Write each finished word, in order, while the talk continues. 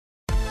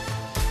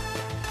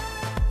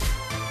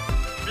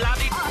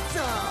Bloody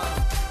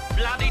awesome!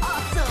 Bloody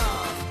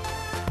awesome!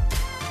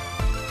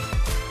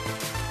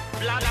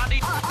 Bloody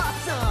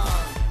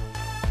awesome!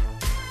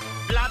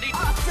 Bloody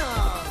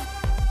awesome!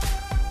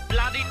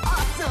 Bloody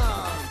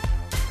awesome!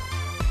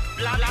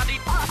 Bloody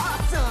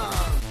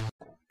awesome!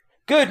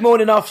 Good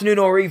morning, afternoon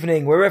or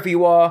evening, wherever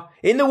you are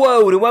in the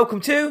world, and welcome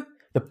to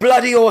the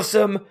Bloody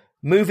Awesome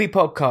Movie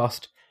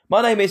Podcast.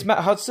 My name is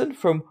Matt Hudson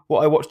from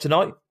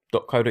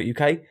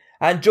whatIwatchtonight.co.uk,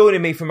 and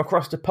joining me from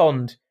across the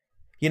pond,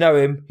 you know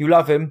him, you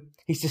love him,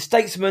 he's the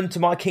statesman to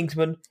my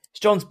kingsman, it's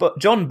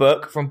John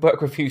Burke from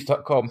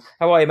BurkeReviews.com.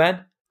 How are you,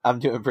 man? I'm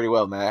doing pretty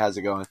well, man. How's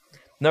it going?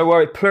 No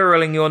worry,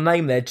 pluraling your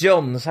name there.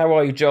 Johns, how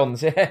are you,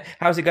 Johns?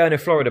 How's it going in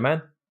Florida,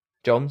 man?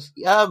 Johns?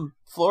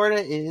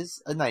 Florida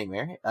is a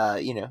nightmare.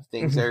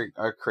 Things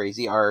are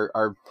crazy.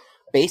 Our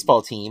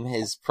baseball team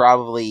has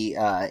probably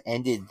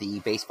ended the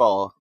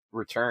baseball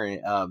return.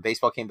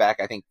 Baseball came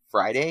back, I think,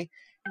 Friday,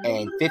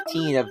 and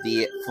 15 of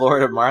the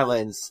Florida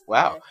Marlins,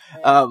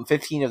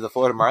 15 of the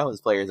Florida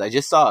Marlins players I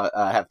just saw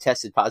have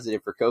tested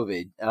positive for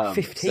COVID.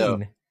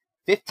 15?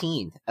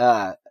 15.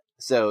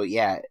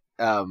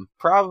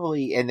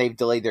 Probably, and they've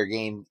delayed their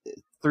game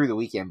through the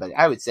weekend, but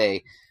I would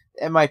say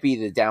it might be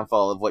the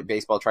downfall of what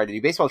baseball tried to do.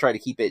 Baseball tried to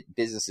keep it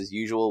business as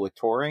usual with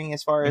touring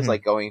as far as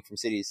like going from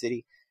city to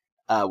city,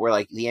 where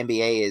like the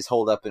NBA is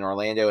holed up in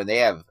Orlando and they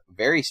have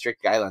very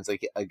strict guidelines.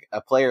 Like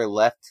a player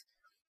left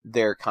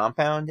their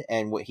compound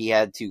and he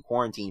had to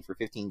quarantine for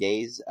 15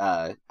 days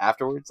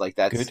afterwards. Like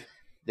that's good.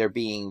 They're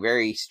being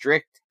very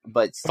strict,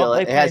 but still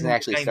it hasn't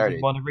actually started.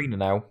 In one arena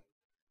now.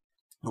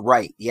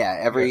 Right. Yeah.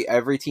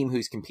 Every team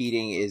who's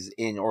competing is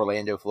in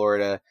Orlando,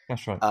 Florida.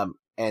 That's right.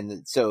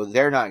 And so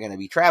they're not going to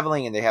be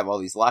traveling, and they have all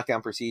these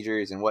lockdown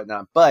procedures and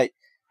whatnot, but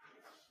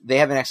they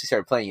haven't actually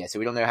started playing yet. So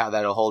we don't know how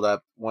that'll hold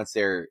up once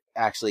they're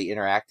actually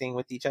interacting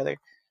with each other.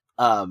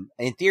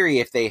 In theory,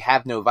 if they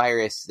have no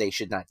virus, they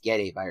should not get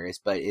a virus,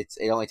 but it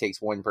only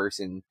takes one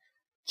person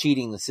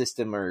cheating the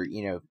system or,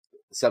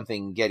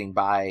 something getting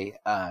by,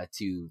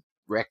 to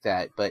wreck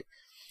that. But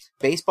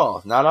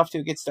baseball, not off to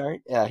a good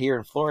start, here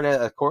in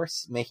Florida, of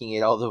course, making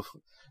it all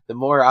the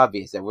more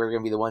obvious that we're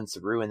going to be the ones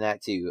to ruin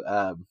that too.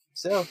 Not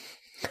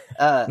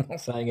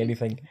saying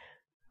anything.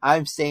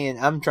 I'm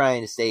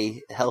trying to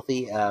stay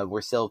healthy.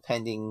 We're still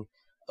pending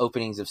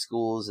openings of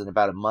schools in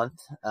about a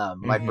month.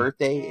 My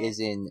birthday is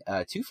in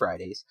 2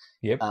 Fridays.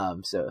 Yep.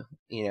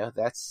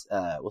 That's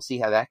we'll see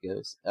how that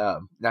goes.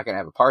 Not gonna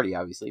have a party,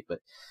 obviously,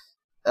 but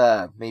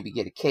maybe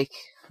get a cake.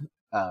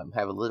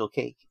 Have a little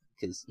cake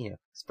because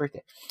it's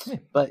birthday. Yeah.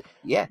 But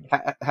yeah,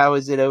 how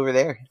is it over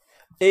there?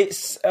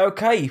 It's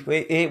okay.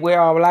 We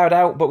are allowed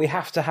out, but we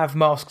have to have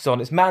masks on.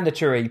 It's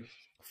mandatory.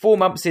 4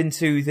 months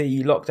into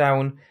the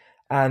lockdown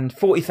and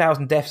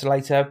 40,000 deaths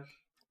later,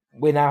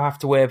 we now have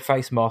to wear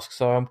face masks.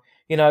 So,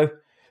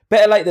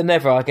 better late than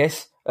never, I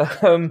guess.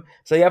 Other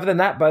than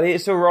that, but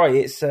it's all right.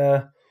 It's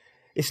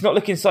not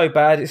looking so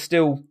bad. It's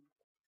still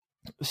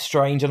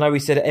strange. I know we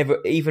said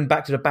it even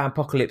back to the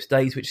Bampocalypse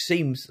days, which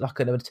seems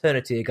like an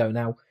eternity ago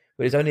now,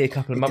 but it's only a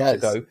couple of months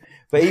ago.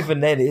 But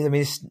even then,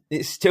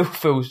 it still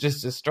feels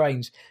just as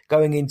strange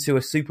going into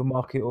a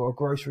supermarket or a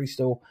grocery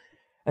store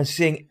and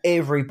seeing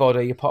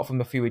everybody, apart from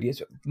a few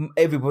idiots,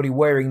 everybody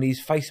wearing these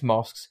face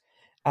masks.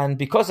 And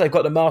because they've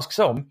got the masks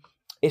on,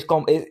 it's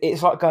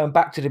like going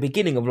back to the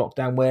beginning of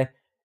lockdown where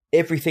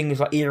everything is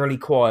like eerily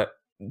quiet.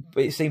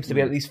 But it seems to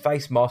be like these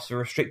face masks are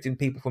restricting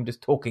people from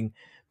just talking.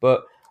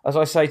 But as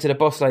I say to the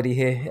boss lady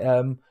here,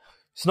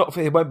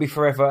 it won't be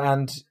forever.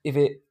 And if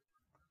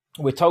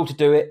we're told to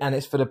do it and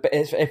it's for the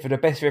best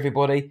for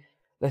everybody,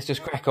 let's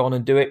just crack on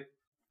and do it.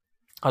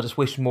 I just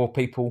wish more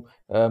people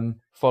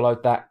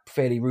followed that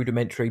fairly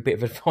rudimentary bit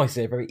of advice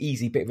there, very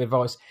easy bit of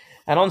advice.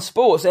 And on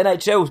sports,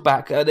 NHL's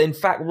back. In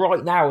fact,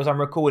 right now, as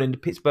I'm recording, the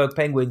Pittsburgh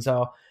Penguins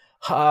are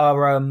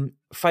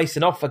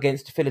facing off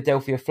against the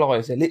Philadelphia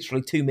Flyers. They're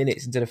literally 2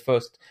 minutes into the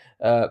first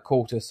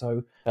quarter,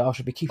 so I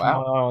should be keeping my eye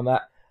on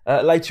that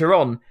later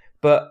on.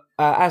 But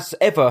as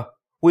ever,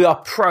 we are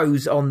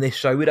pros on this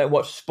show. We don't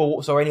watch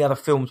sports or any other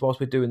films whilst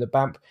we're doing the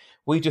BAMP.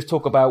 We just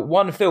talk about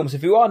one film. So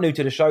if you are new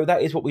to the show,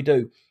 that is what we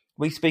do.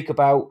 We speak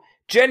about,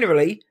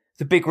 generally,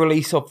 the big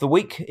release of the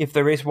week, if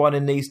there is one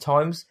in these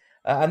times.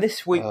 And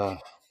this week,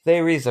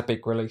 there is a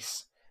big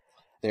release.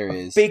 There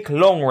is. Big,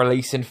 long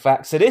release, in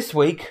fact. So this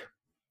week,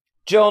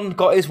 John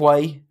got his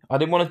way. I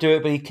didn't want to do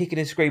it, but he kicking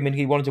and screaming.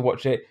 He wanted to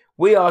watch it.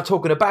 We are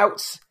talking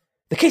about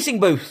The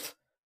Kissing Booth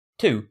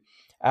 2.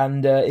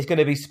 And it's going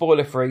to be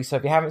spoiler-free. So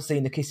if you haven't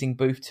seen The Kissing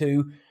Booth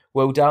 2,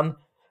 well done.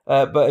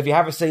 But if you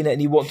haven't seen it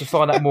and you want to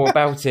find out more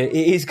about it,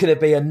 it is going to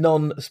be a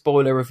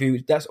non-spoiler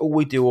review. That's all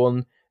we do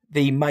on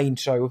the main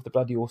show of the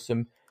Bloody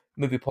Awesome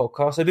Movie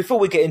Podcast. So before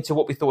we get into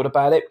what we thought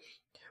about it,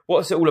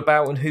 what's it all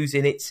about and who's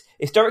in it?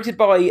 It's directed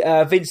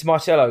by Vince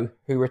Marcello,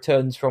 who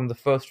returns from the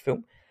first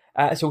film.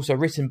 It's also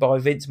written by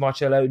Vince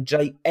Marcello and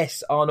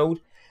J.S. Arnold.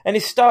 And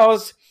it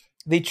stars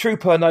the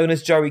trooper known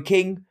as Joey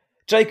King,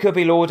 Jacob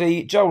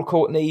Elordi, Joel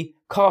Courtney,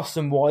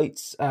 Carson White,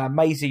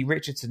 Maisie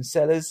Richardson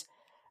Sellers.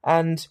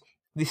 And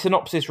the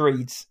synopsis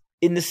reads,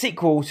 in the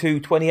sequel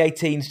to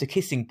 2018's The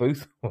Kissing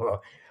Booth,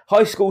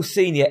 High school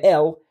senior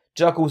Elle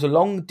juggles a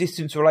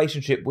long-distance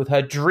relationship with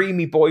her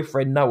dreamy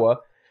boyfriend Noah,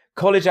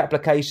 college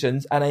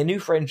applications, and a new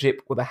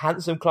friendship with a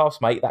handsome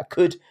classmate that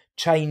could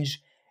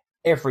change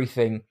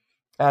everything.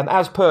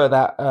 As per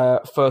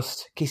that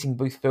first Kissing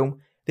Booth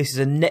film, this is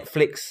a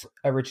Netflix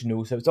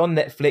original, so it's on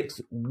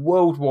Netflix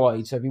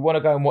worldwide. So if you want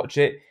to go and watch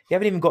it, you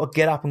haven't even got to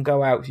get up and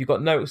go out. You've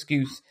got no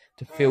excuse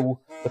to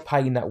feel the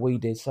pain that we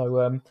did. So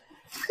I'm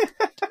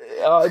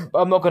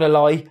not going to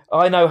lie.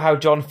 I know how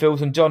John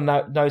feels, and John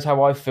knows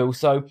how I feel.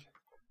 So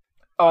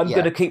I'm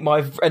going to keep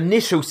my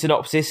initial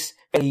synopsis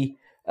very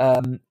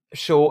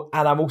short,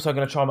 and I'm also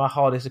going to try my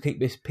hardest to keep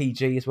this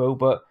PG as well.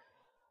 But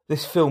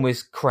this film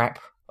is crap.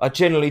 I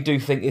generally do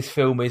think this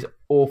film is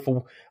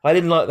awful. I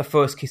didn't like the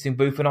first Kissing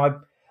Booth, and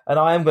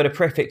I am going to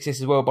prefix this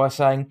as well by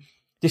saying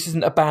this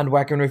isn't a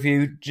bandwagon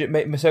review.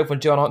 Myself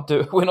and John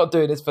we're not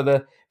doing this for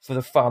the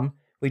fun.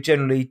 I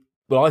generally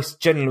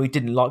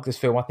didn't like this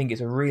film. I think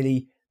it's a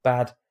really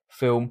bad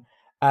film,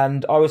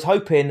 and I was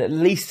hoping at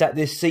least that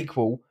this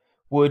sequel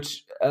would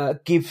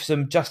give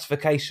some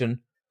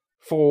justification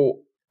for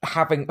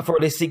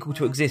this sequel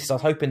to exist. I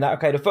was hoping that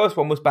the first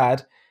one was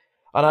bad,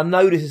 and I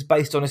know this is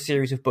based on a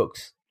series of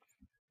books,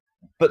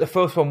 but the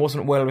first one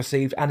wasn't well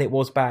received and it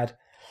was bad.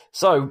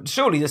 So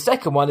surely the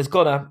second one is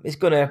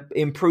gonna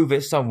improve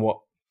it somewhat.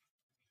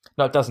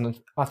 No, it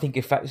doesn't. I think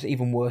in fact it's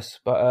even worse.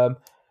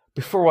 But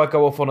before I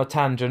go off on a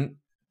tangent,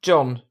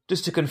 John,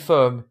 just to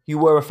confirm, you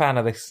were a fan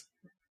of this.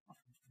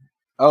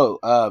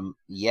 Oh,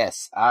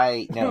 yes.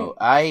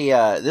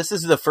 This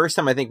is the first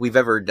time I think we've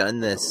ever done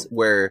this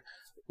where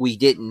we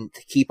didn't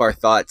keep our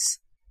thoughts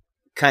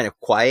kind of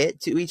quiet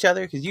to each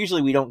other, because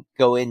usually we don't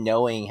go in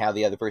knowing how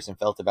the other person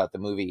felt about the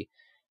movie.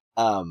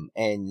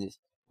 And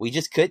we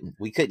just couldn't.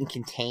 We couldn't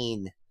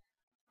contain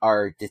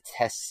our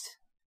detest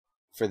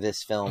for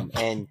this film.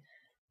 And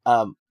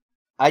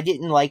I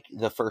didn't like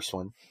the first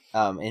one.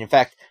 And in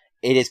fact,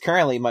 it is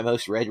currently my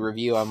most read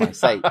review on my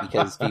site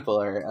because people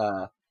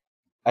are,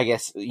 I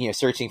guess,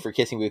 searching for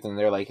Kissing Booth, and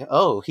they're like,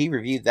 "Oh, he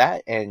reviewed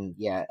that," and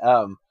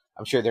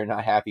I'm sure they're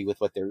not happy with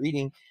what they're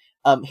reading.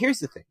 Here's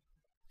the thing,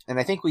 and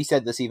I think we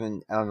said this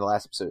even on the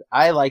last episode.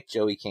 I like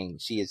Joey King.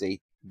 She is a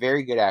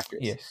very good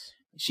actress. Yes,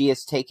 she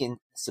has taken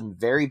some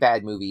very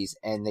bad movies,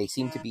 and they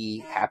seem to be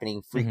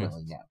happening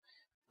frequently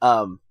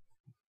now.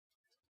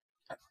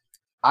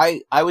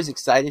 I was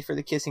excited for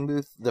the Kissing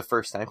Booth the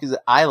first time because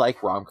I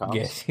like rom-coms.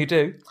 Yes, you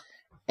do,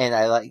 and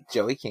I like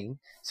Joey King,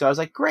 so I was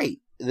like,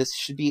 "Great, this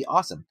should be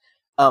awesome."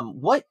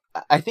 What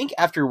I think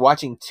after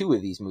watching two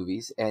of these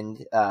movies,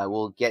 and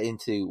we'll get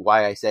into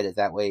why I said it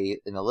that way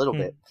in a little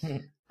bit.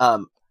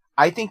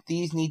 I think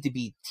these need to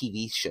be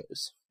TV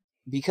shows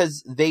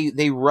because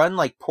they run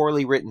like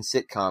poorly written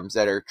sitcoms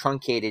that are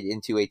truncated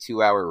into a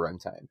 2-hour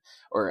runtime,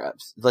 or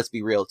let's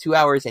be real, 2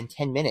 hours and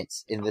 10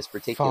 minutes in this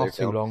particular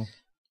film. Far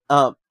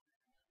too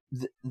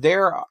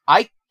long.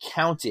 I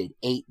counted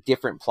 8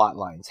 different plot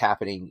lines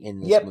happening in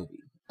this movie,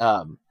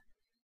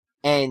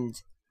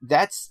 and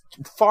that's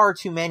far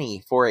too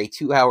many for a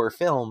 2-hour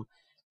film,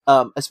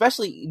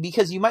 especially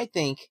because you might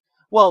think,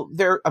 well,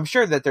 I'm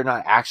sure that they're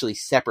not actually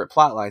separate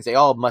plot lines. They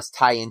all must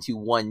tie into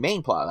one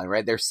main plot line,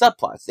 right? They're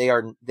subplots. They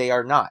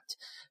are not.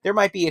 There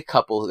might be a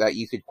couple that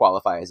you could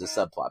qualify as a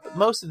subplot, but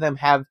most of them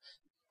have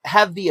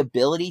the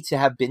ability to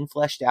have been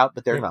fleshed out,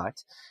 but they're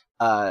not.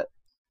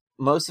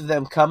 Most of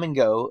them come and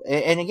go,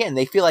 and again,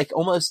 they feel like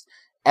almost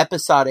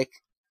episodic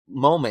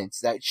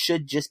moments that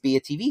should just be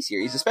a TV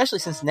series, especially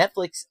since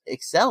Netflix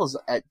excels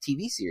at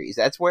TV series.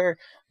 That's where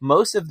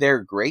most of their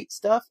great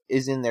stuff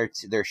is in their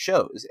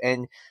shows,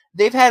 and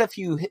they've had a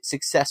few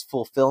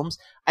successful films.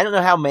 I don't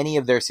know how many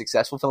of their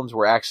successful films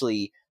were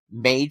actually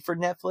made for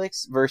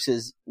Netflix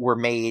versus were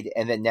made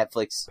and then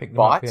Netflix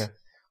bought,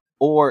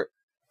 or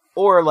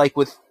like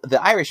with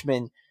The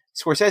Irishman,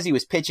 Scorsese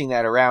was pitching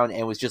that around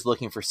and was just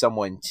looking for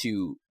someone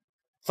to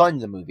fund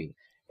the movie.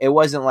 It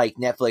wasn't like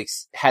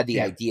Netflix had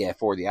the idea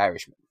for The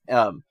Irishman.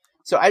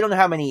 So I don't know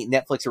how many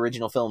Netflix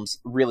original films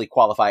really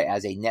qualify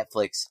as a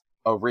Netflix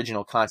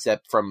original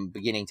concept from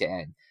beginning to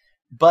end,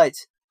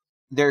 but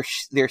their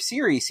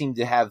series seem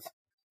to have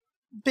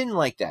been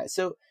like that.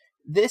 So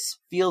this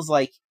feels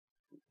like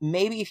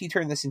maybe if you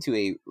turn this into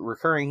a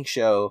recurring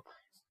show,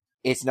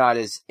 it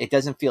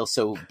doesn't feel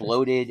so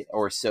bloated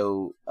or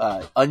so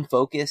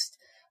unfocused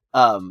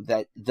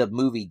that the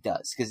movie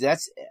does, because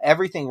that's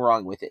everything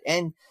wrong with it.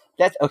 And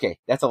that's okay.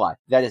 That's a lot.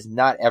 That is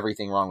not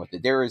everything wrong with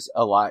it. There is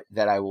a lot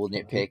that I will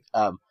nitpick.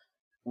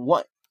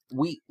 What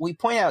we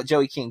point out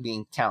Joey King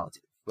being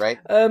talented, right?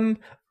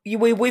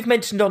 We've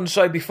mentioned on the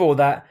show before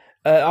that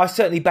I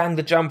certainly banged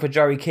the drum for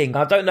Joey King.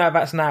 I don't know if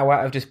that's now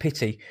out of just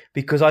pity,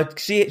 because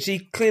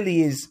she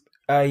clearly is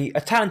a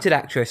talented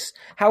actress.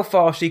 How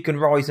far she can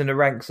rise in the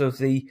ranks of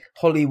the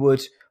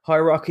Hollywood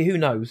hierarchy, who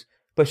knows?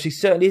 But she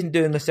certainly isn't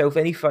doing herself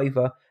any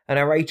favour, and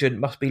her agent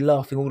must be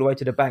laughing all the way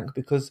to the bank,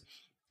 because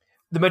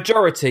the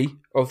majority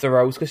of the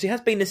roles, because she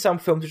has been in some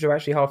films which are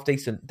actually half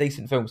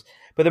decent films,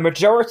 but the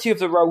majority of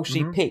the roles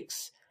she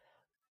picks,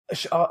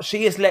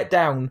 she is let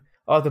down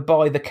either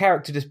by the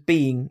character just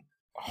being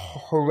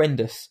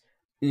horrendous,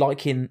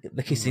 like in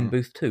The Kissing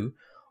Booth 2,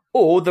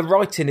 or the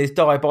writing is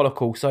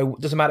diabolical. So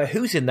it doesn't matter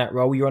who's in that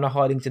role, you're on a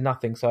hiding to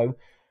nothing. So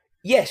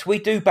yes, we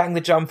do bang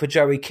the drum for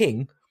Joey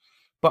King,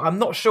 but I'm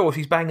not sure if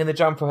she's banging the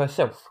drum for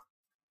herself.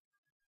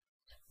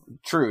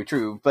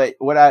 True. But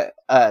what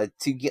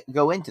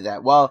go into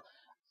that, well,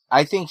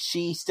 I think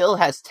she still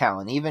has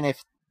talent, even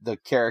if the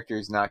character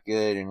is not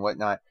good and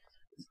whatnot.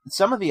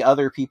 Some of the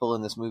other people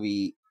in this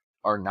movie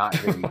are not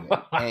very good,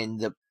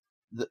 and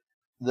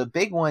the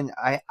big one,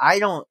 I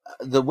don't.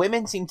 The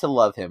women seem to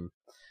love him,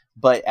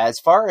 but as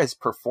far as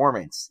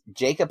performance,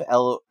 Jacob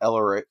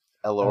Elordi,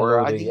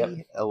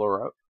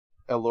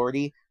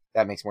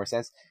 that makes more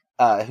sense.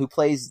 Who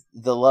plays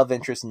the love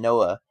interest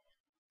Noah,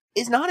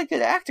 is not a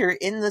good actor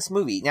in this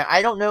movie. Now,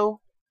 I don't know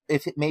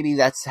if maybe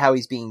that's how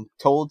he's being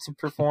told to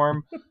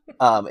perform,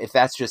 if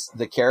that's just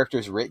the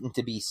character's written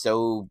to be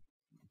so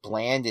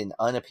bland and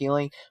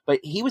unappealing. But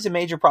he was a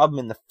major problem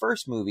in the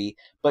first movie,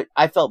 but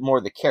I felt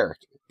more the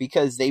character,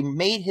 because they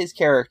made his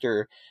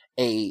character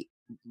a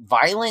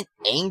violent,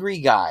 angry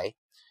guy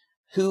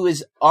who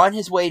is on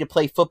his way to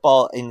play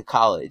football in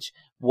college.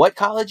 What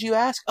college, you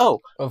ask?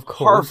 Oh, of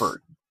course.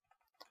 Harvard.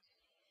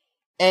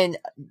 And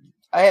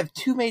I have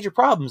two major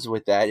problems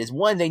with that. Is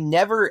one, they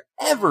never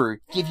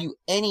ever give you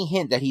any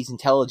hint that he's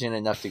intelligent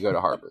enough to go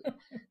to Harvard.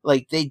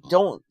 Like, they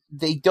don't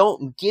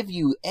give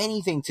you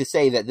anything to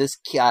say that this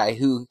guy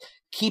who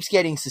keeps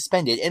getting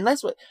suspended, and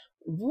that's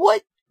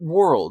what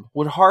world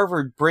would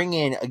Harvard bring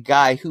in a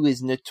guy who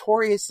is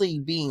notoriously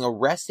being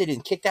arrested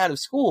and kicked out of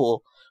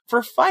school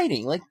for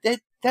fighting? Like,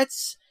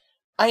 that's,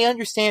 I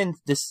understand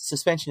this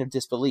suspension of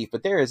disbelief,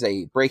 but there is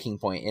a breaking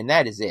point, and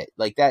that is it.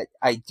 Like, that,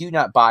 I do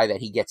not buy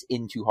that he gets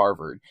into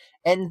Harvard.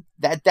 And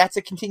that's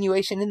a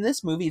continuation in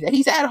this movie that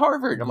he's at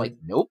Harvard. I'm like,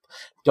 nope,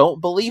 don't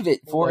believe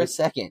it for a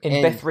second.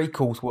 In Beth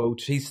Recall's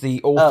world, she's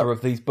the author of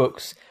these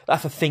books.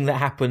 That's a thing that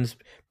happens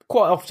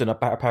quite often,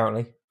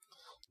 apparently.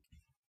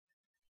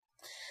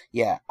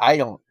 Yeah, I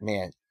don't,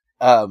 man.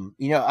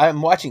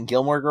 I'm watching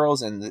Gilmore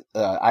Girls, and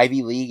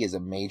Ivy League is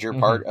a major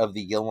part of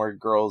the Gilmore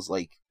Girls,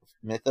 like,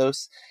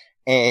 mythos.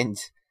 And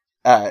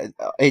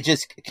it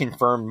just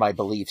confirmed my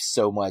belief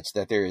so much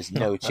that there is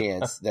no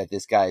chance that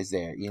this guy's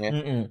there, you know?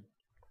 Mm-mm.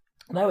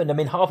 No, and I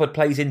mean, Harvard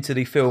plays into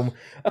the film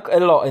a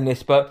lot in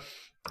this, but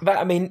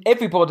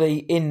everybody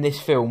in this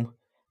film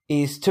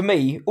is, to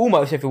me,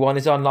 almost everyone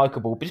is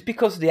unlikable, but it's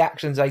because of the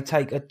actions they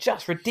take are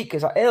just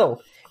ridiculous. Like, Elle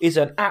is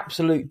an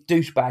absolute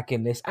douchebag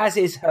in this, as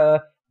is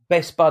her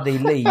best buddy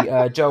Lee,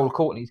 Joel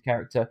Courtney's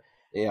character.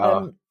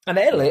 Yeah. And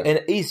Elle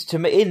is, to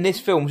me, in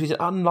this film, she's an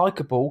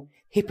unlikable,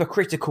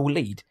 hypocritical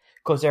lead,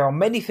 because there are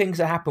many things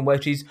that happen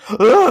where she's,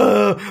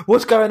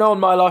 what's going on?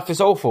 My life is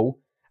awful.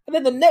 And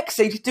then the next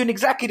scene, she's doing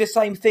exactly the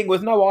same thing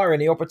with no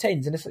irony or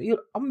pretense. And it's like,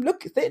 I'm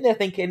sitting there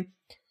thinking,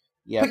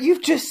 but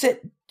you've just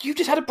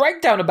had a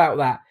breakdown about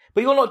that.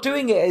 But you're not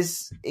doing it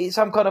as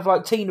some kind of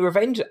like teen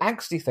revenge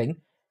angsty thing.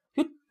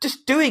 You're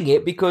just doing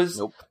it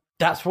because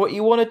that's what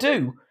you want to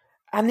do.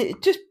 And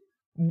it just,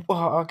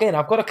 again,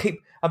 I've got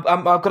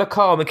to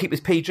calm and keep this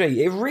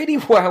PG. It really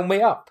wound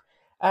me up.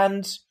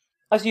 And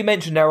as you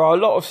mentioned, there are a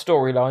lot of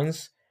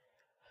storylines,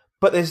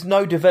 but there's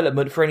no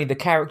development for any of the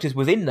characters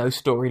within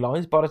those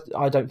storylines. But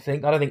I don't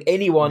think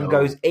anyone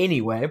goes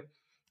anywhere.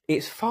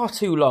 It's far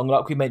too long,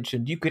 like we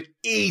mentioned. You could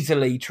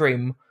easily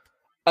trim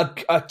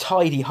a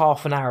tidy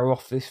half an hour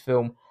off this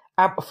film.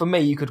 For me,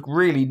 you could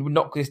really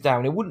knock this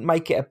down. It wouldn't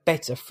make it a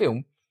better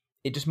film.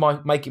 It just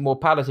might make it more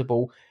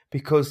palatable,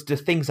 because the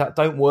things that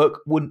don't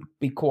work wouldn't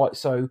be quite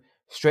so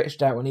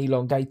stretched out and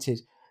elongated.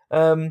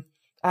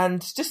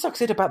 And just like I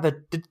said about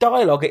the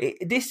dialogue,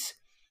 this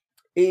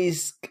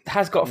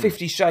has got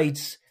 50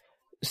 Shades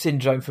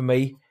syndrome for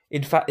me.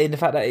 In the fact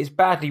that it's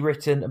badly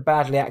written and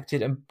badly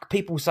acted, and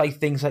people say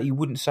things that you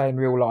wouldn't say in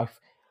real life.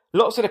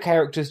 Lots of the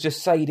characters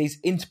just say these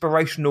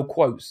inspirational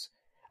quotes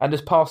and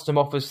just pass them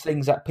off as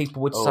things that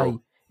people would say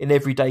in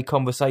everyday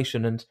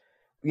conversation. And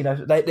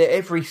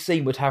every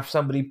scene would have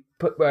somebody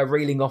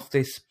reeling off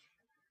this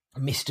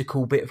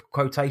mystical bit of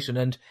quotation,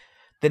 and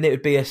then it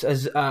would be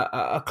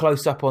a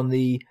close up on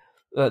the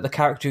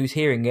character who's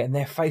hearing it, and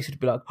their face would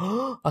be like,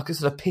 like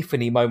it's an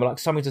epiphany moment, like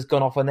something's just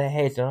gone off on their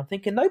head. And I'm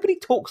thinking, nobody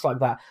talks like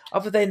that,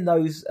 other than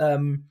those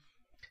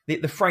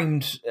the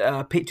framed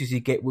pictures you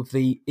get with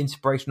the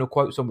inspirational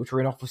quotes on, which are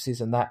in offices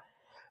and that.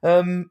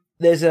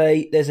 There's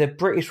a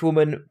British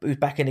woman who's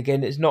back in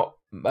again. It's not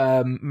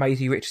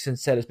Maisie Richardson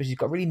Sellers, but she's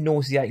got a really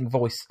nauseating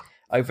voice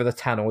over the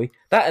tannoy.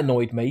 That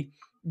annoyed me.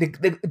 The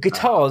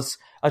guitars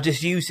are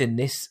just used in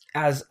this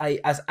as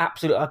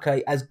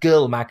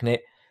girl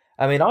magnet.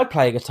 I mean, I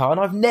play a guitar,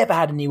 and I've never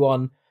had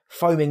anyone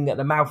foaming at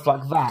the mouth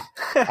like that.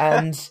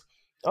 And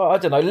I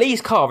don't know.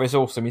 Lee's car is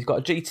awesome. He's got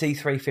a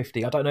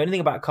GT350. I don't know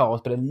anything about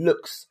cars, but it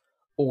looks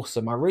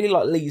awesome. I really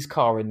like Lee's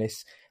car in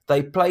this.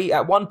 They play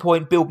at one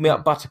point. Build Me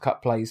Up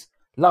Buttercup plays.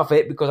 Love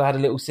it, because I had a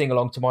little sing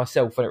along to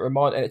myself,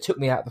 and it took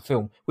me out of the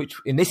film, which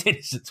in this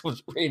instance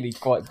was really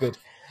quite good.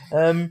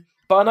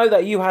 But I know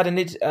that you had an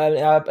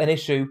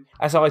issue,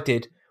 as I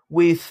did,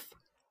 with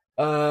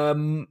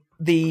the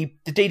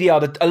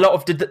DDR, a lot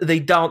of the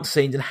dance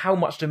scenes, and how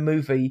much the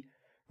movie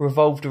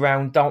revolved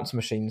around dance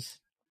machines.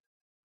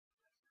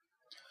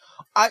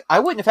 I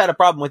wouldn't have had a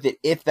problem with it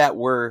if that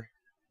were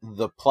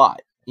the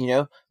plot,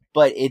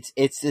 but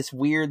it's this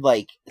weird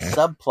like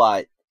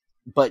subplot,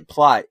 but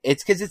plot.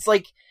 It's because it's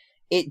like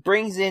it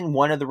brings in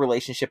one of the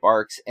relationship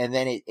arcs, and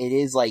then it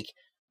is like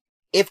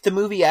if the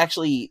movie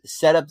actually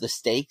set up the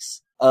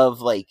stakes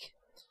of like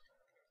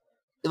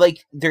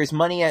there's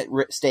money at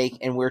stake,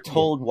 and we're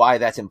told why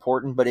that's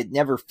important, but it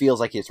never feels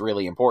like it's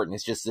really important.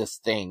 It's just this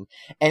thing,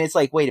 and it's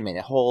like, wait a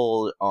minute,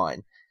 hold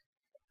on.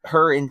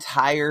 Her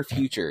entire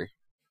future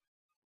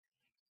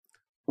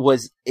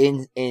was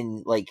in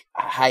like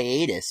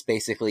hiatus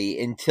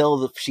basically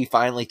until she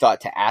finally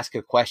thought to ask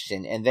a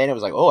question, and then it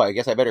was like, oh, I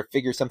guess I better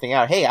figure something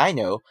out. Hey, I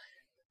know,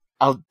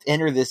 I'll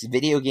enter this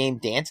video game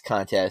dance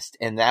contest,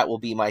 and that will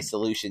be my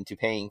solution to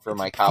paying for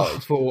my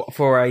college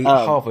for a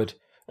Harvard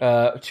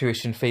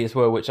tuition fee as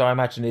well, which I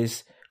imagine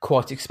is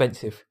quite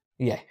expensive.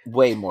 Yeah,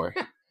 way more.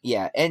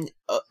 Yeah, and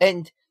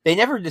they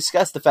never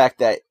discussed the fact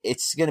that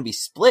it's going to be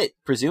split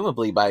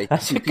presumably by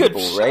two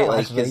people, right?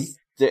 Like,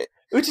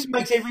 which just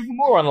makes it even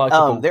more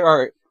unlikable. There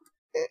are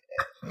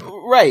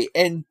right,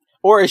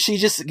 or is she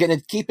just going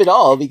to keep it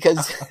all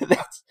because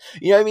that's,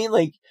 you know what I mean?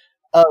 Like,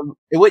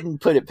 it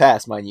wouldn't put it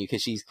past, mind you,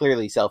 because she's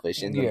clearly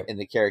selfish in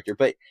the character.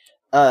 But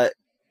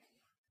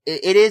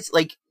it is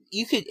like,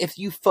 you could, if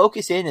you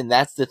focus in and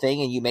that's the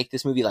thing, and you make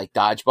this movie like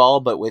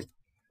Dodgeball but with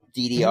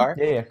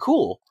DDR,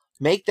 cool.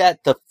 Make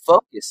that the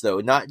focus though,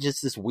 not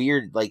just this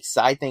weird like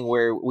side thing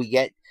where we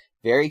get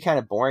very kind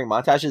of boring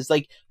montages.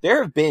 Like,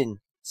 there have been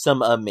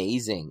some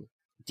amazing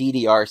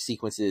DDR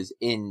sequences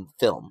in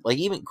film, like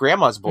even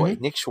Grandma's Boy.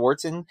 Nick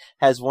Swartzen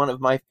has one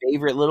of my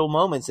favorite little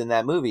moments in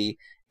that movie,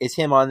 is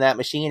him on that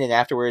machine and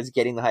afterwards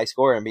getting the high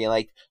score and being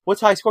like,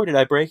 what's high score? Did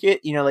I break it?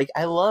 Like,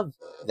 I love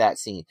that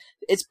scene.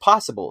 It's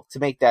possible to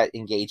make that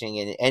engaging.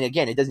 And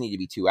again, it doesn't need to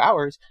be 2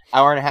 hours,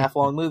 hour and a half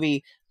long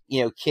movie.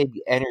 Kid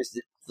enters,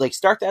 like,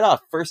 start that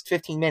off. First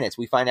 15 minutes,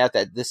 we find out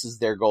that this is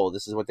their goal.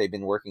 This is what they've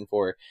been working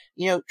for.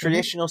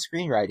 Traditional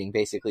screenwriting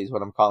basically is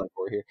what I'm calling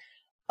for here.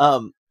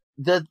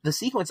 The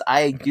sequence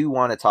I do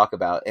want to talk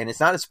about, and it's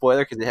not a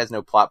spoiler because it has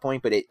no plot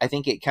point, but I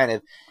think it kind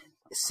of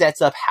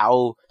sets up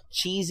how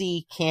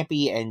cheesy,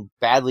 campy, and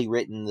badly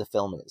written the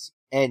film is.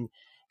 And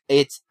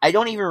I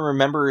don't even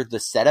remember the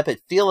setup. It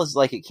feels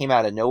like it came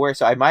out of nowhere,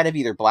 so I might have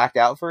either blacked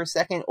out for a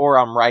second or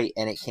I'm right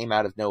and it came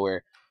out of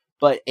nowhere.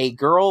 But a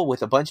girl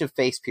with a bunch of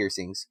face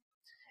piercings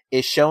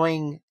is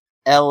showing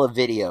Elle a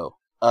video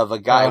of a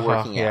guy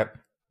working out.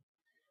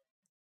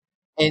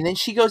 And then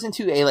she goes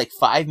into a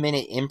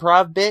 5-minute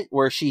improv bit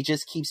where she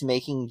just keeps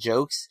making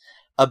jokes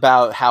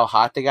about how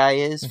hot the guy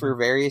is for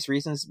various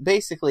reasons.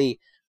 Basically,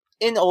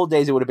 in the old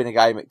days, it would have been a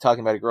guy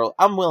talking about a girl.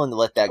 I'm willing to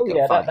let that go.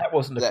 Yeah, that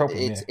wasn't the problem.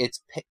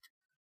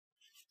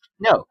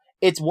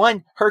 It's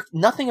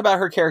nothing about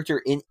her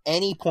character in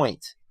any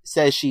point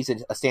says she's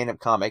a stand-up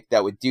comic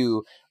that would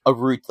do a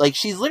route. Like,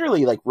 she's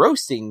literally like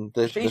roasting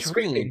the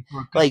screen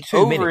like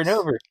over and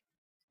over.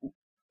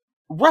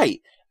 Right.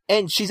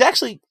 And she's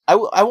actually, I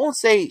won't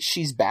say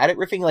she's bad at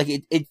riffing. Like,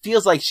 it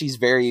feels like she's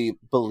very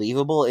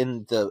believable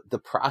in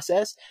the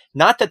process.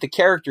 Not that the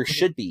character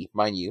should be,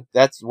 mind you.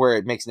 That's where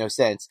it makes no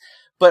sense.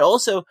 But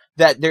also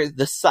that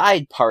the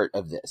side part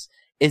of this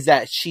is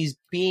that she's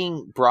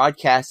being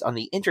broadcast on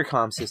the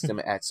intercom system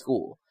at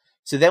school.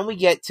 So then we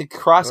get to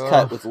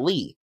cross-cut with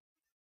Lee,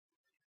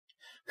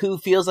 who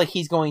feels like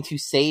he's going to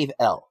save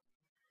Elle.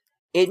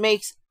 It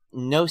makes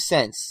no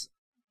sense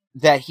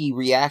that he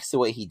reacts the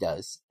way he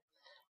does.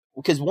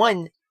 Because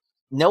one,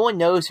 no one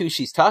knows who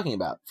she's talking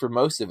about for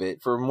most of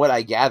it, from what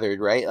I gathered,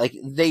 right? Like,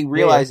 they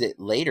realize it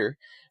later,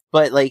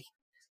 but like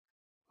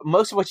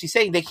most of what she's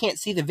saying, they can't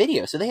see the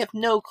video, so they have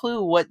no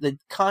clue what the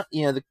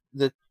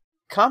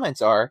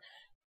comments are.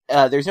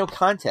 There's no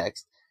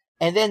context,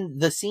 and then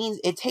the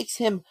scenes. It takes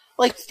him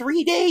like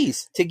 3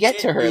 days to get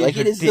to her. Like,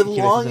 it is the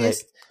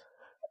longest.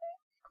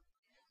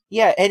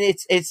 Yeah, and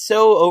it's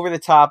so over the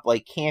top,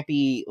 like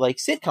campy, like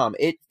sitcom.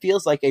 It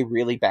feels like a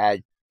really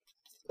bad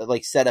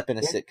like set up in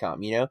a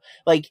sitcom,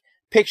 like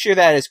picture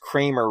that as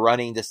Kramer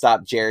running to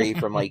stop Jerry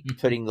from like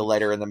putting the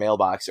letter in the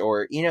mailbox,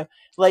 or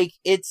like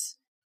it's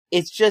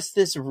just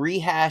this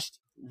rehashed,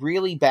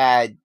 really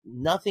bad,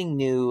 nothing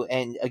new,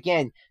 and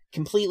again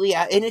completely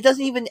and it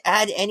doesn't even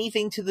add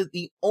anything to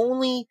the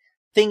only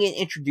thing it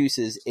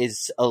introduces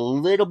is a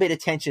little bit of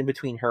tension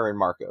between her and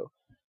Marco.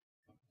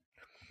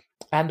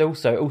 And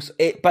also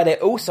it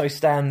also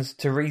stands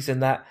to reason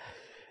that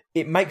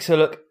it makes her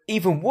look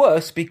even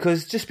worse,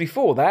 because just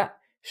before that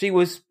she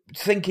was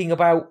thinking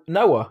about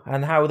Noah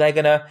and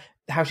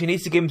how she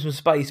needs to give him some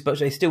space, but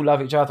they still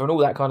love each other and all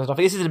that kind of stuff.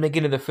 This is the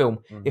beginning of the film.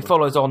 Mm-hmm. It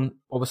follows on,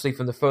 obviously,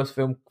 from the first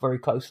film very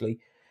closely.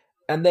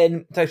 And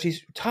then, so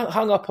she's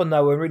hung up on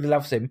Noah and really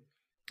loves him.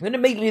 And then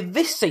immediately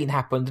this scene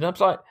happened, and I was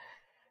like,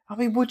 I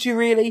mean, would you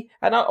really?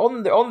 And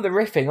on the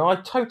riffing,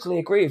 I totally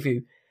agree with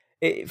you.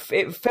 It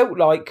felt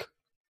like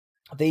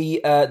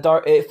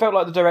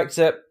the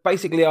director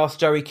basically asked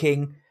Joey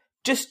King,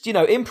 just,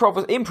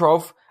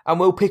 improv, and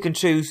we'll pick and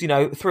choose,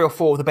 3 or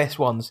 4 of the best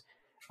ones.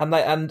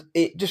 And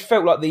it just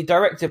felt like the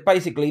director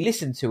basically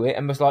listened to it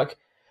and was like,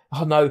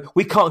 oh no,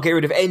 we can't get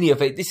rid of any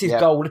of it. This is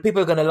gold.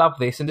 People are going to love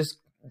this, and just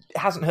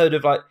hasn't heard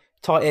of like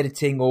tight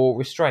editing or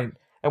restraint.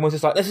 And was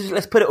just like,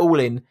 let's put it all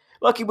in.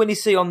 Like when you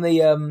see on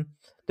the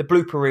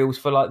blooper reels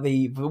for like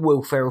the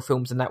Will Ferrell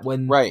films and that,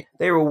 when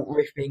they're all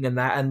riffing and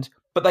that,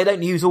 but they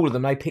don't use all of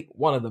them. They pick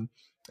one of them.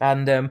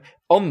 And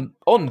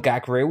on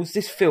gag reels,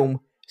 this film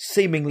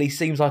seemingly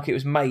seems like it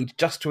was made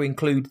just to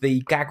include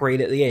the gag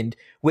reel at the end,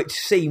 which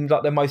seemed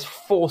like the most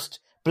forced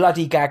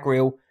bloody gag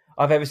reel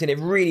I've ever seen. It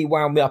really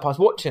wound me up. I was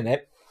watching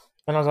it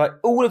and I was like,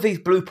 all of these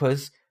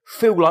bloopers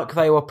feel like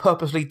they were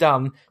purposely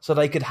done so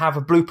they could have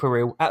a blooper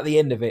reel at the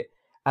end of it.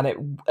 And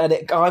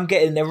I'm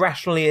getting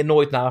irrationally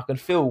annoyed now. I can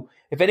feel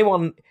if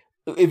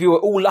you were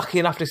all lucky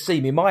enough to see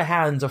me, my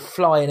hands are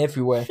flying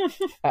everywhere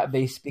at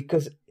this,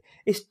 because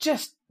it's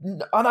just.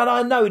 And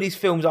I know these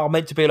films are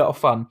meant to be a lot of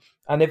fun,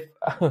 and if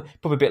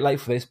probably a bit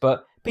late for this,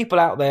 but people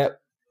out there,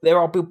 there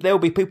will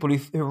be people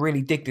who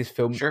really dig this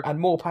film, and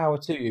more power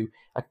to you.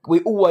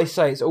 We always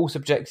say it's all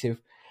subjective.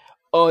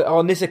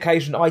 On this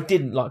occasion, I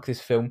didn't like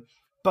this film,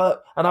 and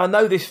I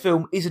know this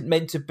film isn't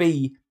meant to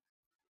be,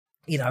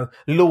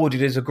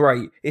 lauded as a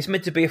great. It's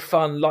meant to be a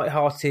fun,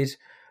 light-hearted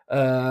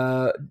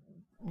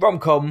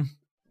rom-com,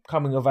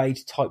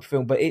 coming-of-age type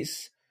film, but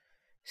it's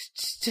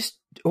just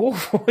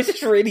awful. It's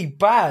just really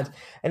bad,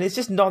 and it's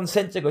just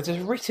nonsensical. It's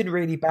just written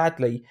really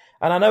badly.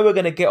 And I know we're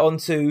going to get on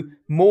to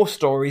more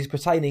stories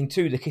pertaining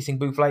to the kissing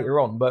booth later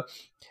on, but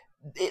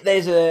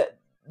there's a.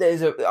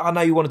 I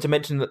know you wanted to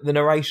mention the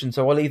narration,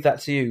 so I'll leave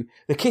that to you.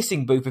 The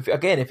kissing booth.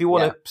 If you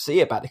want to see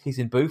about the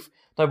kissing booth,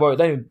 don't worry.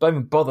 Don't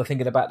even bother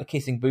thinking about the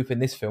kissing booth in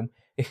this film.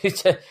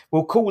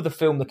 We'll call the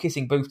film The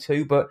Kissing Booth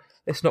 2, but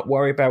let's not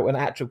worry about an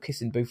actual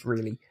kissing booth,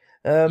 really.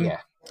 I'm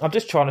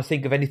just trying to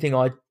think of anything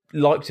I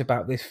liked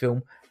about this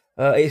film.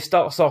 It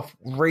starts off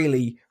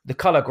really, the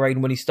colour grade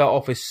when you start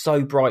off is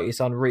so bright it's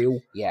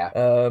unreal.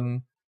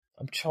 I'm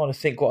trying to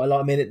think what I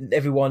like. I mean,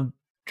 everyone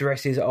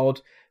dresses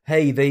odd.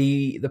 Hey,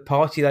 the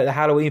party, the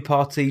Halloween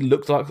party,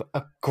 looked like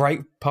a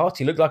great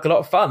party. Looked like a lot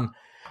of fun.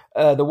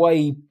 The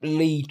way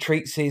Lee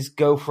treats his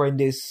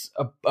girlfriend is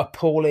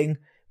appalling,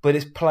 but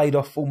it's played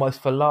off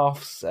almost for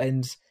laughs,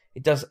 and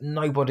it does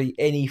nobody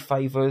any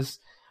favours.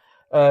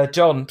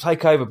 John,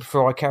 take over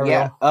before I carry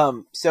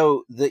on.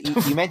 So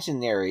you mentioned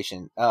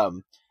narration.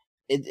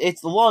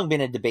 It's long been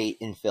a debate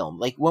in film.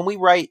 Like when we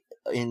write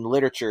in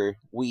literature,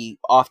 we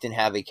often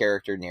have a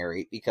character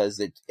narrate because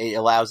it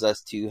allows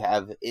us to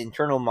have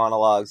internal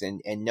monologues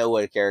and know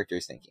what a character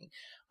is thinking.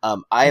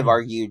 I have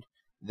argued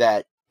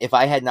that if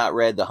I had not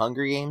read The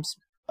Hunger Games,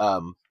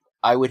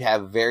 I would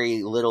have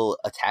very little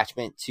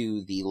attachment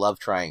to the love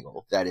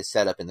triangle that is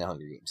set up in The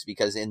Hunger Games,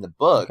 because in the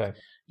book,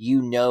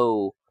 you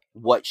know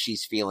what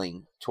she's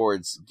feeling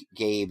towards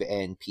Gabe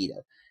and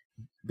Peeta,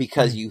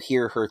 because you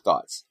hear her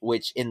thoughts,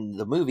 which in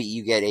the movie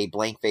you get a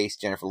blank-faced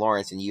Jennifer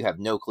Lawrence and you have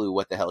no clue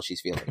what the hell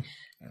she's feeling.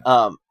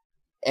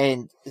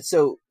 And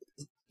so,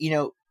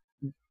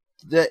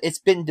 it's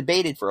been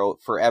debated for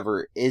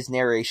forever. Is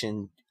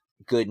narration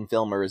good in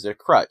film, or is it a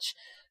crutch?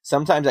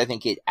 Sometimes I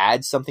think it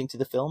adds something to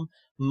the film.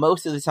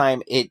 Most of the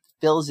time it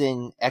fills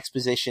in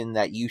exposition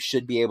that you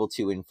should be able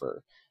to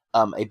infer.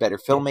 A better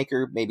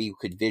filmmaker maybe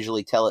could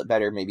visually tell it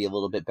better, maybe a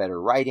little bit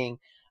better writing.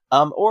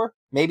 Or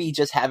maybe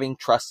just having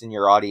trust in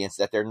your audience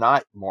that they're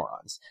not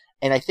morons.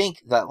 And I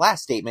think that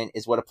last statement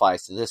is what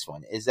applies to this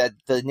one, is that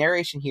the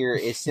narration here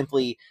is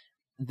simply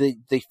the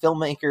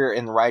filmmaker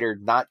and the writer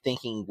not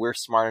thinking we're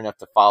smart enough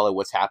to follow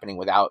what's happening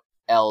without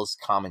Elle's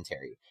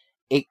commentary.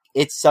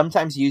 It's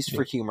sometimes used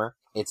for humor.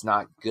 It's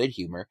not good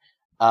humor.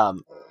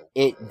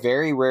 It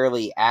very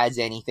rarely adds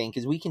anything,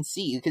 because we can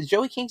see, because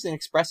Joey King's an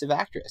expressive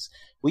actress.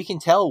 We can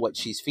tell what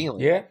she's feeling.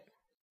 Yeah.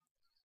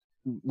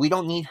 We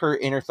don't need her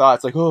inner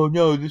thoughts like, oh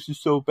no, this is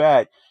so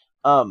bad.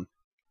 And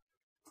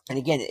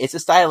again, it's a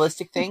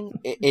stylistic thing.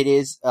 It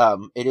is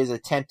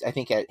attempt, I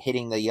think, at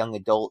hitting the young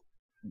adult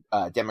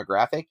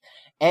demographic.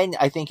 And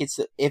I think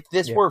if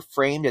this were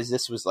framed as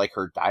this was like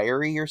her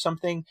diary or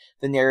something,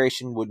 the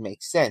narration would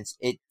make sense.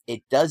 It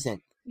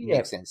doesn't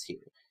make sense here.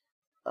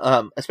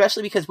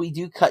 Especially because we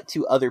do cut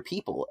to other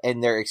people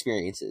and their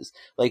experiences.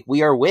 Like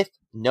we are with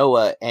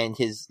Noah and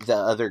the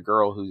other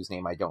girl whose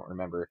name I don't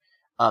remember.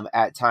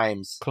 At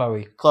times,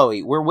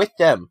 Chloe, we're with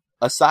them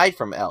aside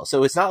from Elle.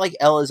 So it's not like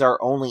Elle is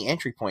our only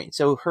entry point.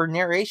 So her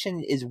narration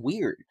is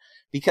weird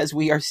because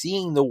we are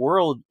seeing the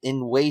world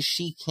in ways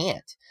she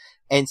can't.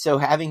 And so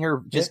having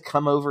her just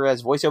come over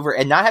as voiceover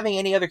and not having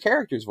any other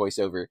characters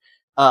voiceover,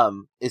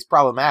 is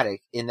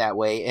problematic in that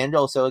way. And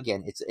also,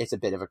 again, it's a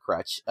bit of a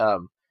crutch.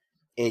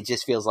 It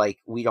just feels like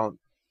we don't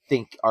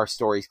think our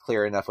story's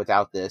clear enough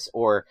without this,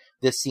 or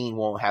this scene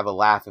won't have a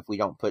laugh if we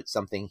don't put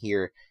something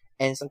here.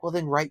 And it's like, well,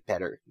 then write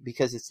better,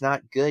 because it's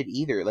not good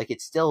either. Like,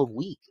 it's still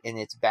weak and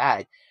it's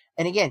bad.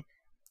 And again,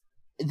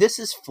 this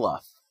is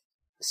fluff.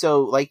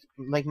 So like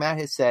Matt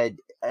has said,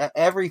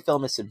 every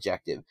film is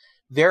subjective.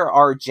 There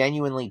are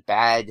genuinely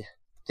bad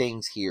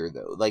things here,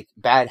 though, like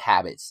bad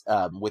habits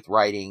with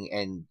writing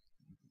and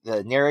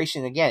the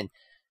narration. Again,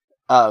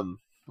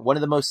 one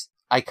of the most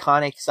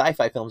iconic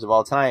sci-fi films of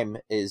all time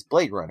is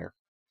Blade Runner.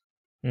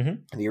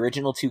 Mm-hmm. The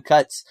original two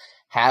cuts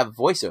have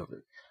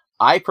voiceover.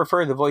 I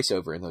prefer the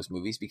voiceover in those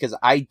movies because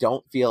I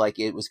don't feel like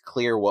it was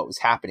clear what was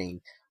happening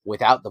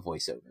without the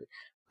voiceover.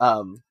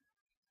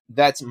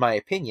 That's my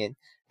opinion.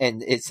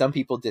 And some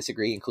people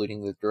disagree,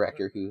 including the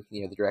director, who,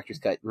 the director's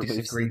cut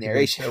removes the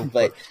narration.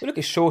 But look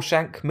at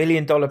Shawshank, $1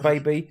 Million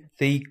Baby.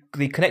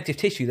 The connective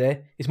tissue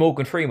there is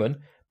Morgan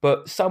Freeman,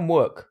 but some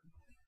work.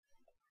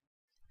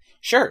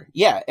 Sure,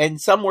 yeah, and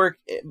some work.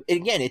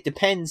 Again, it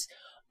depends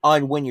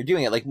on when you're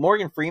doing it. Like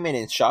Morgan Freeman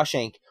in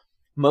Shawshank,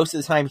 most of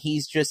the time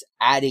he's just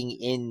adding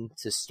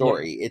into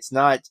story. Yeah.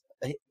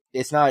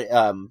 It's not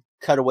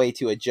cut away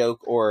to a joke,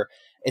 or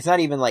it's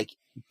not even like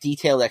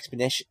detailed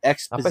exposition.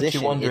 I bet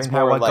you're wondering it's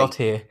how I like, got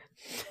here.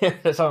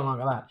 Something like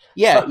that.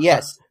 Yeah,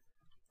 yes.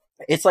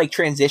 It's like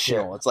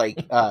transitional. Yeah. It's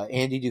like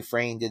Andy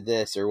Dufresne did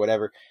this or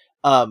whatever.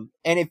 And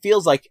it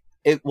feels like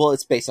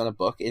it's based on a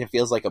book, and it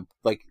feels like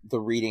the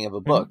reading of a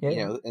book,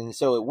 and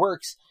so it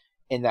works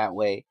in that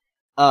way.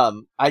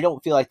 I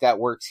don't feel like that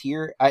works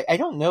here. I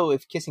don't know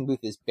if Kissing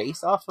Booth is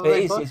based off of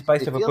a book. It's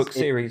based off a book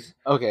series.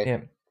 Okay. Yeah.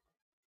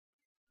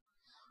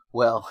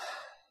 Well,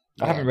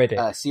 I haven't read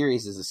it.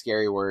 Series is a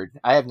scary word.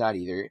 I have not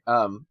either.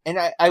 And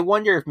I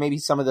wonder if maybe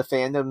some of the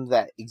fandom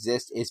that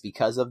exists is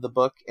because of the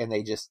book, and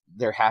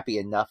they're happy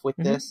enough with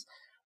this.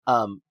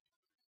 And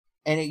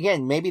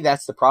again, maybe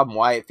that's the problem.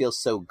 Why it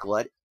feels so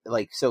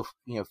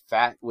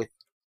fat with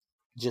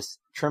just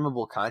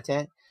trimmable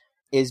content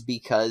is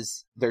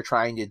because they're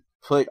trying to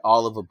put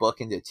all of a book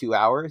into 2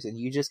 hours, and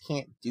you just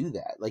can't do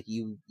that. Like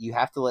you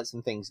have to let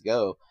some things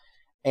go.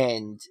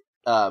 And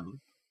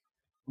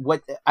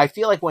what I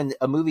feel like when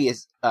a movie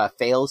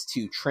fails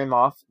to trim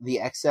off the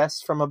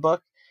excess from a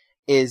book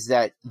is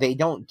that they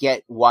don't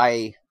get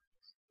why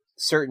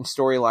certain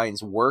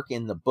storylines work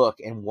in the book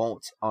and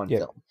won't on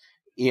film.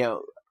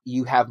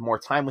 You have more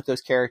time with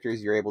those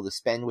characters, you're able to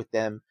spend with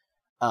them.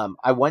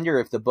 I wonder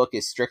if the book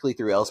is strictly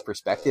through Elle's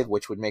perspective,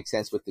 which would make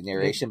sense with the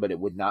narration, but it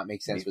would not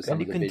make sense with some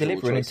of the visual choices. You can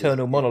deliver an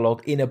internal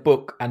monologue in a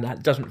book, and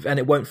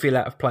it won't feel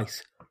out of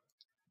place.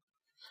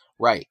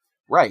 Right.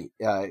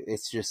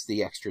 It's just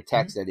the extra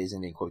text that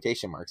isn't in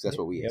quotation marks. That's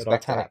what we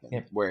expect to happen.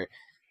 Yeah. Where,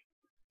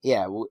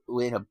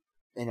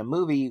 in a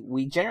movie,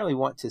 we generally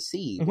want to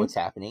see what's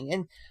happening.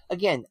 And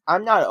again,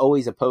 I'm not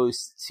always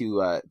opposed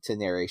to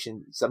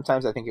narration.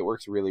 Sometimes I think it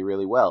works really,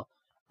 really well.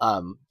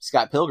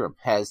 Scott Pilgrim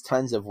has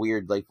tons of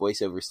weird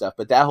voiceover stuff,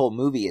 but that whole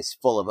movie is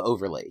full of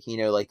overlay.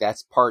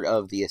 That's part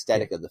of the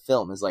aesthetic of the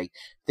film, is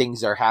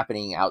things are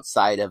happening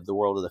outside of the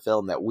world of the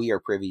film that we are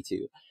privy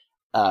to.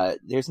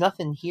 There's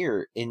nothing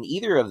here in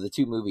either of the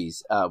two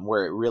movies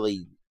where it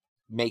really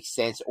makes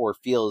sense or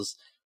feels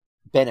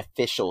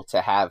beneficial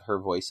to have her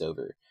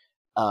voiceover.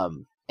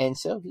 And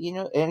so,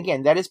 and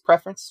again, that is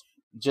preference,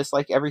 just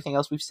like everything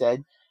else we've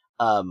said.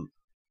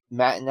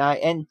 Matt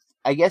and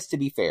I guess to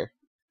be fair,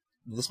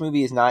 this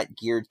movie is not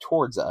geared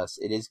towards us.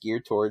 It is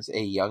geared towards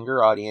a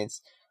younger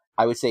audience.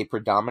 I would say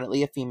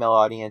predominantly a female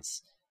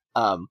audience.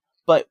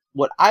 But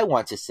what I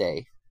want to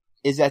say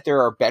is that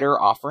there are better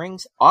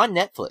offerings on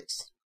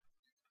Netflix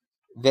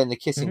than the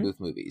Kissing Booth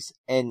movies.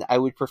 And I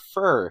would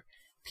prefer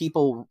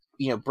people,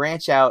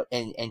 branch out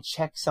and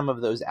check some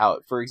of those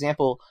out. For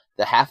example,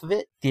 The Half of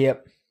It.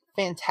 Yep.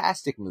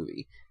 Fantastic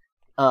movie.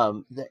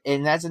 And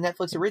that's a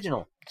Netflix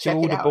original. To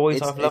All the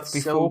Boys I've Loved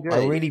Before. So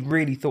I really,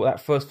 really thought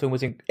that first film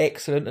was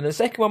excellent, and the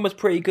second one was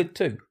pretty good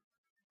too.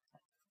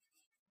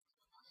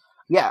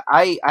 Yeah,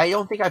 I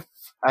don't think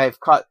I've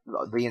caught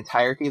the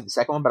entirety of the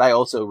second one, but I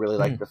also really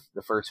liked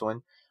the first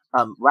one.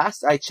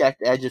 Last I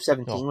checked, Edge of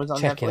 17 was on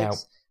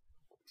Netflix.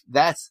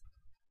 That's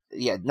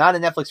not a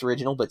Netflix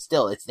original, but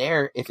still, it's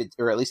there.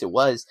 Or at least it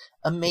was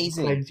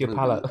amazing. Cleanse your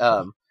palate.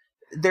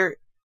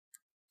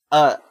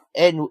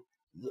 And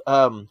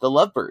The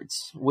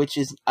Lovebirds, which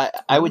is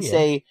I would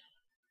say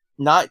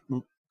not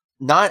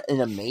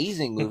an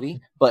amazing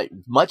movie, but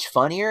much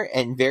funnier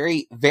and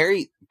very,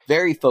 very,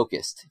 very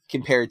focused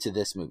compared to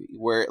this movie.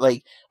 Where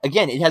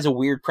again, it has a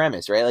weird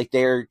premise, right?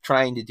 They're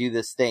trying to do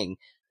this thing,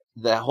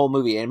 the whole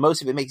movie, and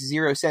most of it makes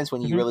zero sense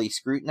when you really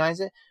scrutinize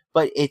it.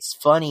 But it's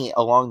funny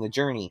along the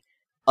journey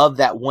of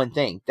that one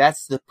thing.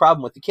 That's the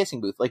problem with the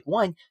Kissing Booth.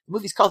 the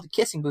movie's called The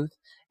Kissing Booth,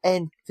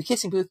 and the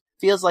Kissing Booth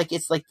feels like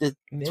it's the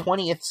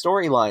 20th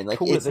storyline.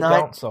 It's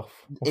not.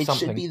 It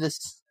something. Should be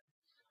this.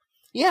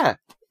 Yeah,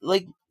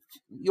 if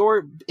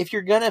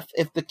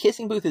the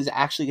Kissing Booth is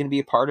actually going to be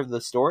a part of the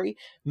story,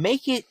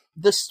 make it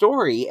the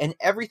story, and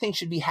everything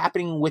should be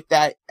happening with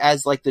that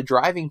as the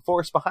driving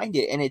force behind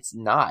it, and it's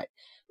not.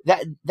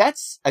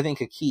 That's I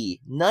think a key.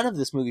 None of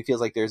this movie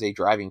feels like there's a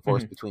driving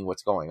force between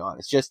what's going on.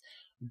 It's just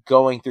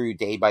going through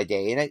day by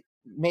day, and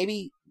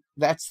maybe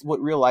that's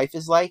what real life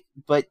is like,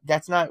 but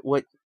that's not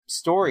what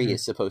story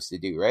is supposed to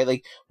do,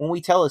 right? When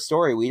we tell a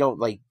story, we don't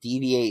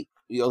deviate,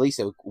 at least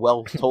a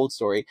well-told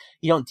story,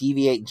 you don't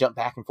deviate and jump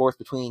back and forth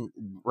between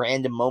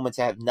random moments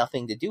that have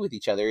nothing to do with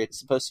each other. It's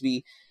supposed to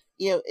be,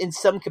 in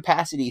some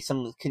capacity,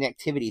 some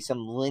connectivity,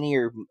 some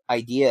linear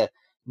idea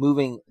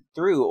moving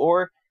through.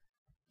 Or,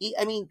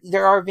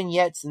 there are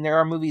vignettes and there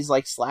are movies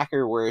like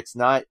Slacker where it's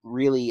not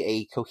really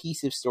a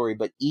cohesive story,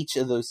 but each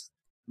of those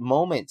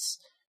moments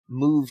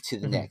move to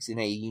the Mhm. next in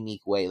a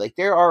unique way. Like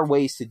there are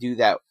ways to do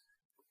that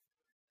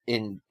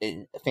in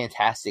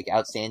fantastic,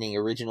 outstanding,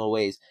 original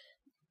ways.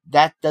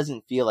 That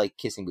doesn't feel like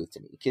Kissing Booth to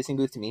me. Kissing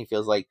Booth to me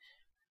feels like,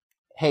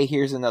 hey,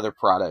 here's another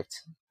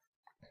product.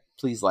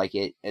 Please like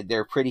it.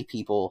 They're pretty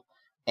people,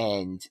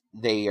 and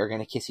they are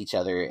going to kiss each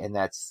other, and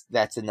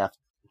that's enough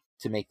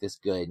to make this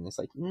good. And it's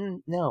like,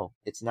 no,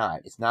 it's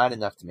not. It's not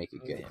enough to make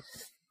it good.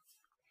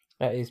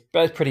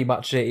 That's pretty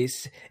much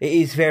it. It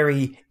is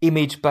very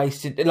image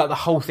based, like the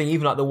whole thing,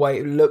 even like the way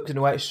it looked and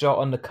the way it's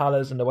shot, and the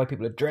colours and the way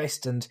people are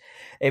dressed and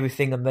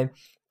everything. And then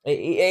it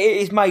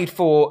is made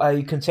for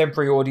a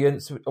contemporary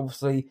audience.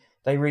 Obviously,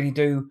 they really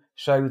do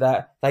show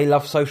that they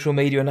love social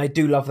media and they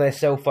do love their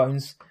cell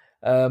phones,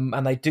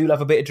 and they do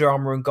love a bit of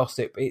drama and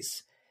gossip.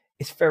 It's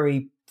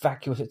very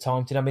vacuous at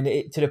times, and I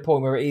mean, to the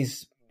point where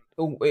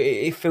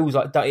it feels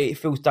like it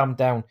feels dumbed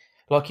down.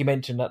 Like you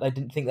mentioned, that they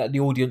didn't think that the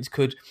audience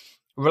could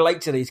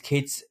relate to these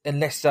kids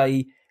unless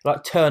they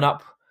like turn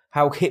up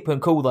how hip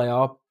and cool they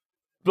are,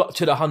 like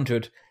to the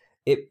 100.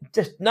 It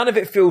just none of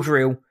it feels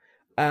real.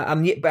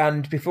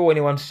 And before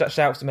anyone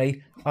shouts to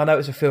me, I know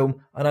it's a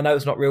film and I know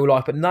it's not real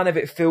life, but none of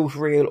it feels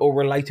real or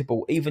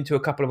relatable, even to a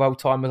couple of old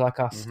timers like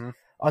us. Mm-hmm.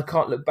 I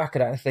can't look back at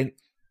that and think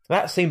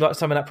that seems like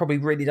something that probably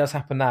really does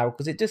happen now,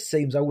 because it just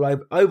seems all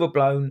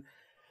overblown.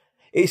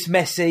 It's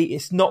messy.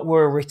 It's not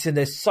well written.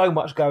 There's so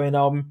much going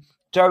on.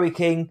 Joey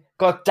King,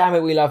 God damn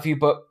it, we love you,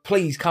 but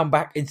please come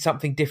back in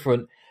something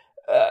different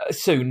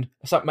soon.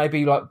 Something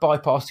maybe like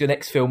bypass your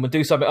next film and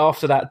do something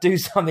after that. Do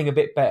something a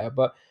bit better.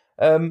 But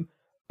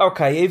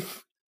okay,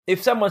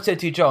 if someone said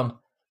to you, John,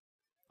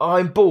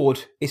 I'm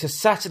bored. It's a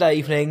Saturday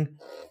evening.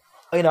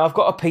 You know, I've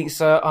got a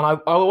pizza and I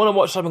want to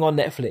watch something on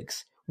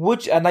Netflix.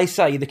 And they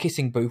say The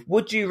Kissing Booth.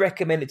 Would you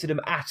recommend it to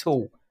them at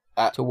all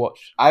to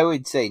watch? I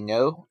would say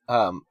no.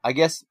 I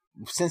guess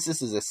since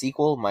this is a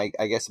sequel,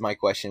 I guess my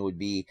question would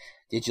be,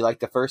 did you like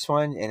the first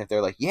one? And if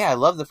they're like, yeah, I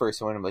love the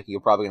first one, I'm like, you're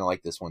probably going to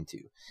like this one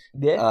too.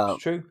 Yeah,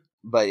 it's true.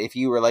 But if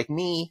you were like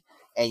me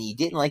and you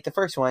didn't like the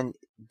first one,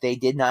 they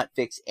did not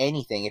fix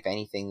anything. If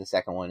anything, the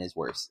second one is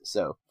worse.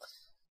 So,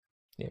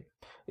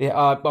 yeah,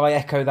 I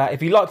echo that.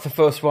 If you like the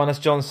first one, as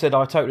John said,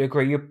 I totally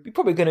agree. You're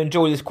probably going to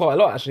enjoy this quite a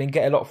lot, actually, and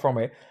get a lot from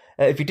it.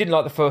 If you didn't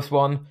like the first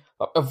one,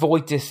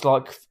 avoid this,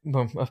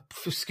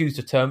 excuse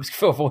the term,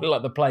 avoid it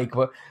like the plague.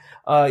 But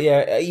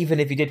even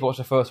if you did watch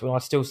the first one,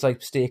 I'd still say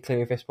steer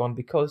clear of this one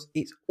because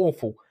it's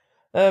awful.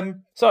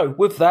 So,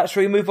 with that,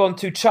 shall we move on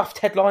to chuffed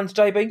headlines,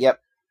 JB? Yep.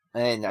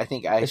 And I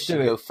think I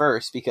should go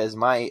first because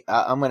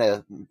I'm going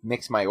to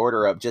mix my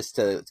order up just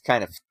to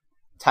kind of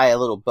tie a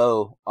little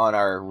bow on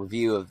our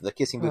review of The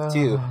Kissing Booth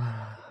 2.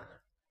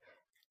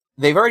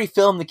 They've already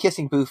filmed The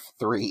Kissing Booth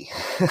 3.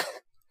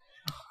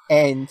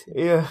 And,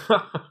 yeah.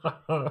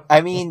 I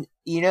mean,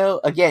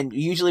 again,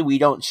 usually we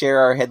don't share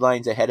our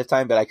headlines ahead of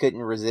time, but I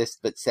couldn't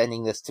resist but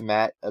sending this to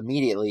Matt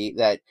immediately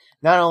that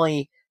not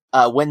only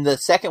when the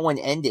second one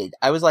ended,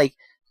 I was like,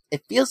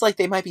 it feels like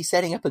they might be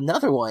setting up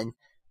another one.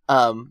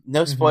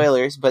 No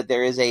spoilers, but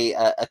there is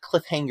a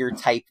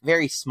cliffhanger type,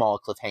 very small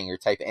cliffhanger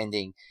type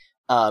ending.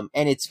 And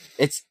it's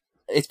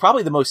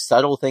probably the most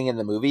subtle thing in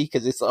the movie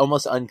because it's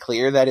almost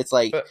unclear that it's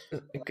like,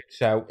 good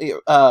shout.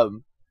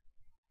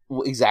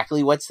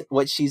 Exactly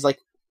what she's like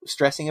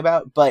stressing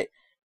about, but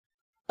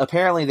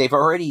apparently they've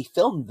already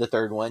filmed the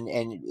third one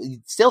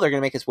and still they're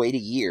going to make us wait a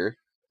year,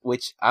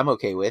 which I'm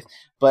okay with,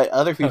 but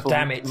other people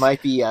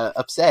might be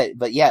upset.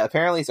 But yeah,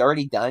 apparently it's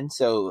already done.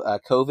 So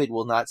COVID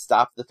will not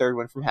stop the third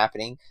one from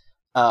happening.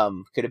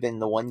 Could have been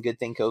the one good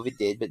thing COVID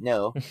did, but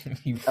no.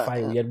 You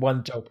failed. You had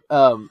one job.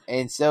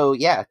 And so,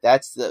 yeah,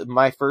 that's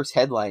my first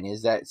headline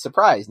is that,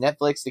 surprise,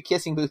 Netflix, The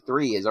Kissing Booth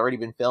 3 has already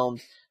been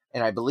filmed.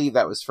 And I believe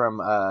that was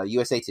from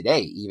USA Today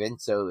even.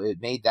 So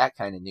it made that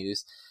kind of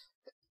news.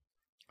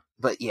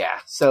 But yeah,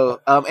 so,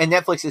 and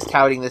Netflix is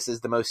touting this as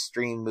the most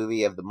streamed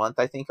movie of the month,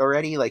 I think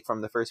already, like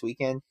from the first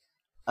weekend.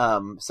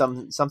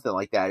 Something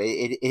like that.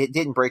 It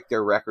didn't break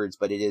their records,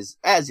 but it is,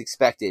 as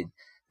expected,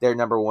 their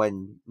number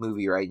one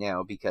movie right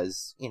now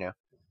because,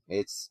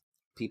 it's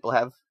people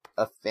have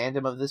a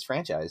fandom of this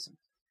franchise.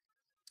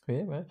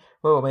 Yeah, man.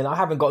 Well, I mean, I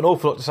haven't got an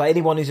awful lot to say.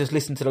 Anyone who's just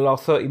listened to the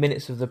last 30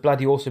 minutes of the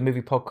Bloody Awesome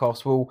Movie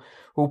podcast will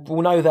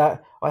know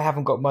that I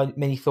haven't got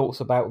many thoughts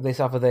about this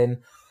other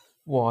than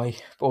why,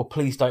 or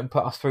please don't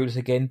put us through this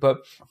again. But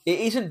it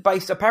isn't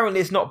apparently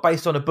it's not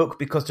based on a book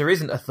because there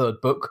isn't a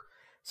third book.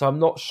 So I'm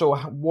not sure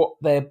what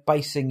they're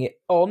basing it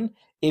on.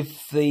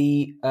 If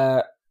the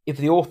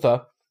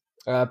author,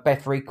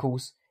 Beth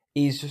Reekles,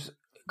 is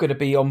going to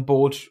be on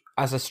board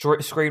as a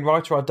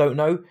screenwriter, I don't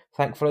know.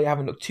 Thankfully, I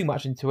haven't looked too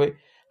much into it.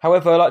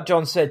 However, like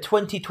John said,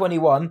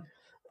 2021,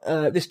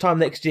 this time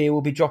next year,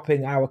 we'll be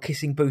dropping our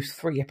Kissing Booth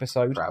 3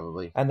 episode.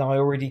 Probably. And I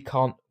already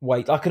can't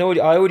wait. I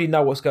already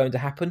know what's going to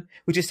happen,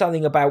 which is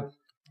something about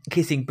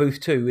Kissing Booth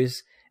 2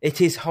 is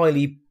it is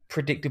highly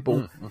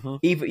predictable. Mm-hmm.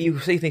 Even you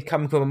see things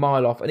coming from a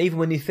mile off, and even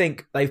when you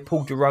think they've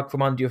pulled your rug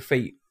from under your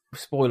feet,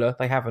 spoiler,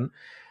 they haven't.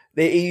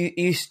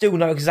 You still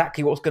know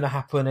exactly what's going to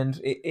happen,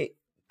 and it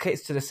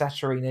gets to the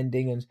saccharine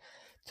ending, and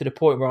to the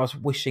point where I was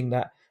wishing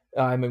that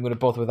I'm not going to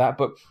bother with that,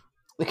 but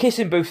The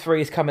Kissing Booth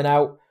 3 is coming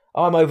out.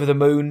 I'm over the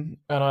moon,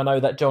 and I know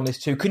that John is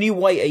too. Can you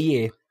wait a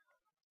year?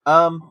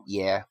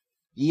 Yeah.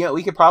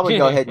 We could probably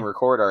go ahead and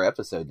record our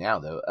episode now,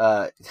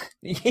 though.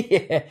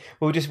 Yeah,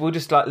 we'll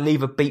just like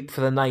leave a beep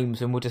for the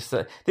names, and we'll just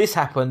this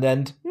happened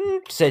and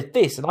said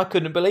this, and I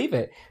couldn't believe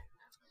it.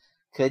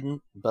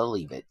 Couldn't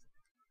believe it.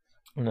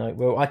 No,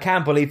 well, I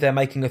can believe they're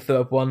making a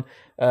third one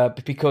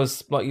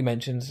because, like you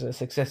mentioned, it's a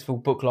successful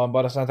book line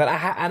by the sound,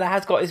 and it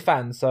has got its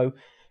fans. So,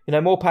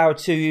 more power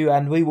to you,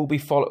 and we will be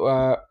we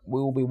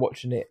will be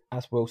watching it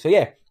as well. So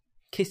yeah,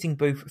 Kissing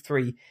Booth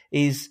 3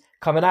 is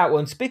coming out.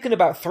 And speaking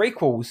about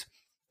threequels,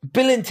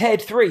 Bill and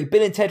Ted 3,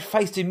 Bill and Ted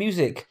Face the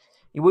Music.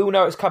 You will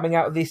know it's coming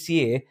out this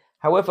year.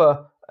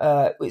 However,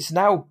 it's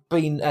now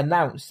been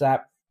announced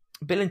that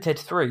Bill and Ted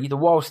 3, the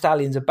Wild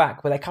Stallions, are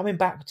back, but they're coming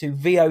back to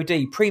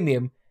VOD,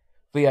 premium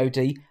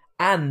VOD,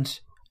 and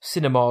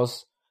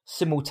cinemas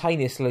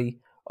simultaneously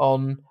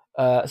on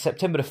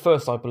September the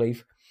 1st, I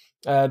believe.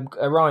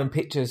 Orion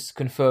Pictures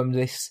confirmed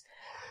this.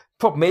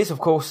 Problem is, of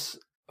course,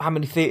 how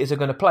many theatres are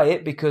going to play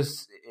it,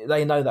 because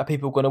they know that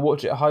people are going to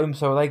watch it at home,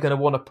 so are they going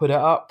to want to put it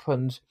up?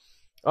 And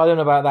I don't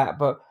know about that,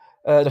 but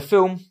the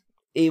film,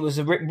 it was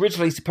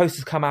originally supposed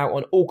to come out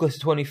on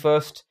August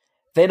 21st,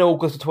 then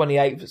August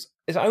 28th.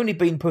 It's only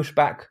been pushed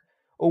back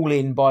all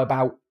in by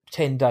about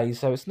 10 days,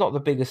 so it's not the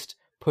biggest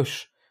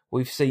push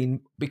we've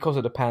seen because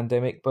of the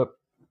pandemic. But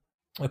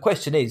the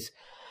question is,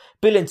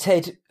 Bill and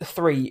Ted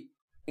 3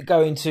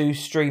 going to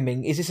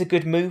streaming, is this a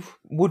good move?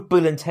 Would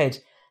Bill and Ted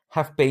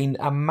have been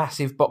a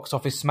massive box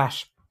office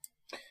smash,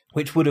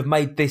 which would have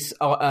made this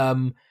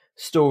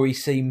story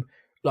seem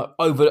like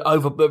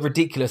over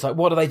ridiculous? Like,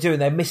 what are they doing?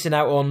 They're missing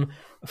out on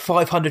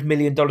 $500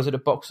 million at the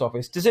box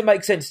office. Does it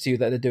make sense to you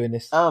that they're doing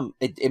this?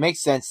 It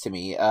makes sense to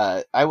me.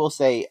 I will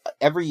say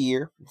every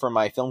year for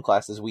my film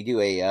classes, we do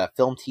a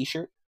film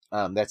T-shirt.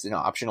 That's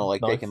optional.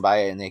 Like, nice. They can buy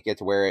it and they get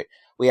to wear it.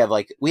 We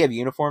have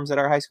uniforms at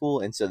our high school,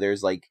 and so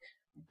there's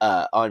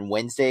on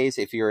Wednesdays,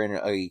 if you're in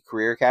a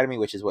career academy,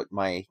 which is what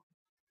my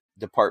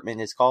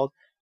department is called,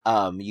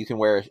 you can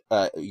wear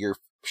your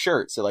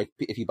shirt. So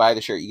if you buy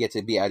the shirt, you get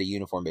to be out of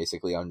uniform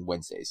basically on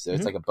Wednesdays. So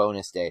it's like a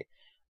bonus day.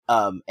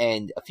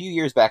 And a few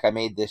years back, I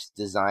made this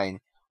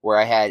design where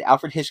I had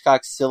Alfred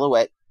Hitchcock's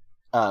silhouette,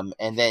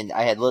 and then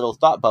I had little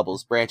thought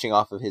bubbles branching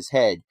off of his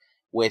head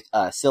with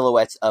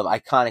silhouettes of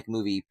iconic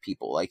movie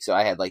people. So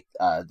I had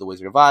The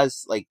Wizard of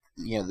Oz,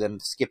 them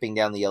skipping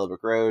down the Yellow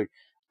Brick Road.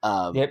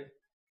 Yep.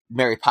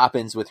 Mary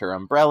Poppins with her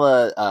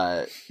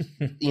umbrella,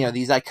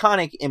 these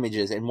iconic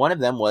images. And one of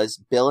them was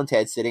Bill and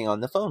Ted sitting on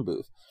the phone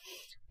booth.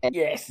 And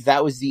yes,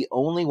 that was the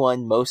only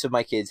one. Most of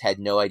my kids had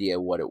no idea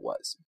what it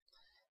was.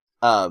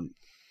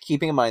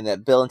 Keeping in mind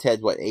that Bill and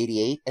Ted,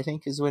 88, I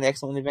think, is when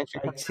Excellent Adventure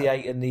comes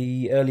 88 in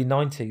the early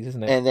 90s,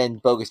 isn't it? And then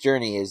Bogus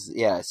Journey is,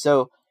 yeah.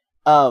 So,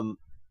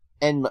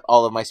 and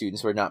all of my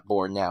students were not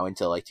born now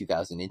until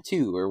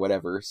 2002 or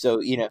whatever.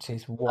 So,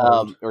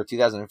 or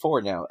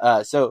 2004 now.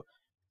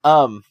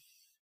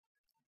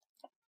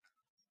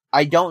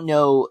 I don't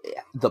know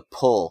the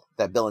pull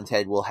that Bill and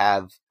Ted will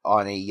have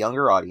on a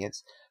younger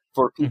audience.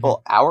 For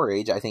people our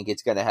age, I think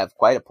it's going to have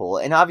quite a pull.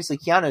 And obviously,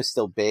 Keanu's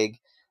still big.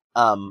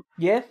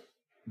 Yeah.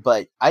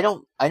 But I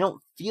don't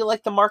feel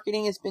like the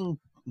marketing has been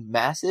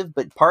massive,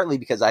 but partly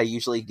because I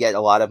usually get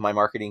a lot of my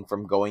marketing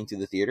from going to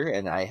the theater,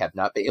 and I have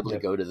not been able to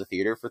go to the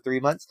theater for 3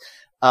 months.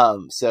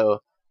 And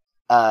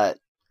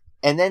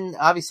then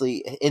obviously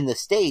in the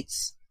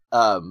States,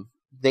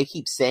 they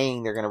keep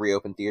saying they're going to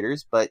reopen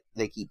theaters, but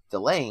they keep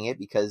delaying it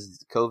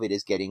because COVID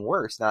is getting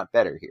worse, not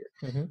better here.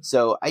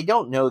 So I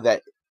don't know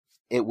that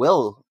it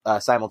will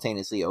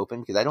simultaneously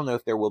open, because I don't know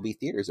if there will be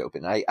theaters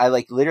open. I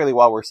literally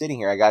while we're sitting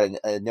here, I got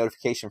a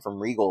notification from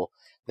Regal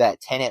that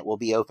Tenet will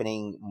be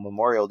opening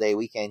Memorial Day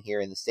weekend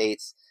here in the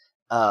States.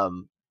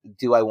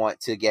 Do I want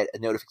to get a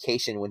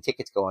notification when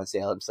tickets go on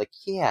sale? I'm just like,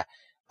 yeah,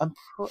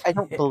 I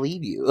don't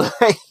believe you.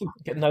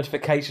 Get a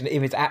notification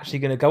if it's actually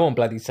going to go on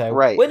bloody sale.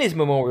 Right. When is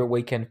Memorial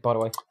Weekend, by the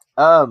way?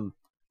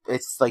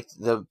 It's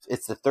the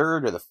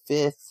 3rd or the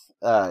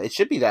 5th. It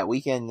should be that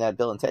weekend that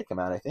Bill and Ted come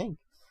out, I think.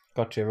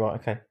 Gotcha. Right.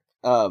 Okay.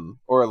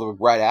 Or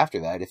right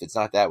after that if it's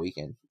not that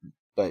weekend.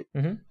 But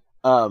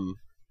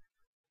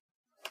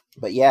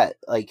but yeah,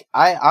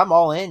 I'm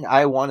all in.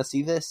 I want to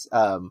see this.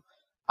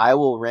 I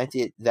will rent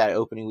it that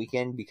opening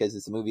weekend because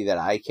it's a movie that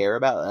I care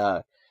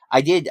about.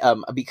 I did,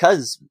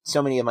 because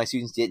so many of my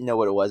students didn't know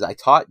what it was, I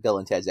taught Bill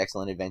and Ted's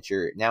Excellent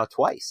Adventure now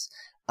twice.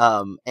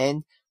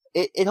 And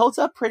it holds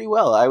up pretty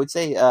well. I would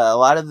say a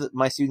lot of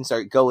my students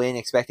go in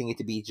expecting it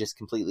to be just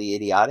completely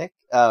idiotic.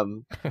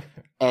 And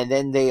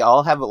then they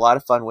all have a lot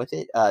of fun with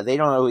it. They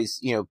don't always,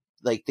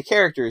 the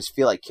characters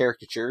feel like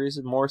caricatures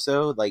more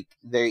so.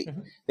 They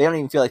don't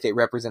even feel like they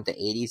represent the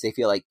 80s. They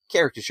feel like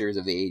caricatures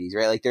of the 80s,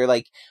 right? They're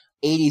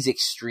 80s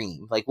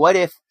extreme. What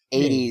if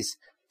 80s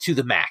to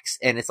the max?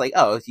 And it's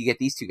you get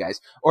these two guys.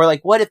 Or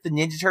what if the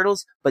Ninja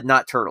Turtles, but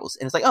not turtles?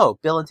 And it's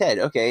Bill and Ted.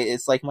 Okay,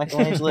 it's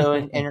Michelangelo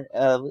and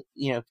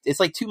it's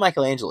two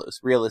Michelangelos,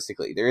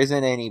 realistically. There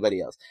isn't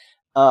anybody else.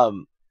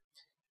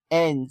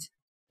 And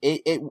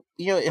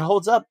it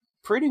holds up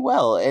pretty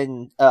well.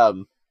 And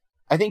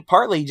I think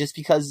partly just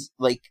because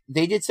like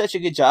they did such a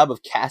good job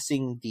of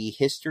casting the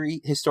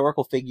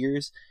historical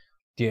figures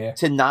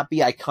to not be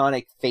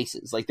iconic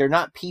faces. Like they're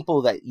not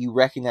people that you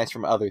recognize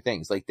from other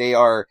things. Like they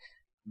are.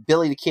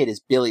 Billy the Kid is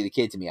Billy the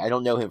Kid to me. I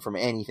don't know him from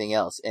anything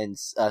else. And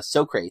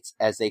Socrates,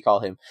 as they call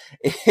him,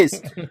 is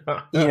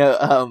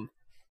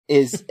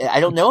is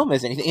I don't know him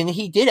as anything. And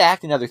he did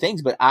act in other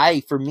things, but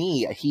for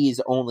me, he's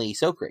only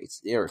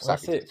Socrates or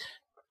Socrates.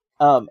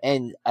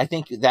 And I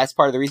think that's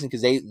part of the reason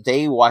because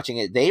they watching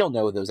it, they don't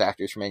know those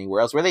actors from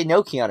anywhere else. Where they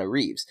know Keanu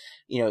Reeves.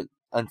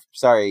 I'm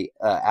sorry,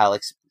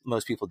 Alex.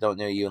 Most people don't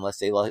know you unless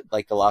they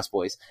like the Lost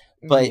Boys,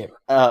 but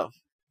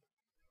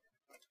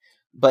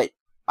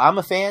I'm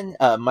a fan.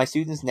 My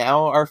students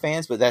now are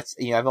fans, but that's,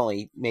 I've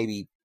only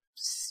maybe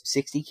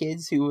 60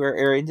 kids who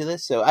are into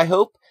this. So I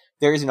hope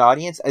there is an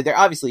audience. There's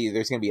going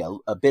to be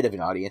a bit of an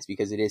audience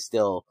because it is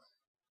still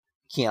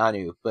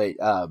Keanu, but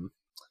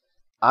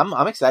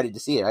I'm excited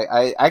to see it.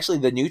 I actually,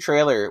 the new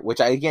trailer,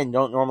 which I, again,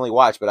 don't normally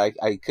watch, but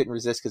I couldn't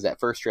resist because that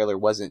first trailer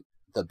wasn't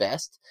the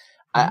best.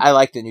 Mm-hmm. I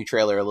liked the new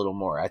trailer a little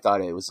more. I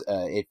thought it was,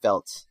 it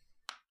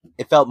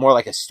felt more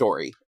like a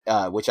story,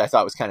 which I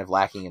thought was kind of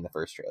lacking in the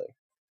first trailer.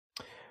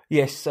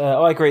 Yes,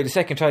 I agree. The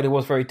second trailer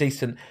was very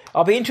decent.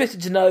 I'll be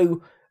interested to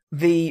know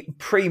the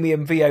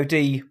premium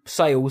VOD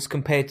sales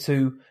compared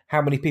to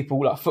how many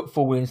people like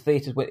footfall in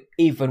theatres,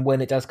 even when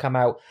it does come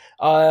out.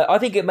 I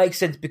think it makes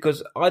sense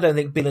because I don't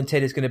think Bill and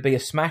Ted is going to be a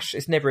smash.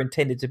 It's never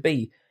intended to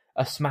be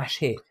a smash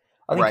hit.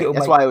 I think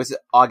that's why it was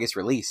August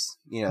release.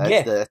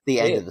 That's the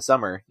end of the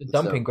summer, the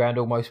dumping ground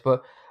almost.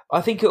 But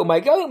I think it'll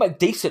make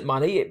decent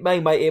money. It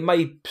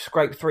may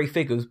scrape 3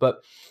 figures,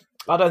 but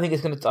I don't think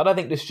it's going to. I don't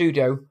think the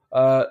studio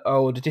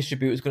or the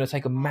distributor is going to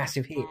take a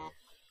massive hit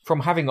from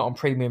having it on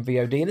premium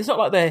VOD. And it's not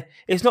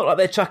like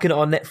they're chucking it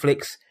on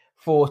Netflix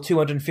for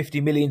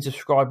 250 million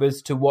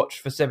subscribers to watch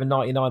for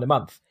 $7.99 a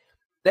month.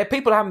 There are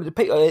people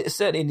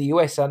certainly in the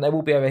US, and they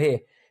will be over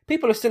here.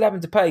 People are still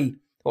having to pay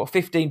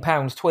 £15,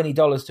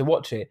 $20 to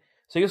watch it.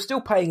 So you're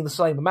still paying the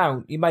same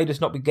amount. You may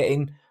just not be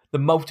getting the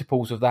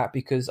multiples of that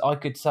because I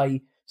could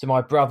say to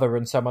my brother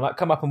and someone, like,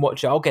 come up and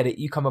watch it. I'll get it.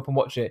 You come up and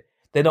watch it.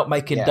 They're not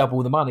making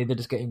double the money. They're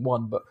just getting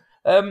one. But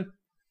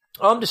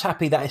I'm just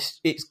happy that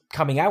it's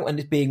coming out and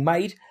it's being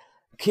made.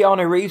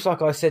 Keanu Reeves,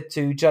 like I said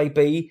to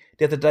JB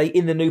the other day,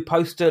 in the new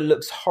poster,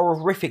 looks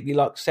horrifically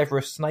like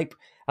Severus Snape.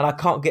 And I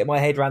can't get my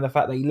head around the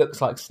fact that he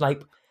looks like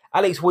Snape.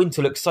 Alex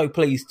Winter looks so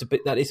pleased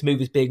that this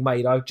movie is being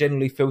made. I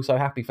genuinely feel so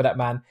happy for that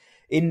man.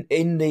 In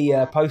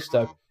the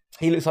poster,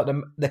 he looks like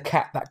the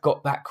cat that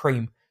got that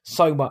cream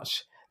so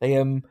much.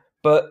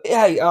 But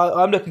hey,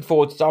 I'm looking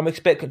forward to it. I'm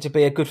expecting it to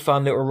be a good,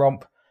 fun little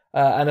romp.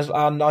 And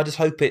I just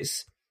hope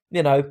it's,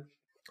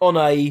 on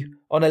a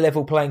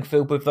level playing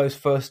field with those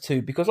first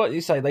two, because like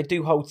you say, they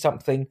do hold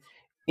something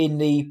in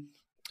the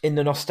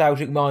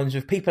nostalgic minds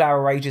of people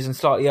our ages and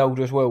slightly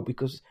older as well.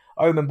 Because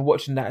I remember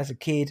watching that as a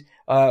kid.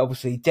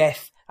 Obviously,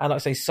 Death and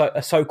like I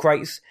say,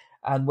 Socrates,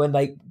 and when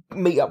they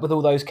meet up with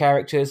all those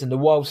characters and the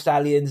Wild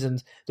Stallions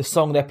and the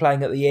song they're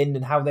playing at the end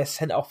and how they're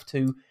sent off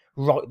to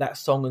write that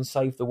song and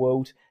save the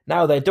world.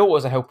 Now their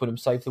daughters are helping them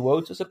save the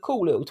world. So it's a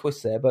cool little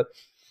twist there, but.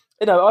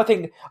 I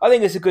think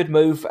it's a good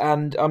move,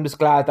 and I'm just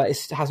glad that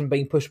it hasn't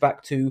been pushed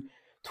back to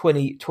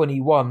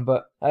 2021.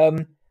 But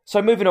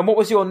so moving on, what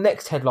was your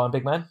next headline,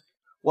 big man?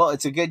 Well,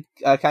 it's a good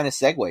kind of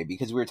segue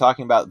because we were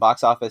talking about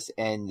box office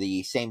and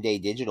the same day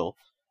digital.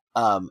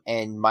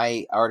 And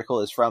my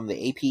article is from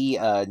the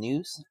AP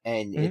News,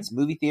 and it's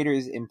movie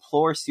theaters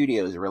implore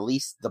studios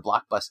release the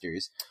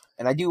blockbusters.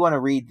 And I do want to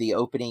read the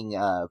opening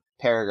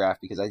paragraph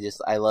because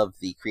I love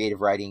the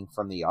creative writing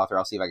from the author.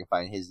 I'll see if I can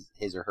find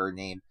his or her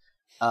name.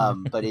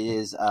 But it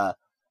is a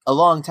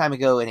long time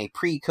ago in a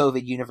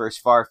pre-COVID universe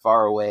far,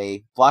 far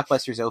away.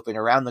 Blockbusters open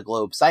around the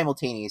globe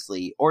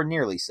simultaneously, or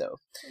nearly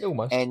so.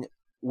 Almost. And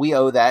we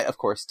owe that, of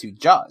course, to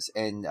Jaws.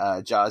 And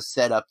Jaws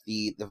set up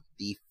the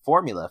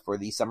formula for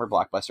the summer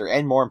blockbuster,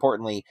 and more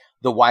importantly,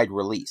 the wide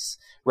release,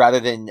 rather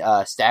than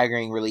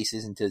staggering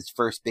releases into its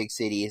first big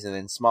cities and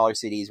then smaller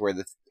cities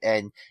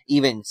and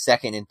even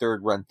second and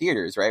third run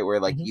theaters, right,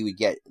 where you would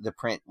get the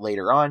print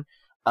later on.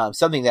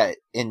 Something that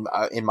in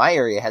my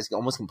area has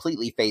almost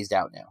completely phased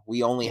out now.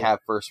 We only have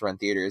first run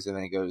theaters, and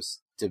then it goes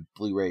to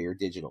Blu-ray or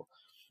digital.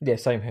 Yeah,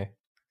 same here.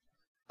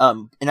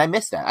 And I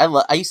miss that.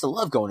 I used to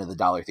love going to the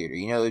dollar theater.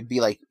 It'd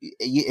be like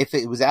if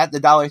it was at the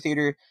dollar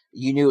theater,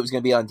 you knew it was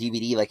going to be on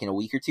DVD like in a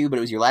week or two, but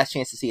it was your last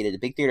chance to see it at a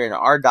big theater. And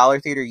our dollar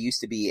theater used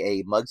to be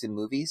a Mugs and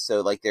Movies,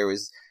 so like there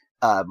was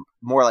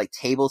more like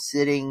table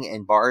sitting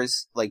and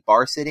bars, like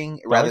bar sitting,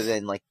 rather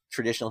than like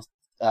traditional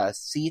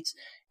seats.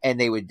 And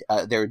they would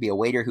there would be a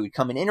waiter who would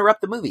come and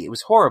interrupt the movie. It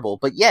was horrible,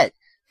 but yet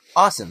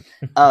awesome.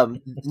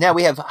 Now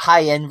we have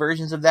high end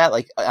versions of that,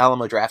 like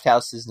Alamo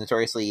Drafthouse has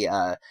notoriously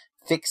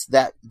fixed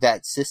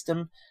that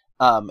system.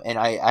 And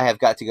I have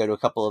got to go to a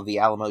couple of the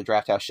Alamo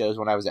Drafthouse shows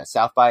when I was at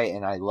South by,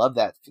 and I love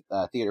that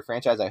theater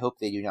franchise. I hope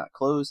they do not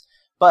close.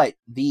 But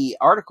the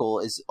article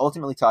is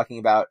ultimately talking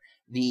about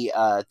the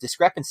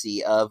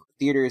discrepancy of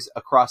theaters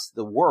across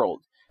the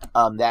world.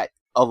 That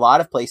a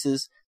lot of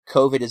places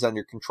COVID is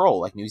under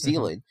control, like New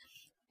Zealand.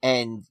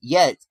 And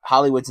yet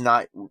Hollywood's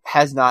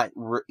has not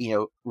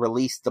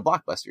released the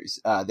blockbusters.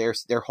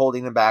 They're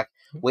holding them back,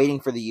 waiting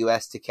for the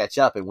US to catch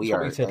up, and we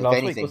are, we said if last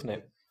anything, week, wasn't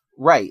it?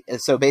 Right. And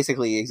so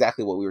basically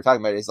exactly what we were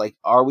talking about is like,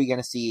 are we going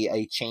to see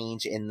a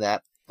change in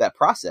that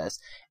process?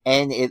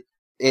 And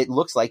it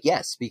looks like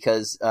yes,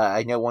 because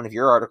I know one of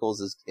your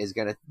articles is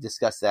going to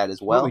discuss that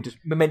as well. We just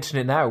mention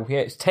it now.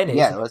 Yeah, it's Tenet.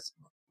 Yeah,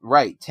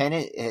 right.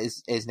 Tenet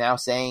is now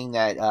saying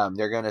that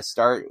they're going to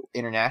start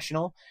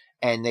international,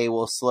 and they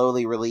will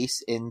slowly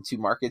release into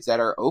markets that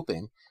are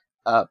open.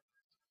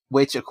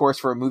 Which, of course,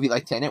 for a movie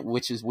like Tenet,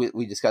 which is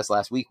we discussed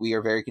last week, we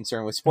are very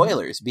concerned with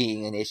spoilers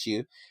being an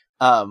issue.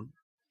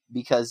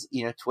 Because,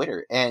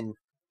 Twitter. And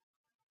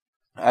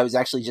I was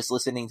actually just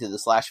listening to the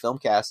Slash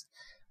Filmcast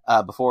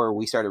before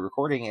we started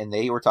recording, and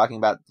they were talking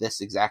about this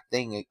exact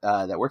thing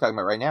that we're talking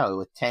about right now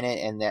with Tenet,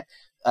 and that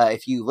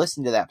if you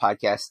listen to that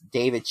podcast,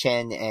 David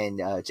Chen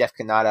and Jeff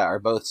Kanata are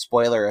both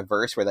spoiler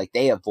averse, where like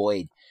they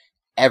avoid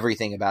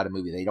everything about a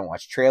movie. They don't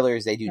watch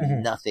trailers. They do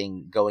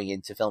nothing going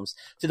into films,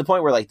 to the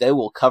point where like they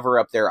will cover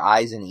up their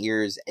eyes and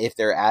ears if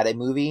they're at a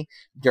movie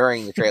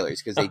during the trailers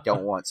because they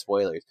don't want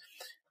spoilers.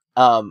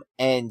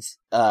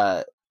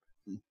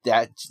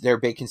 That their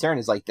big concern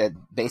is like that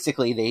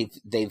basically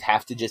they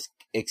have to just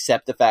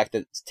accept the fact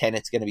that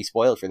Tenet's going to be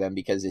spoiled for them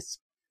because it's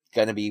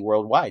going to be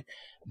worldwide,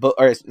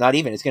 or it's not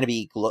even, it's going to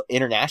be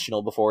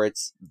international before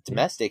it's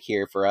domestic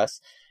here for us.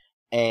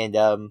 And,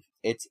 but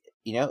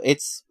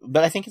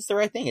I think it's the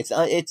right thing.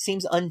 It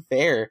seems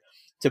unfair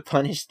to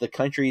punish the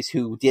countries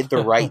who did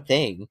the right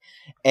thing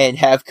and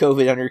have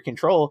COVID under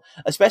control,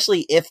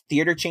 especially if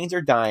theater chains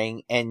are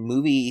dying and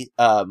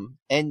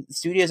and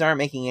studios aren't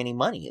making any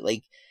money.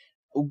 Like,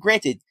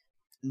 granted,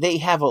 they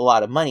have a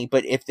lot of money,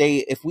 but if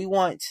we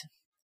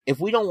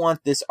don't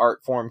want this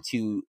art form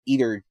to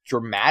either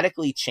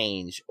dramatically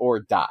change or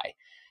die,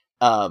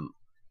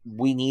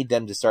 we need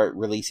them to start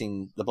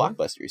releasing the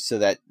blockbusters so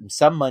that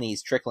some money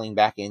is trickling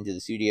back into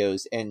the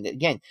studios. And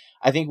again,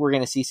 I think we're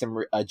going to see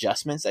some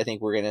adjustments. I think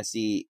we're going to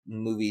see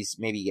movies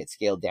maybe get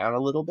scaled down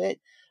a little bit.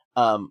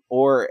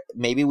 Or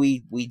maybe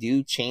we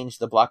do change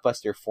the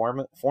blockbuster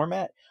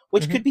format,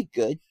 which could be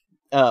good.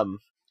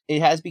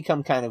 It has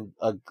become kind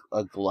of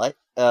a glut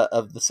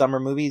of the summer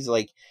movies.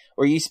 Like,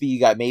 or used to be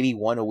you got maybe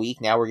one a week.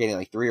 Now we're getting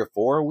like 3 or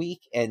 4 a week,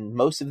 and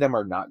most of them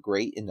are not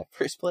great in the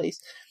first place.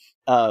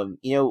 I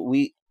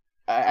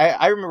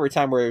remember a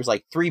time where it was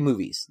like 3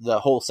 movies the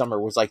whole summer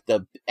was like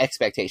the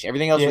expectation.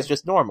 Everything else was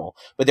just normal,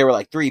 but there were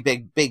like 3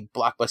 big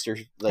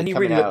blockbusters like, and you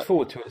coming really out. looked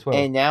forward to it as well.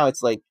 And now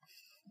it's like,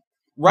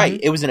 right,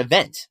 it was an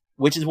event,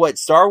 which is what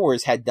Star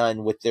Wars had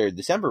done with their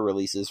December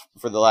releases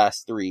for the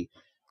last 3.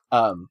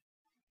 And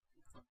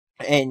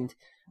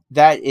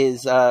that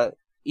is, I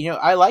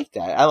like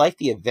that. I like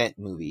the event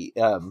movie,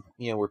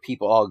 where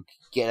people all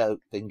get up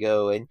and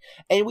go. And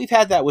we've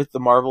had that with the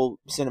Marvel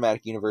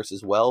Cinematic Universe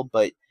as well.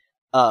 But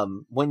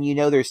when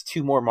there's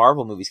 2 more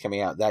Marvel movies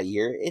coming out that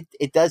year,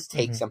 it does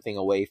take something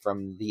away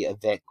from the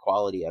event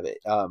quality of it.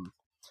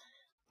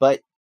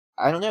 But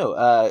I don't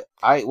know.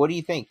 What do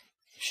you think?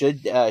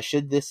 Should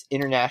this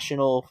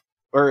international,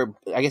 or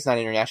I guess not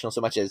international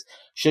so much as,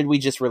 should we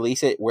just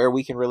release it where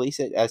we can release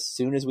it as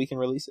soon as we can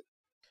release it?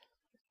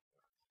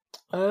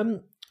 I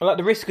like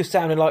the risk of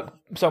sounding like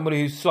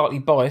somebody who's slightly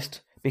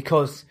biased,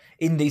 because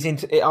in these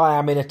I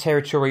am in a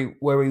territory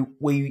where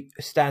we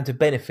stand to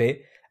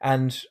benefit,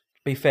 and to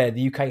be fair,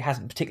 the UK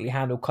hasn't particularly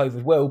handled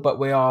COVID well, but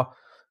we are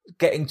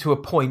getting to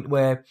a point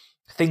where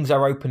things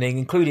are opening,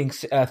 including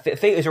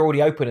theatres are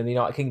already open in the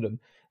United Kingdom.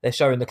 They're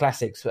showing the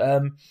classics.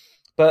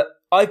 But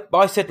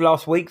I said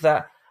last week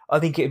that I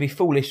think it would be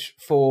foolish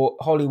for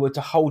Hollywood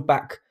to hold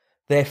back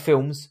their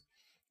films,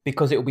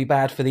 because it will be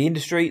bad for the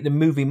industry, the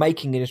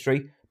movie-making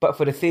industry, but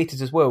for the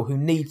theatres as well, who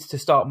needs to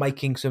start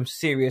making some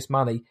serious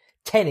money.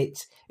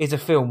 Tenet is a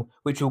film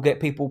which will get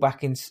people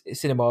back in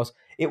cinemas.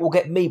 It will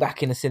get me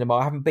back in the cinema.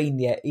 I haven't been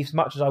yet. As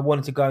much as I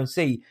wanted to go and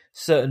see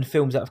certain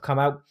films that have come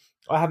out,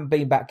 I haven't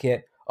been back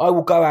yet. I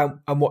will go out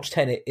and watch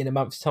Tenet in a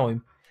month's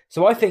time.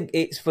 So I think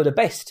it's for the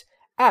best.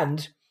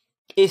 And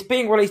it's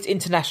being released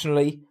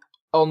internationally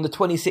on the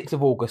 26th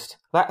of August.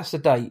 That's the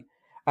date.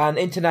 And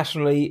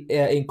internationally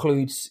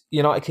includes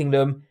United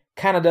Kingdom,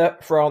 Canada,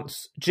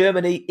 France,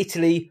 Germany,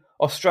 Italy,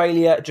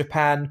 Australia,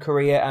 Japan,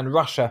 Korea, and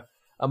Russia,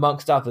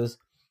 amongst others.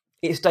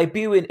 It's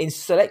debuting in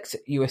select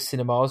US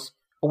cinemas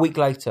a week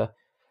later.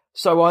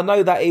 So I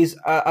know that is,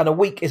 and a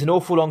week is an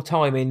awful long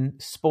time in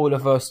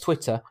Spoilerverse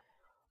Twitter,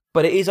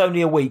 but it is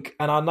only a week,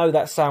 and I know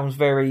that sounds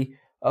very,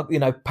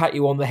 pat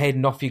you on the head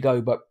and off you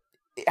go, but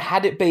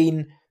had it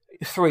been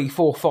 3,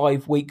 4,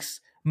 5 weeks,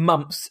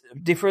 months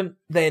different,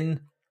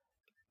 then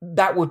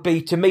that would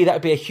be, to me, that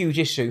would be a huge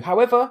issue.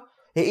 However,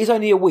 it is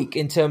only a week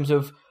in terms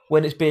of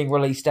when it's being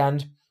released,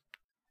 and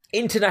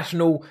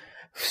international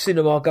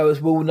cinema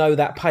goers will know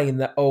that pain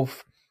that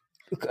of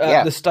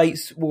the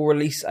States will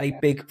release a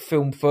big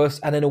film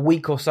first, and then a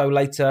week or so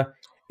later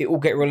it will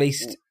get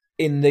released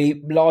in the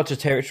larger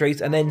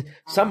territories, and then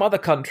some other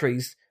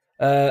countries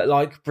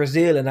like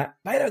Brazil and that,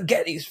 they don't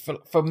get these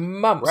for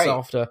months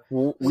after.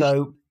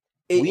 So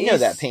we know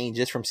that pain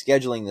just from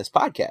scheduling this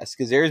podcast,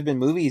 because there's been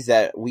movies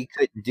that we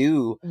couldn't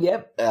do,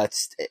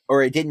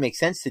 or it didn't make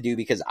sense to do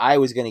because I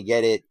was going to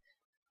get it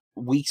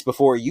weeks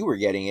before you were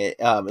getting it,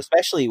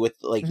 especially with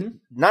like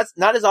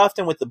not as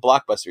often with the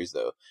blockbusters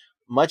though,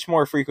 much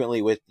more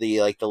frequently with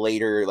the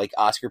later like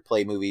Oscar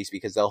play movies,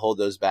 because they'll hold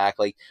those back.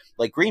 Like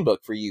Green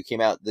Book for you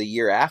came out the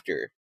year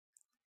after.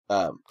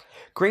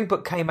 Green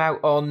Book came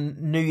out on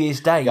New Year's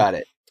Day. Got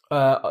it.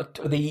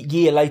 The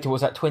year later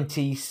was that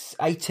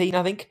 2018,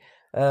 I think.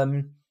 It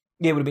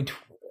would have been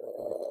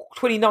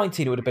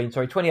 2019. It would have been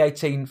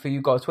 2018 for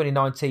you guys.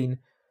 2019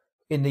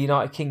 in the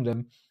United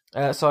Kingdom.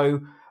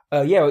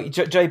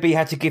 JB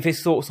had to give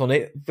his thoughts on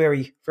it.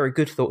 Very, very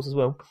good thoughts as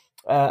well.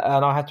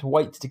 And I had to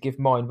wait to give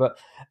mine. But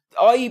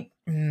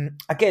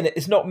again,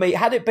 it's not me.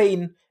 Had it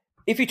been,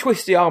 if you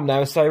twist the arm now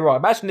and say, right,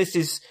 imagine this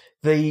is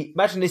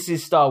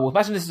Star Wars.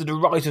 Imagine this is the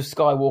Rise of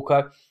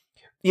Skywalker.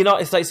 The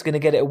United States is going to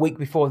get it a week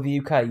before the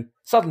UK.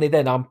 Suddenly,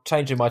 then I'm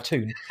changing my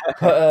tune.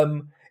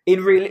 But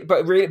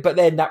but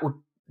then that would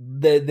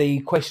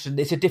the question.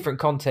 It's a different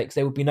context.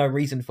 There would be no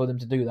reason for them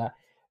to do that.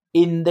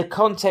 In the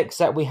context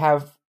that we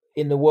have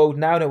in the world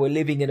now, that we're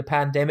living in a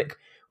pandemic,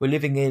 we're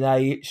living in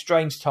a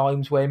strange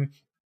times when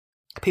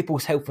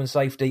people's health and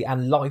safety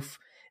and life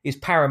is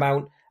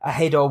paramount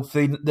ahead of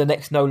the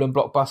next Nolan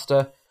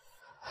blockbuster.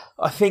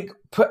 I think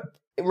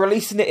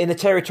releasing it in the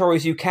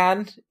territories you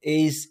can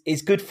is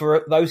good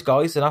for those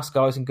guys and us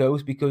guys and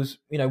girls, because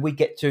we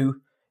get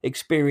to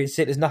experience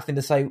it. There's nothing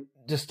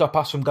to stop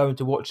us from going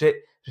to watch it.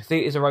 The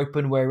theatres are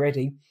open, we're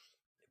ready.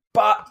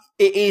 But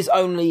it is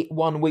only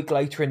 1 week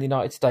later in the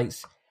United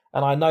States,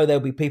 and I know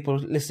there'll be people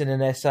listening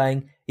there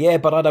saying, "Yeah,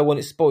 but I don't want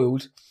it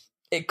spoiled."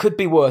 It could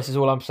be worse, is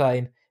all I'm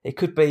saying. It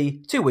could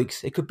be 2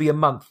 weeks. It could be a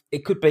month.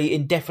 It could be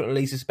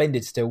indefinitely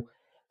suspended still.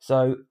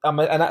 So, and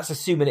that's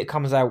assuming it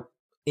comes out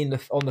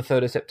on the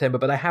 3rd of September.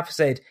 But they have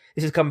said,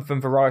 this is coming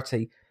from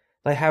Variety,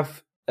 they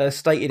have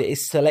stated it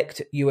is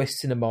select US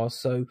cinemas.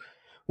 So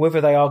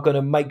whether they are going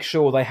to make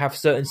sure they have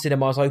certain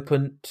cinemas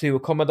open to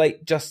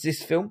accommodate just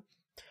this film,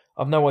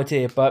 I've no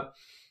idea. But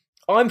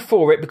I'm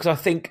for it because I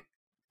think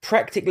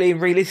practically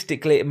and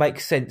realistically it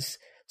makes sense.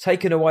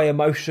 Taking away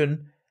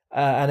emotion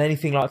and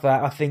anything like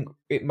that, I think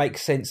it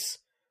makes sense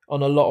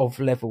on a lot of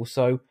levels.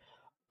 So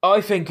I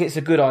think it's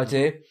a good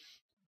idea.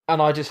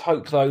 And I just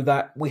hope, though,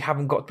 that we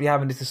haven't got to be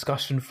having this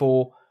discussion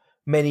for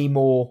many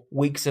more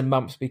weeks and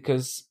months,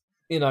 because,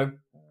 we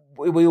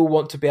all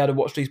want to be able to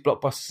watch these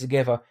blockbusters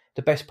together.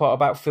 The best part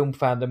about film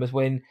fandom is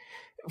when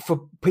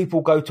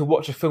people go to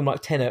watch a film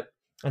like Tenet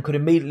and could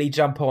immediately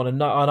jump on.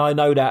 And I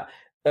know that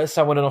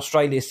someone in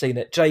Australia's seen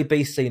it,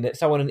 JB's seen it,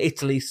 someone in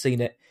Italy's seen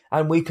it,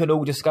 and we can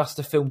all discuss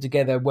the film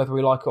together, whether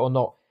we like it or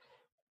not.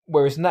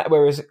 Whereas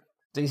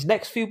these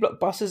next few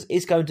blockbusters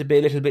is going to be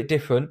a little bit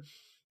different.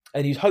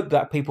 And you'd hope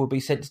that people would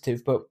be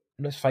sensitive, but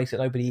let's face it,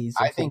 nobody is,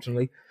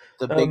 unfortunately.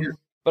 I think the bigger...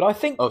 but I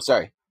think... Oh,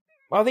 sorry.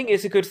 I think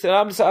it's a good thing.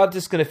 I'm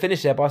just going to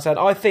finish there by saying,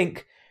 I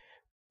think,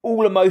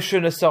 all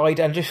emotion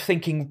aside and just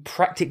thinking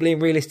practically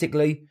and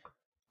realistically,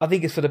 I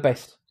think it's for the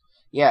best.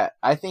 Yeah,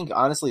 I think,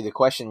 honestly, the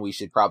question we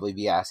should probably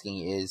be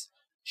asking is,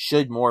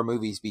 should more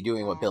movies be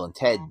doing what Bill and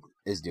Ted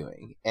is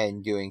doing,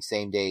 and doing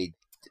same-day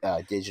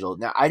digital?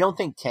 Now, I don't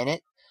think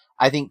Tenet...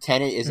 I think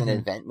Tenet is an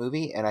event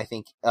movie, and I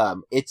think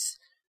it's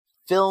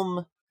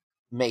film...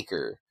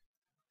 maker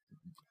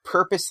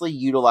purposely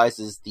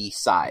utilizes the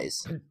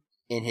size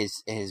in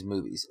his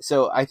movies.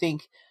 So I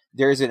think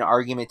there's an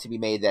argument to be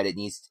made that it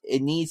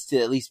needs to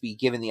at least be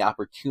given the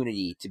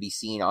opportunity to be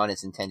seen on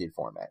its intended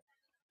format.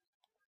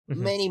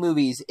 Many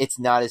movies, it's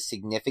not as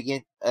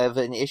significant of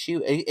an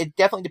issue. It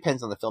definitely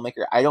depends on the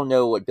filmmaker. I don't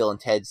know what Bill and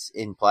Ted's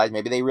implies.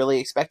 Maybe they really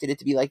expected it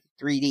to be like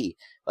 3D,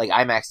 like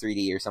IMAX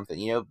 3D or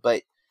something,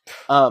 but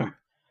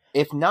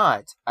if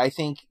not, I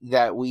think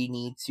that we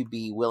need to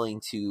be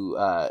willing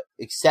to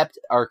accept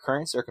our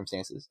current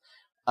circumstances.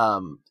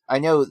 I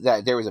know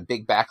that there was a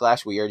big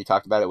backlash. We already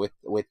talked about it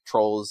with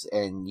Trolls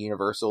and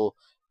Universal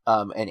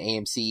and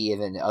AMC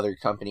and then other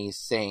companies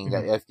saying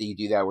that if you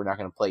do that, we're not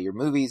going to play your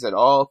movies at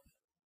all.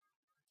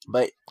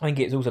 But I think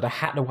it's also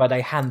the way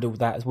they handled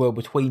that as well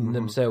between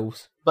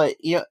themselves. But,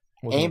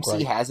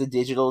 AMC has a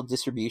digital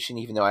distribution,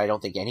 even though I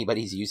don't think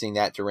anybody's using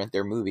that to rent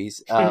their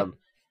movies.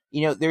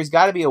 There's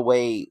got to be a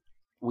way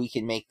we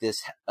can make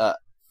this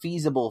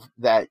feasible,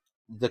 that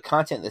the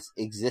content that's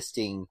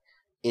existing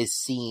is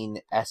seen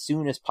as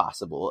soon as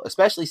possible,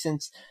 especially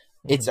since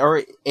it's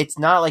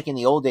not like in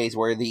the old days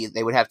where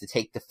they would have to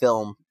take the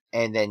film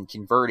and then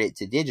convert it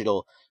to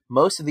digital.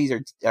 Most of these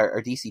are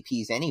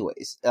DCPs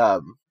anyways.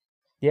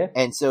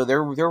 And so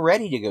they're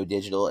ready to go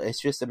digital.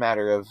 It's just a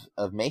matter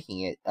of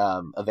making it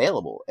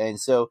available. And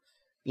so,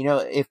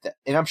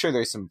 and I'm sure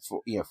there's some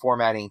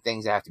formatting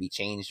things that have to be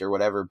changed or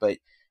whatever, but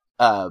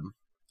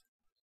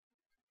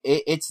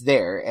it's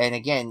there. And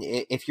again,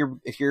 if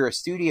you're a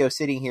studio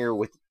sitting here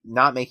with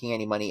not making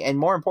any money, and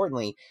more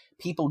importantly,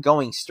 people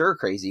going stir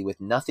crazy with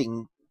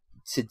nothing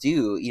to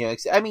do,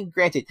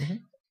 granted,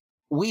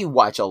 we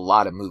watch a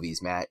lot of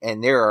movies, Matt,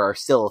 and there are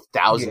still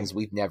thousands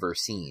we've never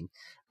seen.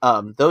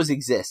 those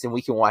exist and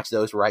we can watch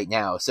those right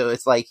now. So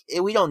it's like,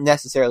 we don't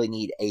necessarily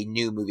need a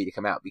new movie to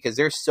come out because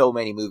there's so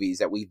many movies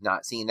that we've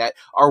not seen that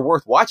are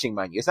worth watching,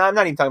 mind you. So I'm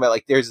not even talking about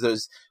like there's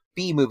those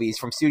B movies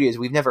from studios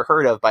we've never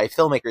heard of by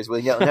filmmakers.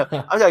 We don't know.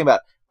 I'm talking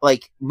about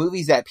like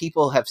movies that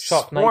people have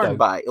sworn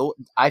by.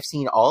 I've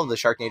seen all of the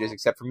Sharknadoes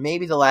except for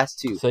maybe the last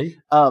two. See?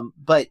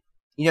 But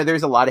you know,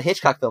 there's a lot of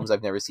Hitchcock films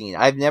I've never seen.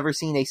 I've never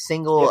seen a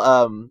single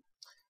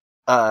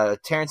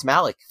Terrence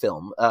Malick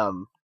film.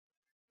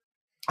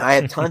 I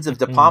have tons of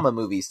De Palma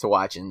movies to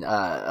watch, and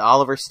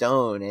Oliver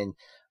Stone, and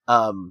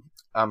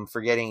I'm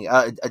forgetting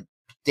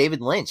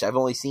David Lynch. I've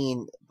only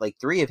seen like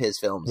 3 of his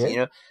films, you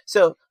know.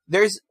 So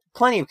there's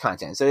plenty of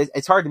content. So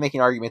it's hard to make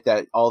an argument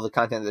that all the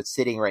content that's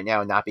sitting right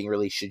now and not being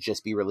released should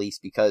just be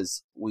released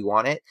because we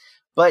want it.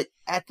 But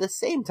at the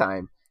same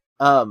time,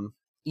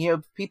 you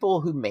know,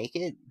 people who make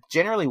it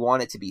generally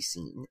want it to be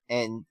seen.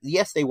 And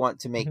yes, they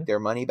want to make their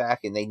money back,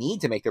 and they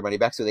need to make their money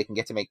back so they can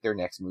get to make their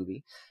next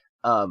movie.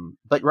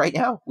 But right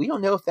now, we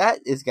don't know if that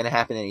is going to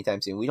happen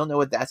anytime soon. We don't know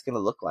what that's going to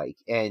look like.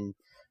 And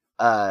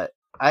I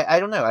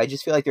don't know. I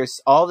just feel like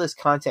there's all this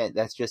content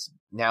that's just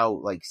now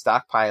like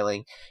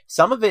stockpiling.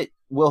 Some of it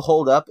will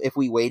hold up if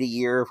we wait a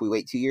year, if we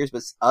wait 2 years,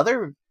 but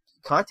other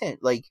content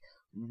like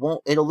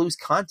it'll lose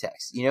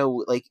context. You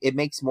know, like it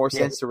makes more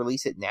sense to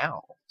release it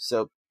now.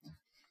 So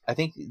I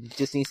think it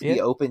just needs to be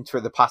open for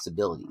the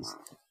possibilities.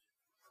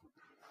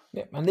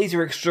 Yeah, and these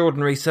are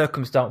extraordinary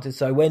circumstances.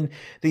 So when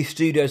these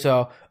studios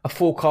are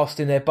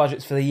forecasting their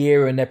budgets for the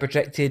year and their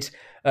projected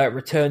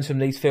returns from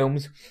these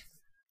films,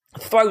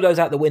 throw those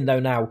out the window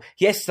now.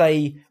 Yes,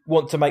 they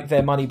want to make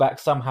their money back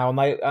somehow,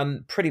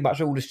 and pretty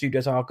much all the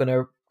studios are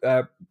going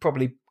to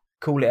probably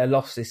call it a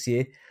loss this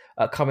year,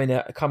 come in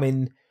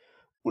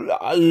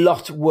a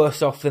lot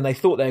worse off than they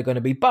thought they were going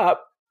to be. But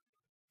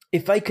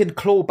if they can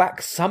claw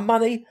back some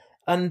money,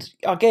 and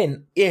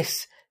again,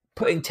 yes,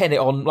 putting Tenet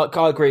on, like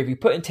I agree with you,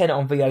 putting Tenet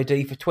on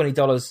VOD for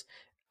 $20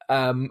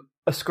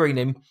 a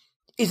screening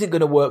isn't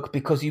going to work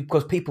because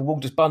people will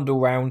just bundle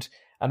round,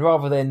 and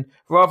rather than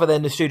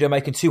the studio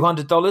making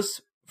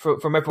 $200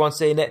 from everyone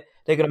seeing it,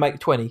 they're going to make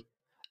 20,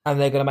 and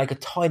they're going to make a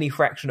tiny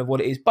fraction of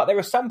what it is. But there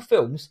are some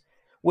films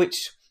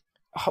which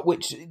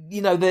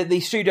you know the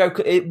studio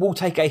it will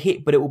take a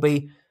hit, but it will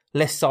be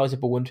less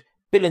sizable. And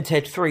Bill and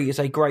Ted 3 is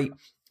a great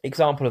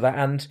example of that.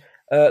 And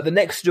the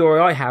next story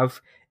I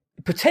have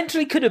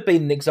potentially could have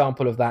been an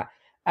example of that.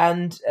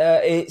 And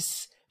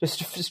it's the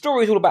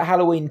story is all about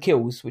Halloween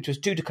Kills, which was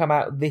due to come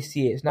out this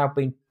year. It's now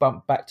been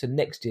bumped back to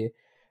next year.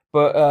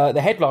 But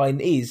the headline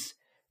is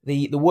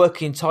the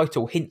working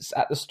title hints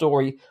at the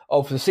story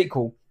of the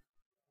sequel.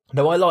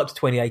 Now, I liked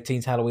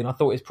 2018's Halloween. I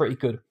thought it was pretty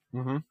good.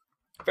 Mm-hmm.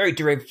 Very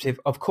derivative,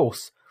 of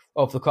course,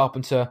 of the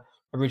Carpenter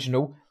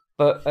original.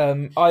 But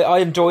I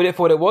enjoyed it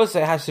for what it was.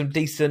 It has some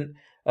decent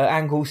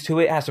angles to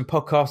it. It has some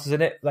podcasters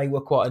in it. They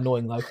were quite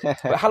annoying, though.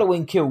 But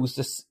Halloween Kills,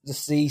 the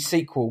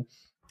sequel,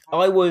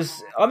 I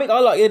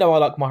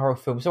like my horror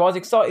film. So I was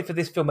excited for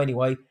this film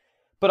anyway.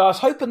 But I was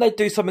hoping they'd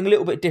do something a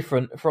little bit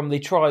different from the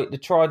tried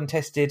and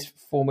tested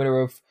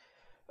formula of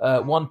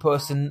one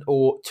person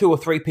or 2 or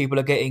 3 people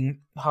are getting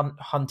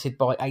hunted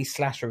by a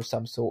slasher of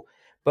some sort.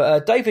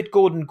 But David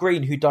Gordon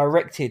Green, who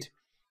directed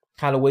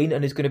Halloween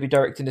and is going to be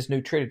directing this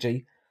new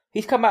trilogy,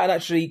 he's come out and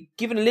actually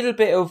given a little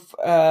bit of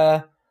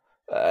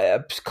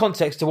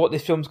context to what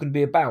this film's going to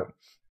be about.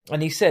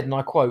 And he said, and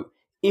I quote,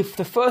 "If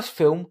the first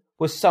film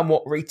was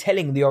somewhat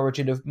retelling the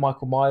origin of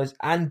Michael Myers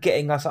and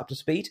getting us up to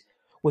speed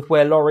with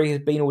where Laurie has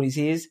been all these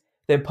years,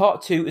 then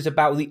part 2 is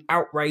about the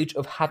outrage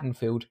of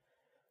Haddonfield.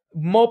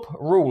 Mob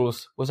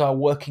Rules was our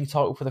working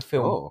title for the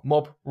film. Oh.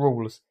 Mob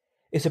Rules.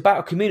 It's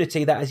about a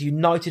community that is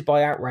united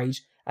by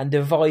outrage and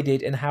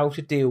divided in how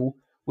to deal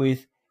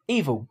with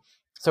evil."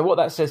 So what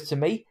that says to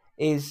me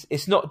is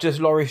it's not just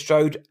Laurie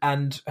Strode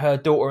and her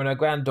daughter and her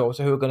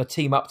granddaughter who are going to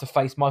team up to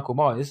face Michael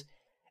Myers.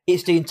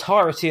 It's the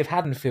entirety of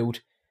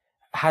Haddonfield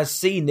has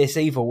seen this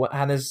evil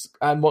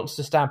and wants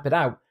to stamp it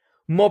out.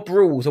 Mob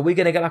Rules. Are we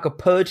going to get like a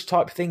Purge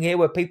type thing here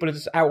where people are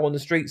just out on the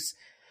streets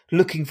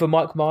looking for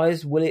Mike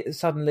Myers? Will it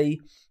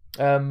suddenly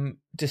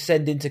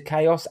descend into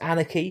chaos,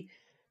 anarchy?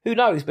 Who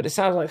knows? But it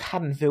sounds like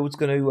Haddonfield's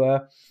going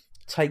to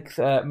take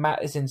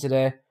matters into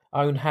their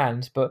own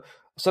hands. But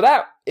so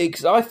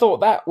I thought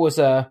that was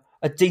a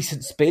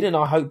decent spin, and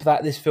I hope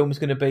that this film is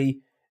going to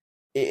be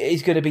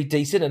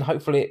decent, and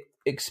hopefully it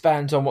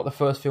expands on what the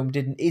first film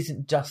did and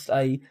isn't just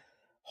a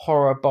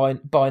horror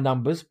by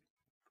numbers.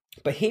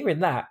 But hearing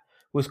that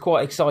was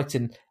quite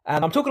exciting.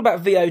 And I'm talking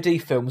about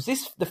VOD films.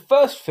 The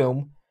first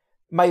film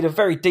made a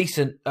very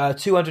decent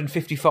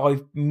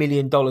 $255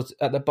 million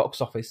at the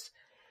box office.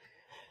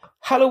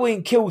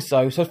 Halloween Kills,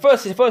 though. So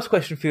the first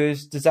question for you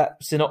is, does that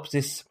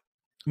synopsis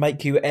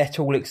make you at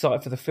all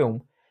excited for the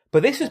film?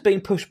 But this has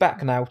been pushed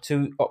back now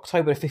to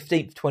October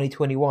 15th,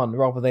 2021,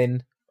 rather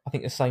than, I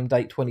think, the same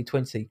date,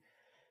 2020.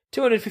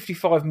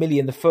 $255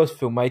 million the first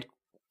film made.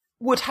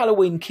 Would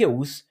Halloween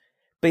Kills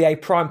be a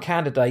prime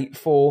candidate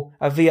for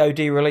a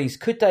VOD release?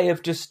 Could they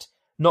have just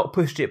not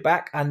pushed it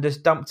back and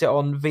just dumped it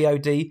on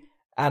VOD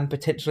and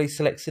potentially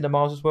select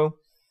cinemas as well?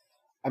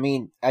 I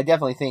mean, I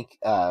definitely think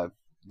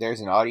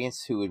there's an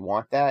audience who would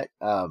want that.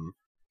 But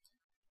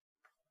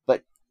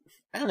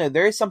I don't know.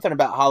 There is something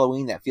about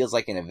Halloween that feels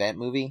like an event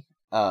movie.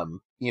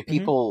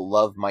 People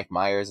love Mike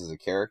Myers as a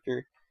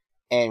character.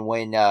 And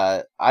when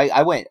I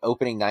went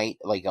opening night,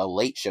 like a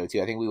late show too.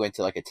 I think we went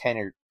to like a 10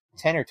 or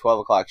 12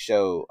 o'clock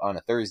show on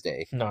a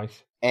Thursday.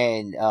 Nice.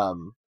 And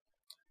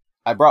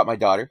I brought my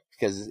daughter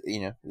because,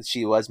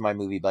 she was my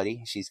movie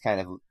buddy. She's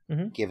kind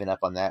of given up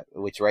on that,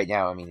 which right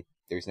now, I mean,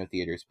 there's no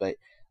theaters, but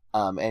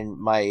and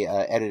my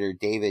editor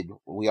David,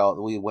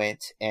 we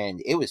went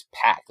and it was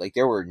packed. Like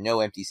there were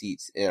no empty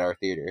seats at our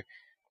theater.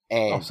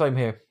 And same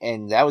here.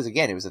 And that was,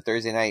 again, it was a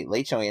Thursday night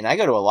late showing, and I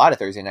go to a lot of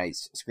Thursday night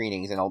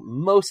screenings, and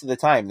most of the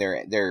time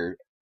they're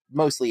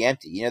mostly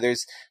empty.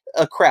 There's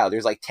a crowd.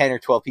 There's like 10 or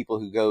 12 people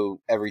who go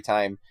every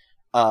time,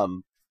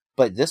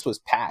 but this was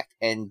packed,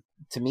 and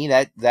to me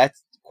that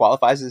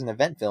qualifies as an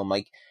event film.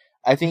 Like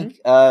I think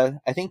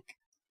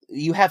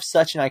you have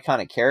such an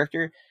iconic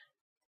character.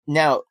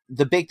 Now,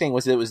 the big thing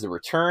was it was the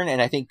return,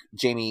 and I think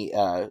Jamie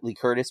Lee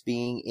Curtis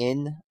being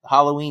in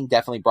Halloween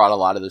definitely brought a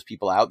lot of those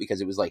people out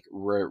because it was like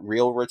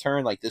real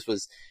return. Like it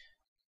was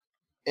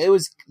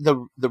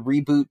the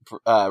reboot,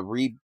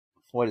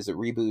 what is it?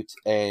 Reboot,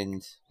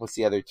 and what's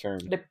the other term?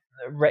 The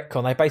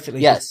retcon. They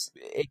basically just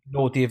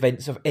ignored the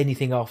events of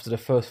anything after the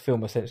first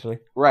film, essentially.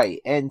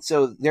 Right, and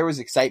so there was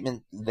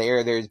excitement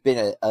there. There's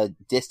been a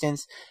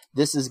distance.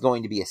 This is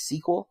going to be a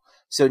sequel,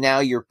 so now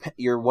you're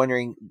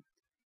wondering,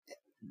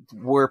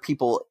 were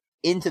people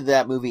into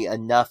that movie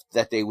enough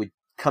that they would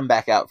come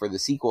back out for the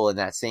sequel in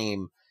that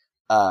same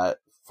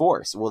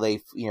force? Will they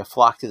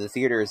flock to the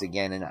theaters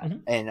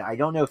again? And I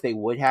don't know if they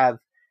would have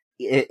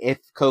if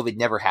COVID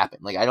never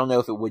happened. Like I don't know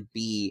if we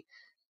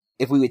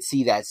would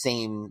see that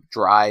same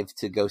drive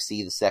to go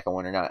see the second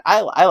one or not.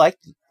 I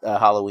liked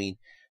Halloween,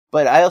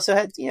 but I also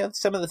had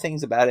some of the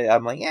things about it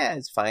I'm like, yeah,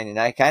 it's fine, and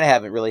I kind of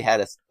haven't really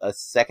had a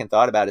second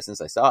thought about it since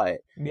I saw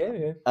it.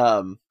 Yeah.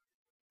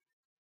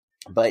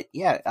 But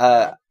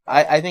yeah,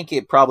 I think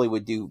it probably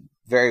would do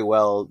very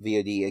well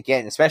VOD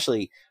again,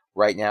 especially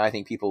right now. I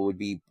think people would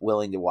be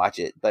willing to watch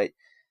it, but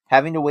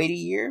having to wait a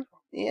year,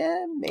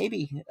 yeah,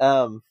 maybe.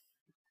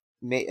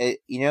 Maybe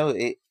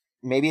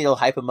it'll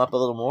hype them up a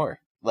little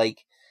more.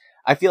 Like,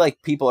 I feel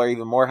like people are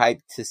even more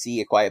hyped to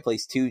see A Quiet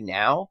Place 2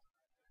 now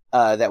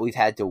that we've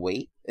had to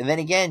wait. And then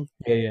again,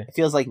 It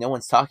feels like no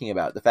one's talking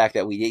about the fact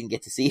that we didn't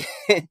get to see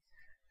it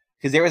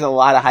because there was a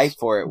lot of hype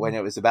for it when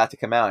it was about to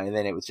come out, and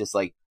then it was just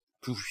like,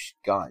 poosh,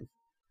 gone.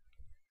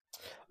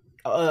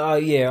 I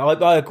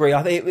agree.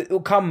 I think it will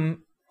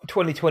come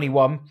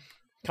 2021,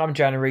 come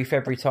January,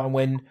 February time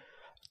when,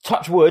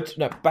 touch wood,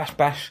 no,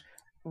 bash,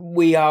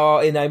 we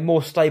are in a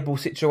more stable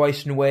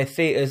situation where more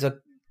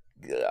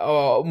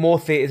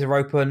theatres are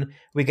open.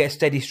 We get a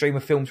steady stream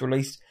of films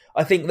released.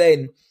 I think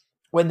then,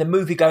 when the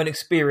movie-going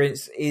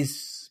experience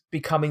is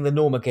becoming the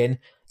norm again,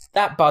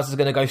 that buzz is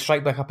going to go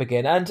straight back up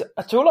again. And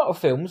to a lot of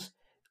films,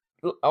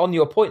 on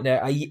your point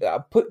there,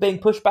 being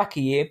pushed back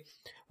a year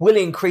will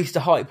increase the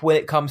hype when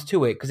it comes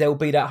to it because there will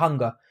be that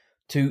hunger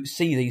to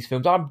see these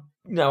films. I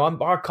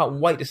can't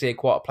wait to see A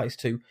Quiet Place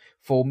 2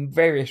 for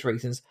various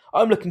reasons.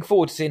 I'm looking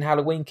forward to seeing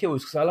Halloween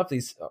Kills because I love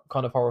these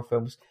kind of horror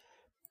films.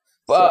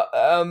 But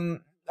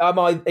am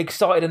I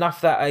excited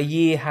enough that a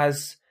year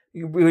has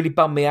really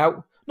bummed me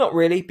out? Not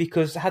really,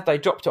 because had they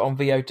dropped it on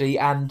VOD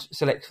and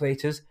select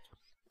theatres,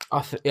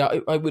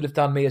 I would have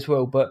done me as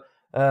well. But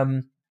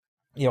I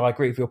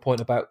agree with your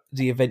point about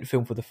the event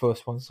film for the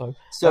first one.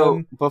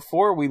 So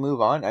before we move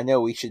on, I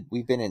know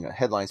we've been in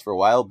headlines for a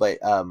while, but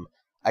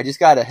I just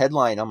got a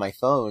headline on my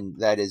phone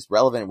that is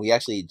relevant. We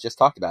actually just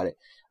talked about it.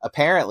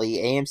 Apparently,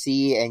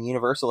 AMC and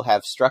Universal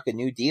have struck a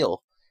new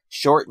deal,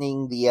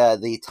 shortening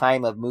the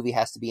time a movie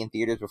has to be in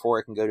theaters before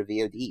it can go to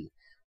VOD.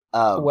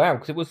 Wow,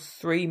 because it was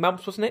 3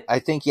 months, wasn't it? I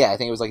think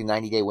it was like a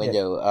 90-day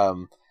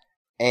window.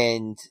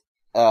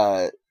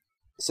 Yeah.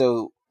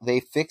 So they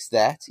fixed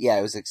that. Yeah,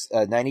 it was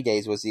 90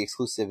 days was the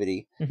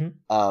exclusivity. Mm-hmm.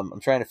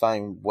 I'm trying to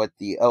find what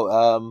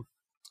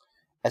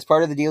as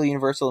part of the deal,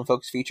 Universal and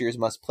Focus Features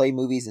must play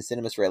movies in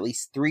cinemas for at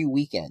least 3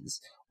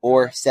 weekends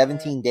or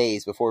 17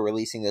 days before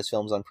releasing those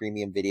films on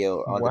premium video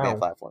on demand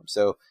platforms.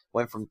 So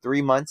went from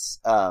 3 months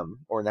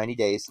or 90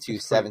 days to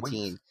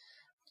 17.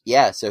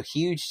 Yeah, so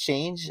huge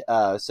change.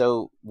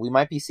 So we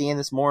might be seeing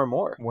this more and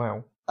more.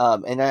 Wow.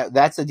 And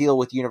that's a deal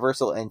with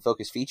Universal and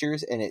Focus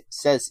Features, and it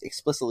says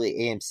explicitly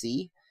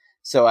AMC.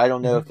 So I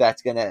don't know if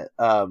that's gonna,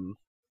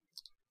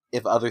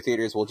 if other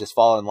theaters will just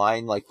fall in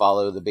line, like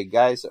follow the big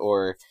guys,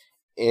 or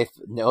if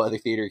no other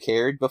theater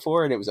cared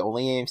before and it was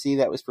only AMC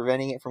that was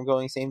preventing it from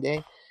going same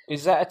day.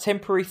 Is that a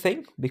temporary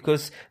thing?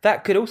 Because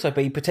that could also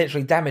be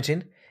potentially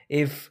damaging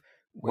if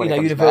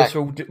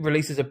Universal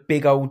releases a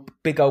big old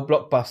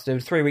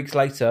blockbuster. 3 weeks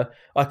later,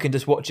 I can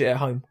just watch it at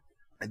home.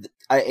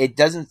 It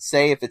doesn't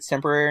say if it's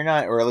temporary or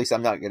not, or at least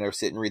I'm not going to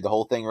sit and read the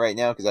whole thing right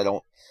now because I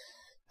don't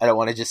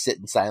want to just sit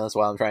in silence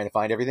while I'm trying to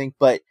find everything.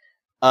 But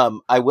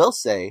I will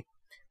say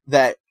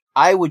that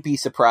I would be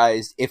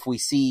surprised if we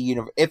see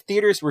if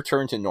theaters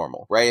return to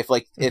normal, right?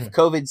 If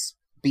COVID's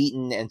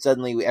beaten and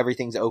suddenly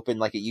everything's open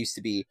like it used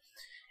to be,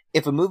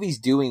 if a movie's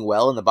doing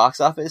well in the box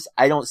office,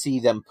 I don't see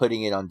them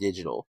putting it on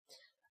digital.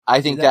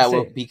 I think That's that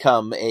will it.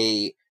 become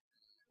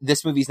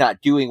this movie's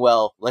not doing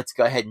well, let's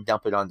go ahead and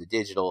dump it onto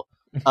digital.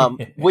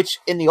 Which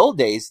in the old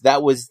days,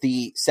 that was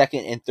the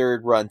second and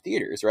third run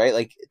theaters, right?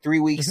 Like 3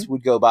 weeks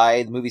would go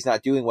by, the movie's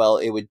not doing well,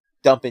 it would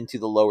dump into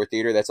the lower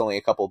theater that's only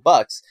a couple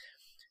bucks.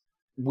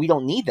 We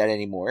don't need that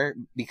anymore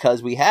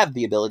because we have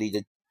the ability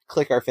to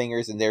click our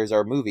fingers and there's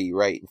our movie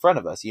right in front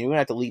of us. You don't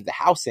have to leave the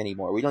house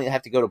anymore. We don't even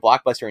have to go to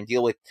Blockbuster and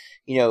deal with,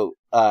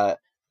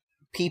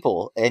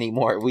 people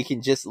anymore. We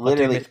can just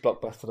literally. I do miss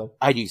Blockbuster though.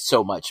 I do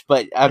so much,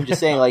 but I'm just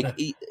saying, like,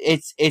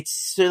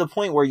 it's to the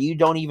point where you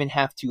don't even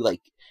have to,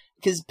 like,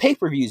 because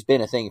pay-per-view's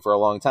been a thing for a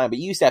long time, but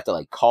you used to have to,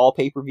 like, call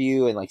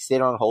pay-per-view and, like,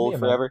 sit on hold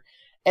forever. Man.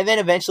 And then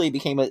eventually it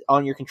became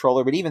on your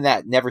controller, but even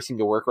that never seemed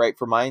to work right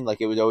for mine. Like,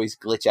 it would always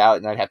glitch out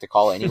and I'd have to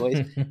call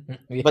anyways.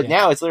 Yeah. But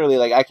now it's literally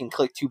like I can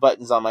click 2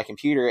 buttons on my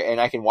computer and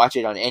I can watch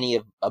it on any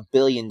of a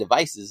billion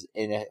devices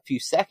in a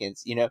few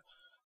seconds,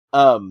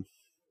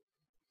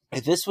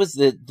 If this was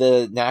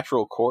the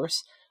natural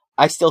course,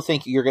 I still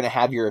think you're going to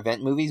have your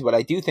event movies. What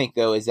I do think,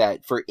 though, is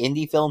that for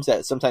indie films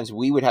that sometimes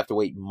we would have to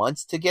wait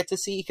months to get to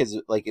see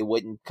because, like, it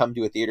wouldn't come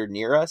to a theater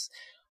near us,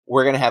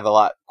 we're going to have a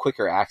lot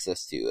quicker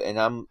access to, and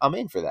I'm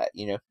in for that,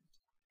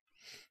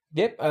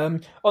 Yep.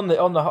 On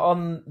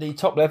the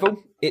top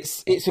level,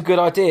 it's a good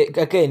idea.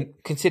 Again,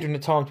 considering the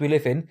times we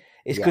live in,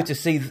 it's good to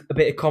see a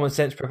bit of common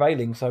sense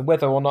prevailing. So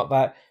whether or not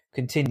that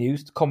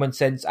continues, common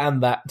sense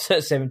and that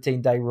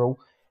 17-day rule,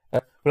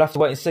 we'll have to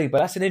wait and see. But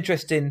that's an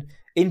interesting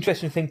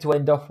thing to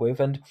end off with.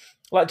 And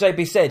like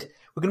JB said,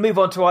 we're going to move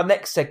on to our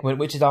next segment,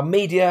 which is our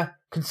media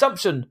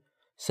consumption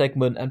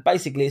segment. And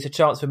basically, it's a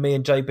chance for me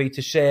and JB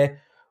to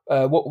share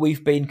what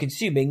we've been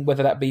consuming,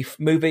 whether that be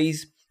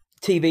movies,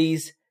 TV,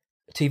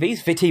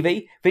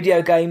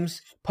 video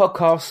games,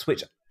 podcasts,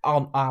 which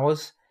aren't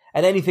ours,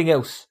 and anything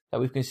else that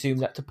we've consumed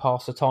that to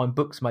pass the time,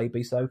 books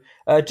maybe. So,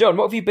 John,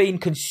 what have you been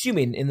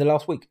consuming in the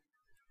last week?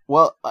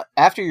 Well,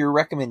 after your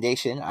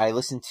recommendation, I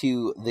listened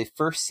to the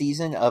first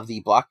season of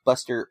the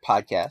Blockbuster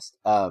podcast,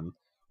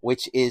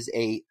 which is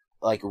a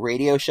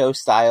radio show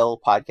style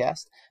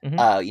podcast.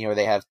 Where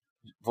they have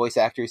voice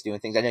actors doing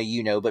things. I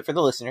know but for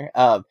the listener,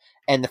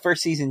 and the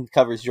first season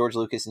covers George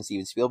Lucas and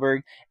Steven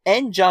Spielberg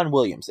and John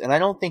Williams. And I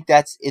don't think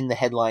that's in the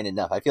headline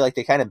enough. I feel like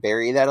they kind of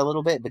bury that a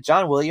little bit, but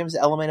John Williams'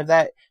 element of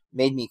that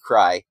made me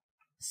cry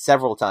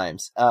several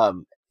times.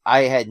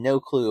 I had no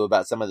clue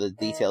about some of the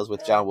details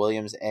with John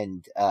Williams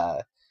and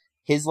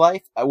his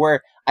life,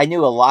 where I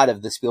knew a lot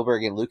of the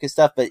Spielberg and Lucas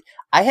stuff, but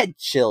I had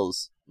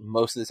chills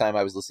most of the time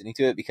I was listening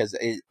to it because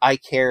I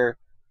care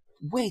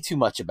way too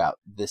much about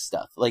this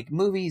stuff. Like,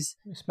 movies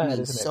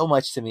mean so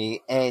much to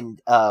me,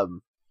 and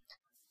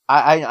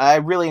I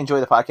really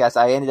enjoy the podcast.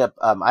 I ended up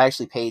I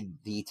actually paid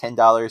the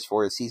 $10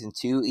 for season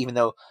 2, even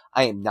though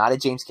I am not a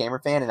James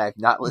Cameron fan and I've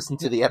not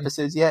listened to the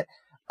episodes yet.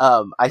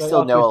 I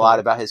still know a lot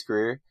about his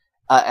career.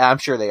 And I'm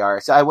sure they are.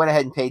 So I went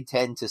ahead and paid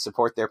 $10 to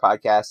support their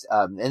podcast.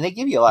 And they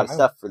give you a lot of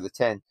stuff for the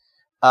 $10.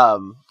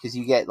 Because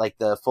you get like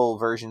the full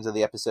versions of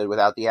the episode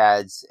without the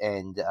ads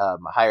and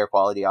higher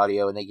quality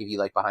audio, and they give you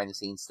like behind the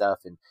scenes stuff.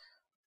 And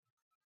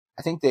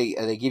I think they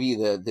give you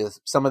the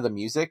some of the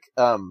music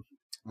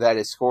that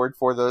is scored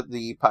for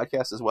the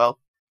podcast as well.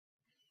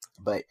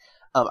 But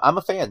I'm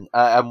a fan.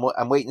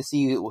 I'm waiting to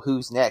see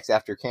who's next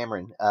after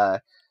Cameron. I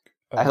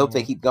hope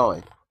they keep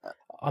going.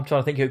 I'm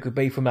trying to think who it could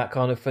be from that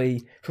kind of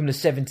from the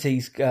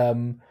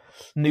 70s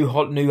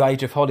new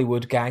age of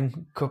Hollywood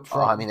gang.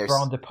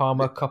 Brian De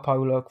Palma,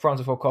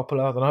 Francis Ford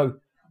Coppola. I don't know.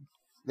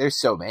 There's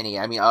so many.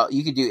 I mean,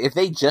 you could do if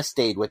they just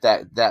stayed with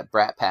that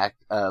brat pack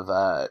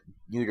of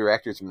new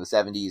directors from the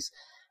 70s.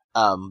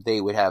 They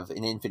would have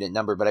an infinite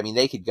number, but I mean,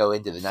 they could go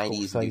into the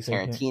 90s and do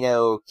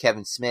Tarantino,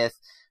 Kevin Smith.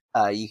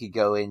 You could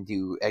go and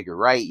do Edgar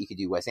Wright. You could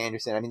do Wes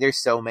Anderson. I mean,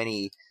 there's so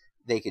many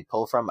they could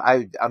pull from.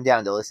 I'm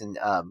down to listen.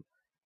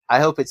 I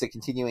hope it's a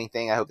continuing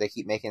thing. I hope they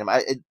keep making them.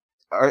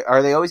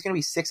 Are they always going to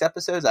be 6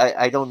 episodes?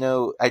 I don't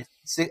know.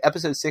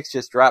 Episode 6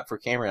 just dropped for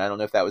Cameron. I don't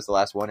know if that was the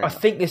last one or not. I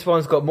think this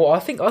one's got more. I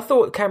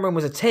thought Cameron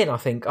was a 10, I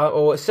think,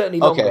 or certainly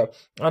longer. Okay.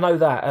 I know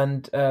that.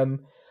 And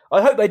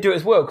I hope they do it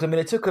as well, because I mean,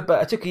 it took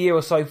a year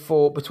or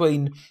so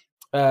between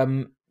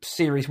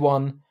series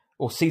 1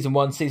 or season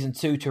 1, season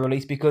 2 to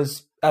release,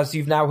 because as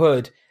you've now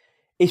heard,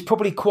 it's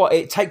probably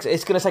it's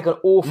going to take an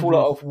awful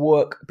lot of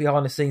work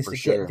behind the scenes to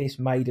get this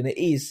made, and it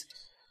is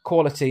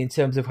quality in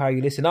terms of how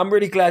you listen. I'm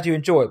really glad you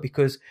enjoy it,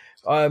 because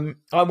I'm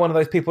one of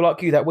those people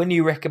like you that when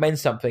you recommend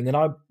something, and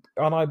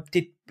I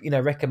did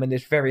recommend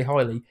this very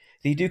highly,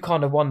 that you do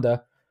kind of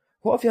wonder,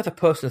 what if the other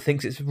person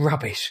thinks it's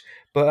rubbish?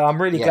 But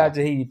I'm really glad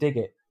to hear you dig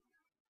it.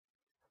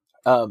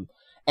 And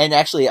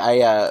actually,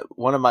 I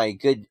one of my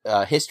good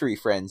history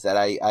friends that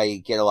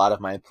I get a lot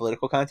of my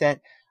political content,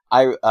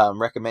 I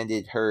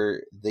recommended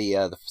her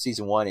the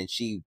season 1, and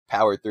she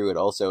powered through it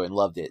also and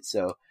loved it.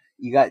 So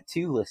you got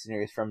 2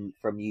 listeners from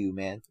you,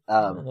 man.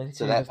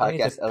 So that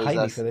podcast owes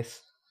us for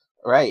this.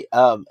 Right.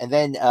 And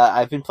then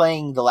I've been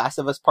playing The Last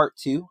of Us Part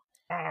 2.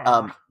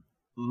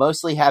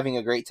 mostly having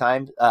a great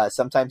time.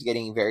 Sometimes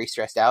getting very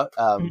stressed out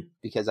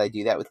because I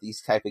do that with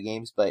these type of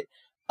games, but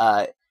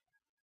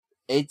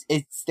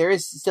there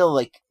is still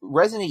like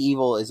Resident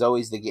Evil is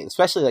always the game,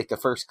 especially like the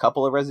first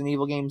couple of Resident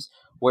Evil games,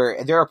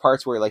 where there are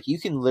parts where like you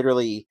can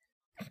literally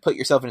put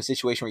yourself in a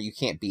situation where you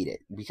can't beat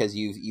it because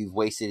you've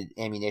wasted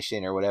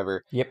ammunition or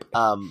whatever. Yep.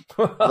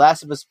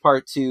 Last of Us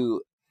Part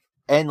 2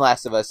 and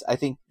Last of Us, I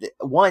think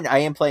I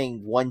am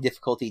playing one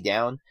difficulty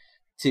down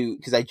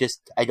because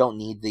I don't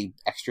need the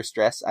extra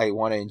stress. I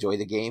want to enjoy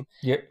the game.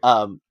 Yep.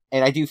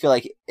 And I do feel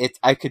like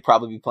I could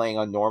probably be playing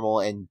on normal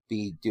and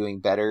be doing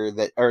better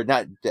or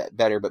not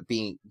better, but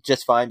being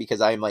just fine, because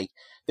I'm like,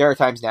 there are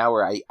times now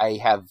where I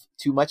have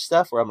too much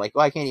stuff where I'm like,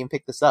 well, I can't even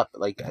pick this up.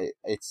 Like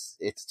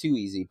it's too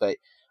easy. But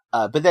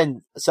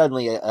then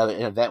suddenly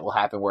an event will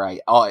happen where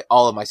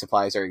all of my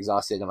supplies are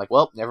exhausted. And I'm like,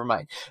 well, never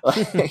mind. I'll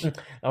take the hit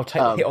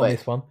on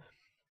this one.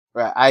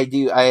 Right.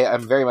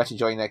 I'm very much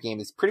enjoying that game.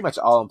 It's pretty much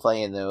all I'm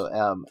playing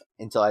though,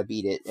 until I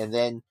beat it. And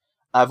then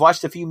I've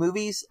watched a few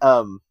movies.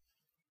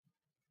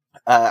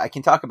 I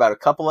can talk about a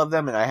couple of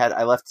them, and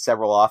I left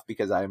several off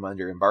because I'm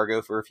under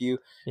embargo for a few.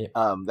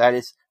 Yeah. That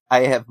is,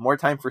 I have more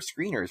time for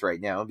screeners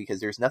right now because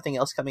there's nothing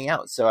else coming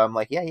out. So I'm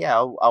like,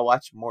 I'll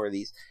watch more of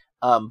these.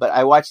 But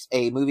I watched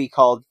a movie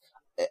called,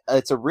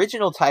 its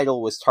original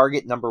title was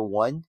Target Number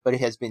 1, but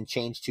it has been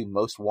changed to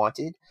Most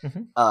Wanted.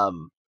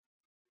 Mm-hmm.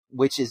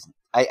 Which is,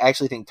 I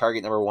actually think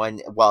Target Number 1,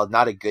 while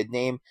not a good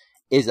name,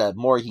 is a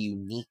more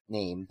unique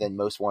name than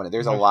Most Wanted.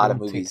 There's a lot of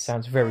movies.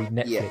 Sounds very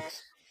Netflix. Yeah.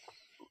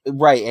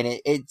 Right,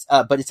 and it's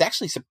but it's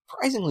actually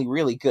surprisingly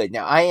really good.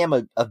 Now, I am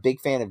a big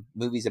fan of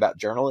movies about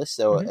journalists,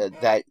 so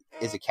that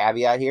is a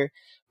caveat here.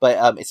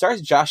 But it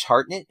stars Josh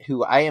Hartnett,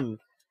 who I am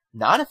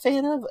not a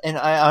fan of, and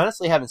I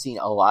honestly haven't seen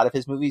a lot of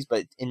his movies,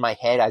 but in my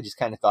head, I just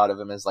kind of thought of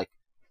him as like,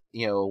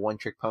 a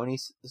one-trick pony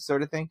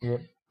sort of thing.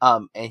 Yeah.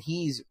 And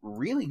he's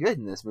really good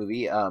in this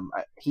movie.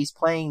 He's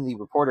playing the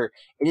reporter.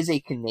 It is a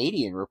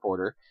Canadian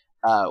reporter,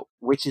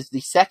 which is the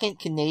second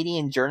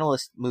Canadian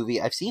journalist movie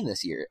I've seen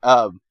this year.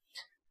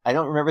 I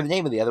don't remember the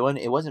name of the other one.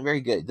 It wasn't very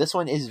good. This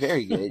one is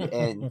very good.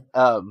 And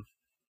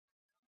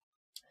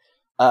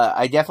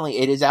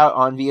it is out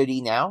on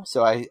VOD now.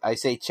 So I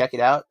say check it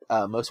out.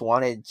 Most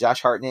Wanted,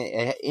 Josh Hartnett.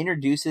 It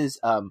introduces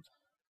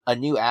a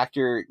new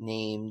actor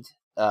named,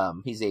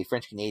 he's a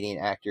French-Canadian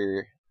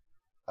actor.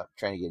 I'm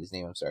trying to get his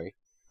name. I'm sorry.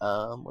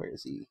 Where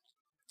is he?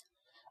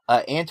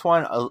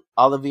 Antoine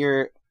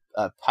Olivier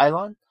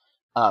Pilon.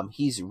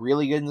 He's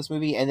really good in this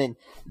movie. And then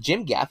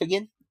Jim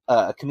Gaffigan,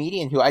 a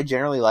comedian who I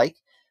generally like.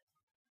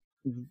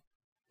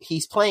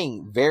 He's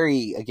playing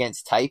very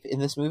against type in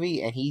this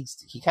movie, and he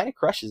kind of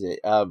crushes it.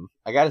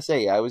 I gotta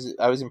say, I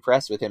was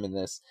impressed with him in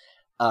this.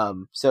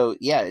 So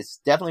yeah,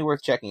 it's definitely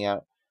worth checking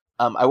out.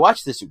 I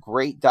watched this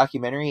great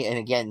documentary, and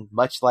again,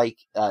 much like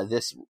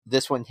this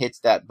one hits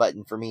that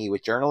button for me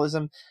with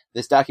journalism.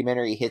 This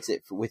documentary hits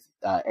it with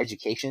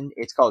education.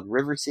 It's called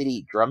River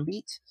City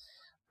Drumbeat,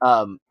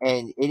 and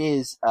it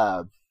is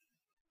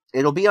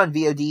it'll be on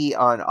VOD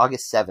on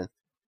August 7th,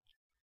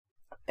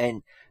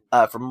 and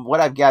from what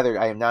I've gathered,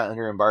 I am not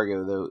under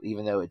embargo, though,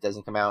 even though it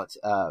doesn't come out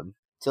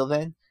till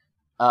then.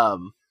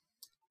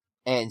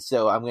 And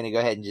so I'm going to go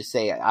ahead and just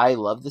say I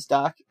love this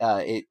doc.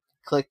 It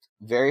clicked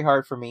very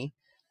hard for me.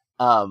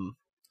 And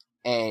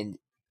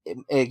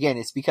again,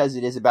 it's because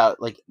it is about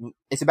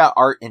it's about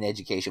art and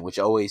education, which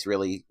always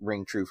really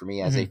ring true for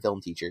me as a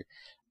film teacher.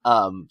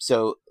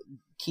 So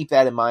keep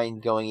that in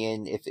mind going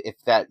in. If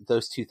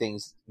those two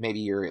things, maybe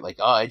you're like,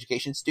 oh,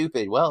 education's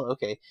stupid. Well,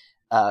 okay,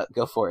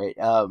 go for it.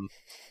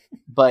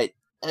 But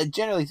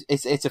generally,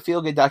 it's a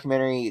feel-good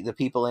documentary. The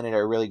people in it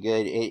are really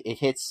good. It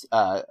hits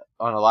on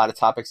a lot of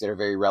topics that are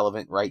very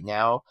relevant right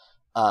now,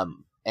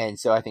 and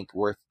so I think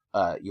worth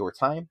your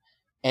time.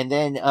 And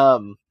then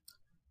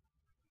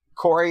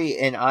Corey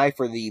and I,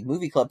 for the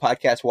Movie Club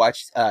podcast,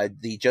 watched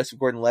the Joseph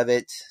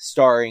Gordon-Levitt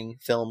starring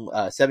film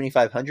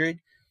 7500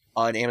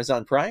 on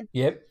Amazon Prime.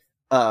 Yep.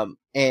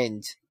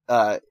 And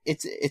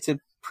it's a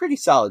pretty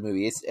solid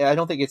movie. I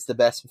don't think it's the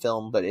best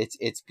film, but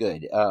it's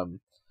good.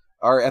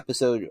 Our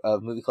episode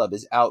of Movie Club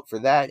is out for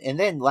that. And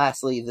then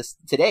lastly,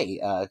 today,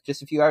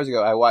 just a few hours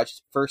ago, I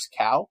watched First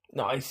Cow.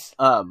 Nice.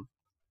 Have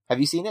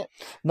you seen it?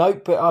 No,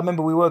 but I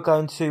remember we were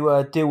going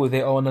to deal with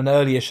it on an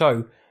earlier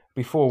show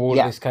before all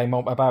of this came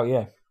up about,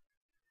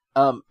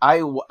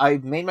 I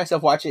made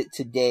myself watch it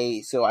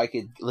today so I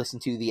could listen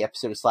to the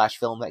episode of Slash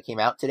Film that came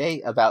out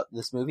today about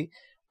this movie.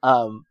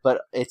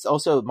 But it's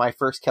also my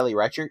first Kelly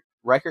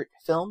Reichardt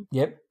film.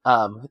 Yep.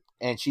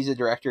 And she's a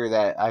director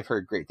that I've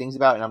heard great things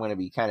about, and I'm going to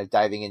be kind of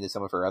diving into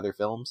some of her other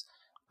films.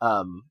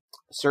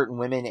 Certain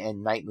Women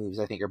and Night Moves,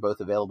 I think, are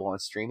both available on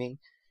streaming.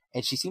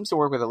 And she seems to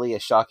work with Aaliyah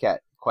Shawkat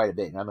quite a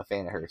bit, and I'm a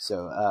fan of her.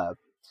 So,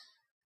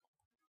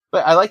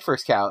 but I like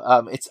First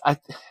Cow.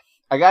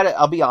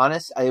 I'll be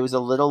honest, it was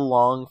a little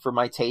long for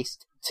my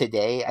taste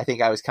today. I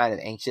think I was kind of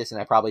anxious, and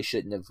I probably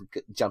shouldn't have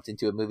jumped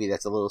into a movie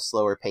that's a little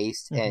slower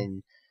paced,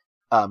 and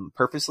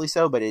purposely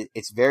so, but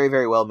it's very,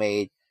 very well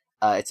made.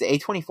 It's an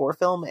A24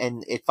 film,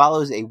 and it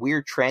follows a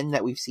weird trend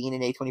that we've seen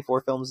in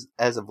A24 films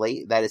as of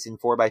late, that is in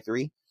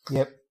 4x3.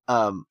 Yep.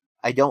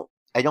 I don't.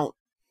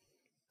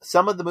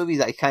 Some of the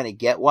movies I kind of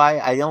get why.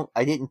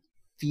 I didn't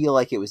feel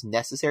like it was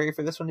necessary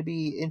for this one to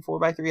be in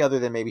 4x3, other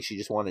than maybe she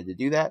just wanted to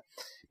do that.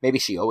 Maybe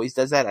she always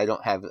does that. I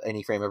don't have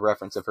any frame of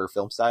reference of her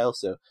film style,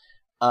 so.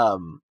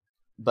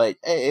 But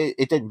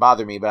it didn't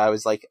bother me. But I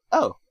was like,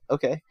 oh,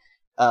 okay.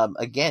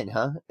 Again,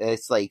 huh?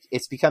 It's like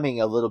it's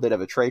becoming a little bit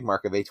of a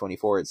trademark of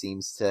A24. It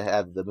seems to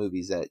have the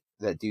movies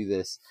that do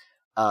this,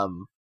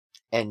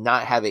 and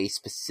not have a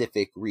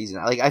specific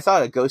reason. Like I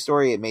thought a Ghost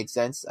Story, it made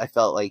sense. I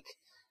felt like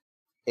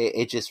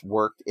it just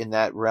worked in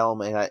that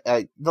realm, and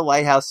the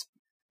Lighthouse,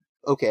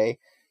 okay.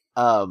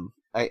 I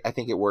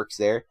think it works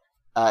there,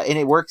 and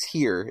it works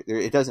here.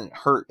 It doesn't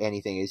hurt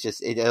anything. It's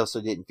just it also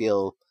didn't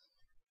feel.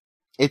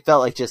 It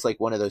felt like just like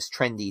one of those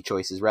trendy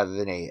choices rather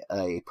than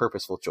a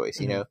purposeful choice.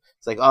 You know,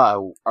 it's like,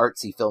 oh,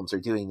 artsy films are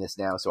doing this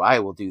now, so I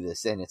will do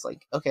this, and it's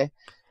like, okay,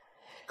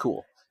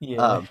 cool.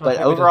 Yeah,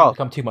 but overall,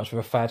 become too much of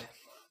a fad.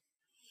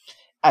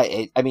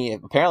 I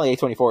mean, apparently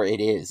A24 it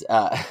is.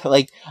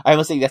 Like I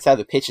almost think that's how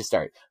the pitches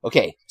start.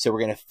 Okay, so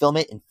we're gonna film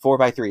it in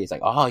 4x3. It's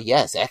like, oh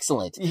yes,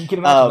 excellent. You can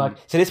imagine, like,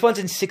 so this one's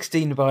in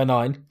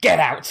 16:9. Get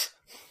out.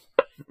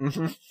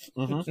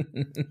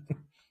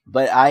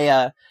 But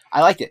I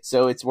liked it,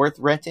 so it's worth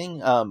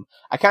renting.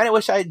 I kind of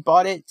wish I had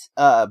bought it,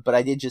 but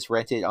I did just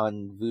rent it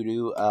on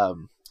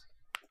Vudu,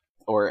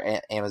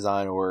 or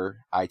Amazon or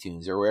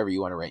iTunes or wherever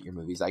you want to rent your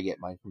movies. I get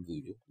mine from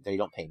Vudu. They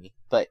don't pay me.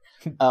 But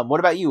what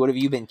about you? What have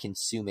you been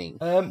consuming?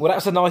 Well,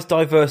 that's a nice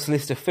diverse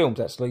list of films,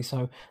 actually.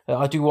 So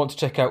I do want to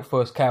check out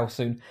First Cow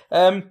soon.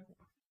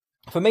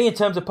 For me, in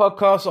terms of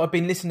podcasts, I've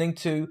been listening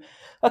to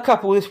a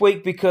couple this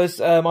week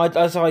because,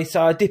 as I say,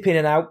 I dip in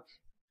and out.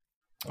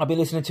 I've been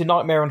listening to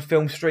Nightmare on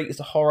Film Street. It's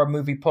a horror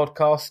movie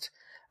podcast.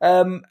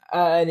 And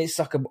it's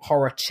like a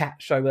horror chat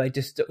show where they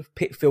just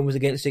pit films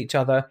against each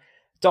other,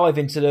 dive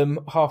into them,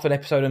 half an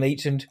episode on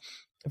each, and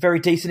very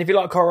decent. If you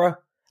like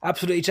horror,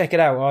 absolutely check it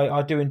out.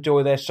 I do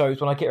enjoy their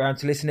shows when I get around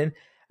to listening.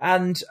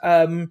 And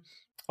on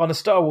a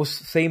Star Wars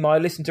theme, I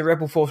listened to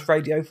Rebel Force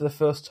Radio for the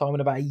first time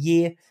in about a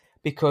year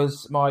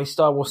because my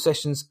Star Wars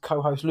Sessions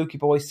co-host Lukey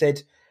Boy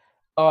said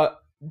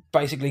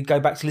basically go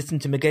back to listen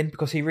to them again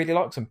because he really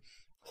likes them.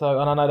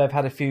 So, and I know they've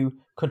had a few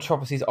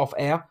controversies off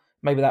air.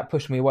 Maybe that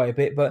pushed me away a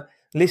bit, but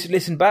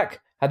listen back,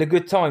 had a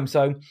good time.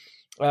 So,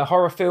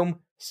 horror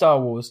film, Star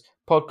Wars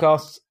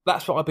podcasts.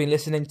 That's what I've been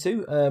listening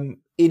to,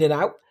 in and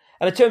out.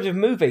 And in terms of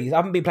movies, I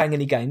haven't been playing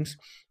any games.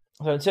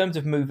 So, in terms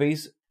of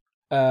movies,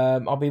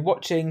 I'll be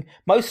watching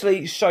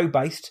mostly show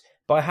based,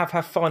 but I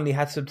have finally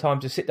had some time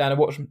to sit down and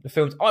watch the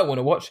films I want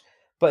to watch.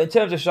 But in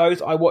terms of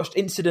shows, I watched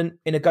Incident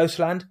in a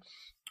Ghostland,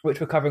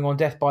 which we're covering on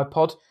Death by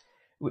Pod,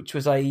 which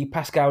was a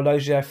Pascal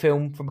Laugier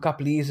film from a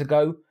couple of years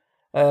ago,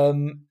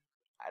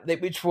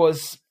 which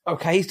was,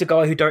 okay, he's the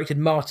guy who directed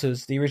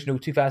Martyrs, the original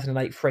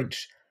 2008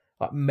 French,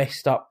 like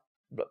messed up,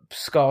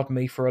 scarred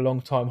me for a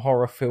long time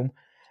horror film.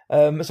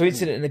 So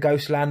Incident in the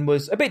Ghostland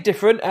was a bit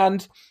different,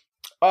 and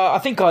I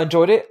think I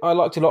enjoyed it. I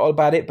liked a lot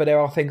about it, but there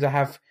are things I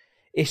have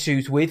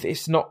issues with.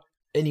 It's not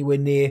anywhere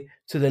near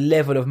to the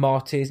level of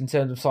Martyrs in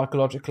terms of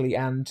psychologically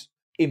and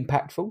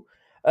impactful.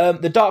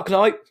 The Dark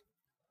Knight,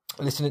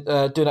 doing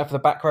that for the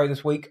back row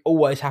this week.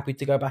 Always happy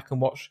to go back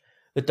and watch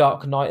The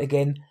Dark Knight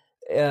again.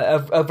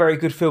 A very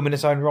good film in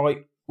its own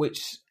right,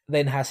 which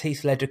then has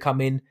Heath Ledger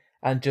come in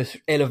and just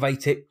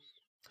elevate it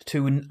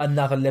to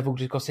another level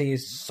just because he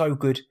is so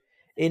good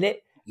in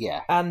it.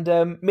 Yeah. And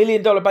 $1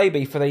 Million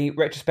Baby for the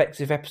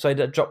retrospective episode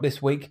that dropped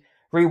this week.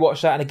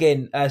 Rewatch that, and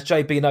again, as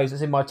JB knows,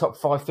 it's in my top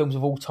 5 films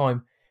of all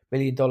time, $1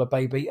 Million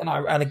Baby.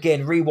 And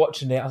again,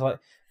 rewatching it, I was like,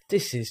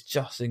 this is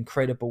just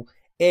incredible.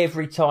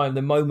 Every time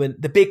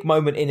the big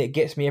moment in it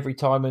gets me every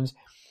time, and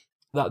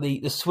that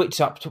the switch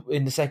up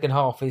in the second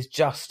half is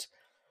just,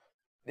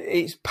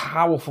 it's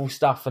powerful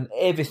stuff, and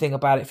everything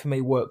about it for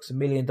me works. $1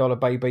 Million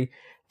Baby,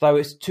 though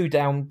it's too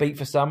downbeat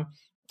for some,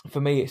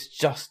 for me it's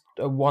just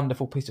a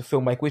wonderful piece of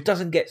filmmaking, which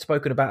doesn't get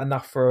spoken about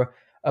enough for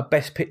a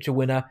Best Picture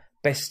winner,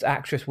 Best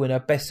Actress winner,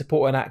 Best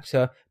Supporting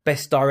Actor,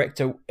 Best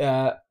Director,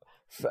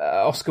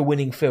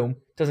 Oscar-winning film.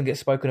 Doesn't get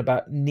spoken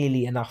about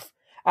nearly enough.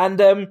 And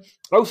I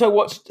also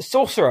watched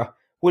Sorcerer,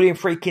 William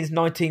Friedkin's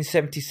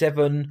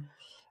 1977,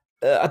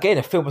 again,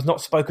 a film that's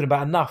not spoken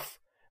about enough.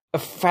 A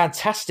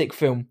fantastic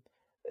film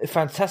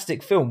from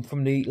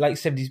the late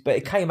 70s, but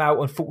it came out,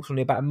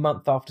 unfortunately, about a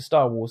month after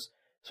Star Wars,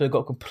 so it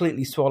got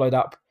completely swallowed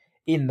up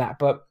in that.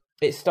 But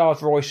it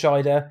stars Roy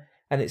Scheider,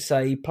 and it's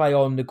a play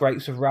on The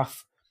Grapes of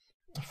Wrath,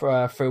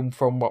 for a film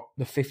from,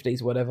 the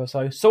 50s or whatever.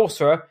 So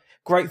Sorcerer,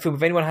 great film.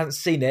 If anyone hasn't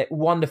seen it,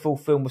 wonderful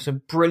film with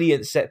some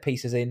brilliant set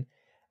pieces in.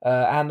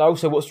 And I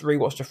also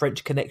rewatched The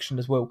French Connection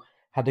as well.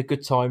 Had a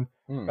good time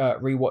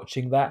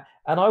rewatching that,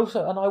 and I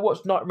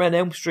watched Nightmare on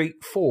Elm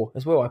Street 4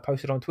 as well. I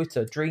posted on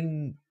Twitter,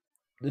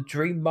 the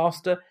Dream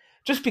Master,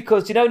 just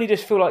because you only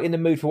just feel like in the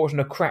mood for watching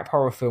a crap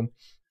horror film.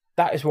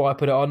 That is why I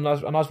put it on,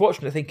 and I was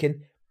watching it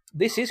thinking,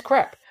 this is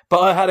crap,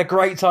 but I had a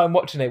great time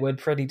watching it when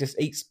Freddy just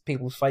eats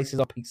people's faces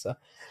on pizza.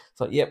 It's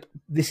like, yep,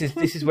 this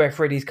is where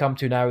Freddy's come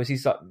to now, is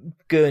he's like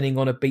gurning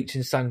on a beach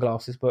in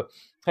sunglasses. But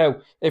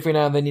hell, every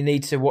now and then you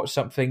need to watch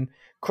something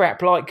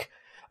crap like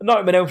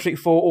Nightmare on Elm Street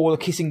 4 or The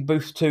Kissing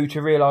Booth 2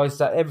 to realise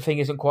that everything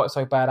isn't quite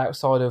so bad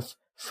outside of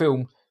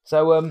film.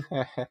 So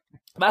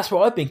that's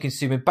what I've been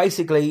consuming.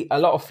 Basically, a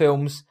lot of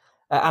films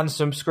and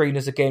some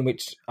screeners again,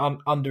 which are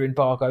under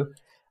embargo,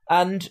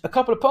 and a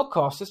couple of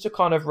podcasts just to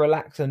kind of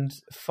relax and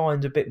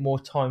find a bit more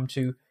time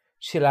to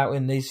chill out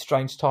in these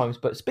strange times.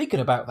 But speaking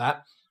about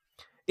that,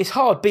 it's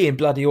hard being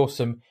bloody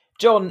awesome.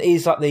 John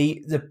is like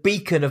the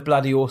beacon of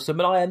bloody awesome,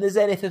 and I am the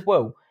zenith as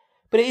well.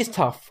 But it is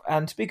tough.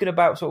 And speaking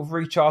about sort of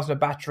recharging the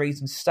batteries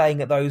and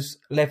staying at those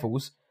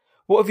levels,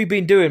 what have you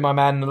been doing, my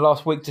man, in the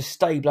last week to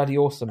stay bloody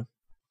awesome?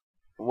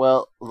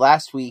 Well,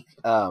 last week,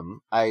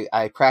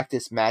 I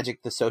practiced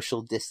Magic: The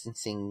Social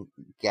Distancing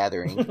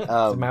Gathering. It's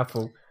a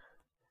mouthful.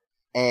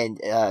 And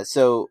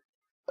so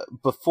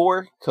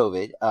before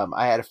COVID,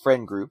 I had a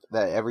friend group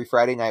that every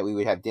Friday night we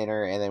would have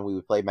dinner and then we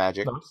would play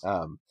Magic.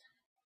 Nice.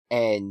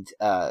 And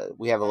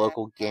we have a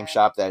local game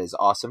shop that is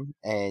awesome.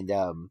 And,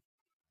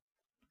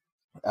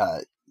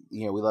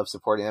 we love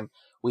supporting them.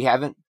 We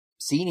haven't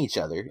seen each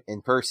other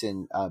in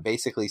person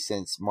basically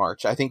since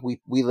March. I think we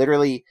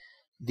literally,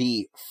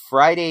 the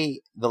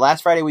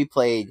last Friday we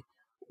played,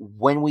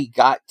 when we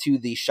got to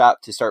the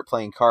shop to start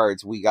playing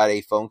cards, we got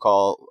a phone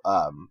call,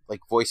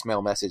 like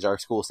voicemail message. Our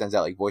school sends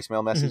out like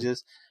voicemail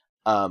messages,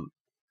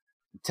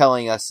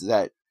 telling us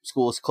that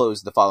school is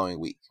closed the following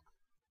week.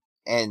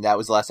 And that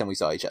was the last time we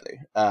saw each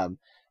other.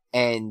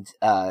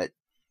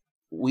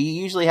 We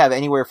usually have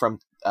anywhere from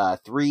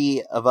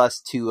 3 of us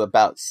to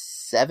about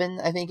 7,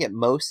 I think at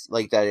most,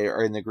 like that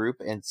are in the group.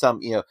 And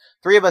some,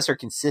 3 of us are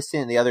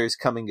consistent and the others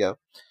come and go.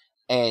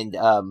 And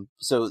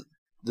so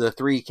the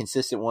 3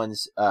 consistent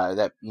ones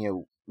that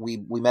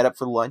we met up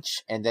for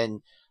lunch, and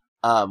then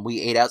we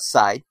ate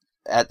outside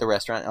at the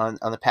restaurant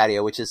on the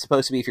patio, which is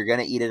supposed to be, if you're going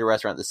to eat at a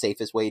restaurant, the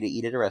safest way to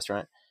eat at a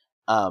restaurant.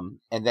 And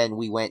then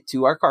we went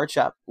to our card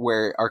shop,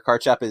 where our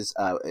card shop is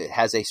it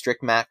has a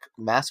strict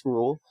mask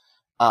rule.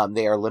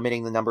 They are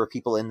limiting the number of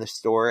people in the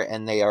store,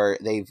 and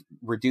they've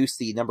reduced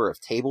the number of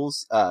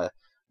tables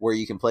where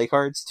you can play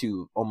cards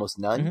to almost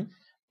none. Mm-hmm.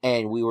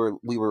 And we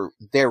were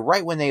there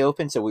right when they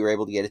opened, so we were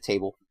able to get a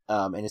table.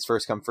 And it's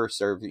first come, first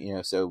served,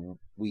 so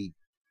we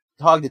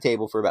hogged the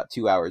table for about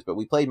 2 hours, but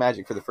we played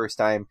Magic for the first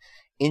time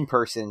in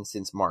person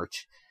since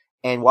March.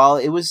 And while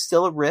it was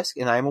still a risk,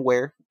 and I'm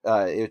aware,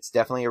 it's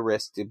definitely a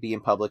risk to be in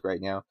public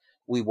right now,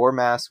 we wore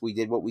masks, we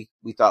did what we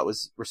thought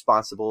was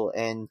responsible,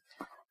 and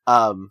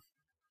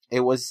it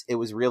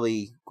was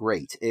really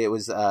great. It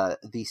was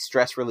the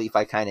stress relief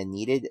I kind of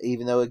needed,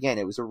 even though, again,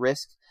 it was a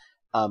risk.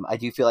 I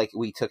do feel like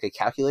we took a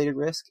calculated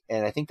risk,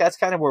 and I think that's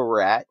kind of where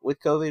we're at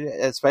with COVID,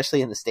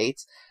 especially in the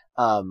States,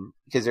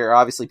 because there are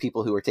obviously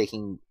people who are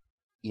taking,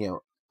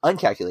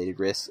 uncalculated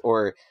risks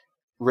or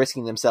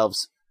risking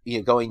themselves,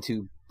 going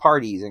to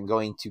parties and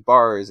going to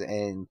bars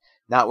and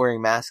not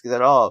wearing masks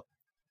at all.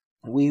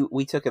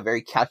 We took a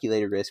very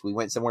calculated risk. We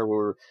went somewhere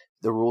where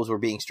the rules were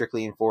being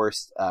strictly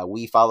enforced.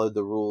 We followed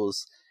the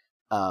rules.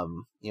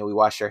 We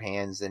washed our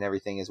hands and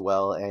everything as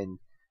well, and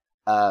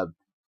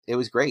it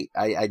was great.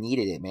 I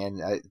needed it, man.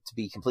 To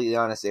be completely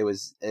honest,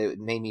 it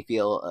made me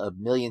feel a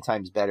million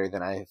times better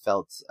than I have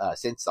felt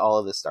since all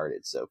of this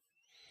started. So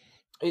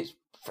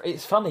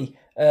it's funny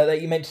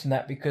that you mentioned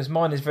that, because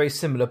mine is very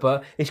similar.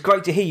 But it's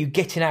great to hear you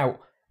getting out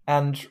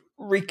and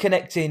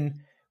reconnecting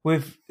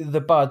with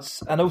the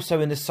buds, and also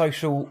in the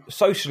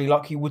socially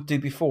like you would do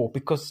before.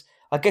 Because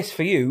I guess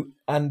for you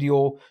and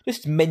your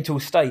just mental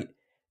state,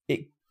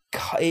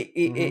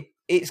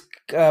 it's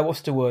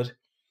what's the word?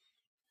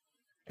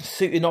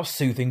 Not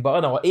soothing, but I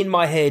know in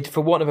my head,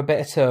 for want of a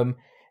better term,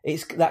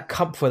 it's that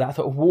comfort, that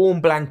sort of warm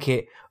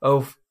blanket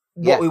of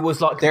what it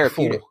was like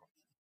therapeutic before.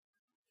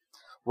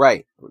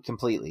 Right,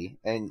 completely.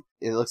 And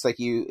it looks like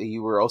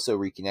you were also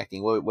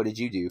reconnecting. What did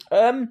you do?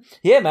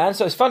 Yeah, man.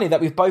 So it's funny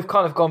that we've both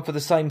kind of gone for the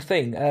same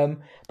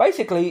thing.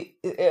 Basically,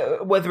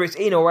 whether it's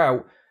in or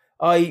out,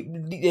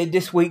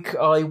 this week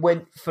I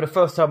went for the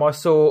first time. I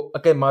saw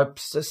again my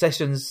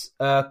sessions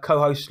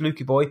co-host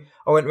Lukey Boy.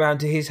 I went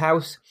round to his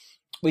house.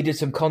 We did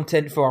some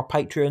content for our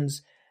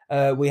patrons.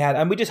 We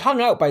just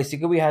hung out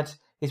basically. We had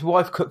his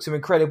wife cooked some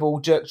incredible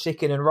jerk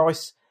chicken and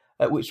rice,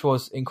 which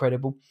was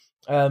incredible.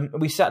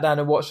 We sat down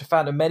and watched The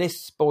Phantom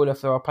Menace. Spoiler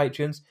for our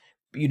patrons,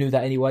 but you knew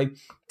that anyway.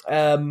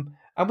 And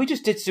we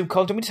just did some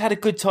content. We just had a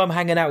good time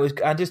hanging out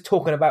and just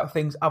talking about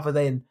things other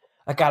than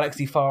a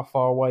galaxy far,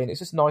 far away. And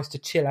it's just nice to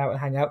chill out and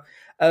hang out.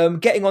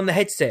 Getting on the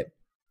headset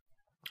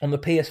on the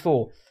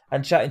PS4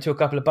 and chatting to a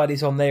couple of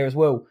buddies on there as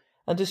well,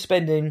 and just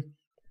spending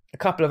a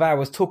couple of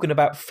hours talking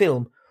about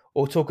film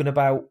or talking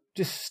about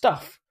just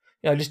stuff.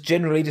 Just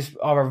generally just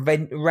our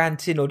event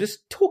ranting or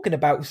just talking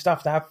about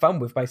stuff to have fun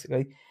with,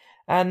 basically.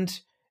 And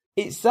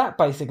it's that,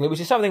 basically,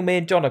 which is something me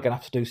and John are going to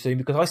have to do soon,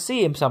 because I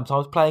see him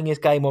sometimes playing his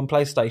game on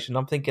PlayStation.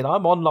 I'm thinking,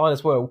 I'm online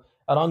as well,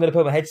 and I'm going to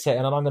put my headset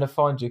in and I'm going to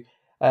find you.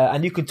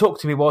 And you can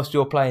talk to me whilst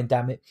you're playing,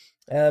 damn it.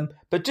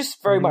 But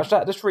just very much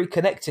that, just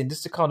reconnecting,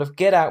 just to kind of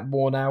get out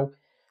more now,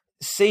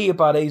 see your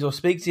buddies or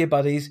speak to your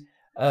buddies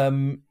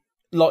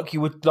like we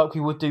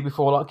would do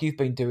before, like you've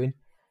been doing.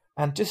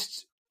 And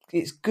just,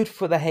 it's good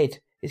for the head.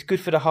 It's good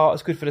for the heart.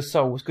 It's good for the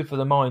soul. It's good for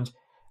the mind.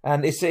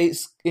 And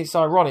it's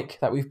ironic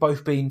that we've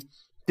both been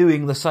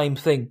doing the same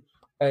thing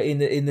in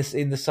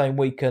the same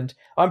week, and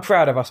I'm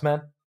proud of us,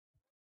 man.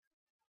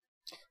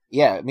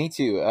 Yeah, me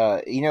too.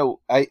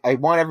 I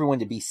want everyone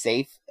to be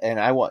safe, and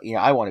I want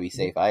to be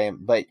safe. I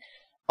am, but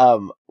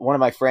one of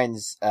my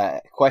friends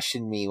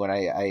questioned me when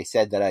I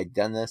said that I'd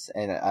done this,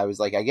 and I was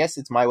like, I guess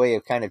it's my way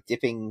of kind of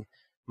dipping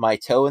my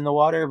toe in the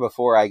water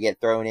before I get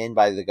thrown in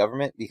by the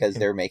government, because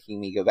they're making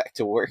me go back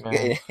to work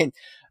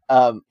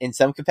in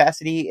some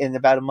capacity in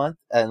about a month,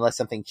 unless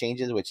something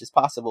changes, which is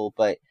possible.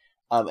 But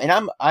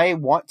and I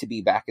want to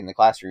be back in the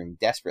classroom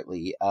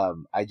desperately.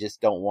 I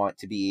just don't want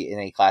to be in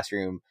a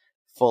classroom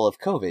full of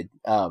COVID.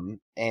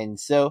 And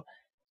so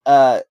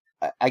I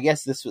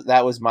guess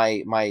that was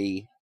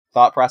my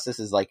thought process,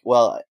 is like,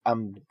 well,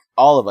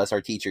 all of us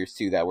are teachers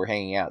too that we're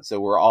hanging out, so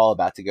we're all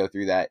about to go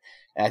through that.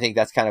 And I think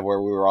that's kind of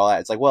where we were all at.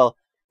 It's like, well,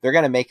 they're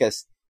going to make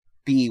us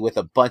be with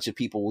a bunch of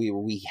people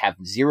we have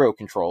zero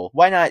control.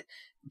 Why not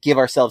give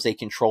ourselves a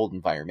controlled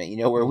environment,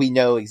 where we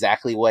know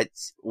exactly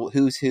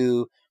who's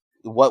who,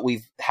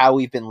 how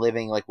we've been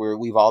living, like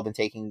we've all been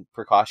taking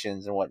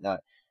precautions and whatnot.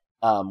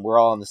 We're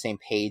all on the same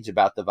page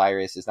about the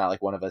virus. It's not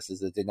like one of us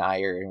is a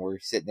denier and we're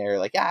sitting there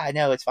like,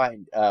 no, it's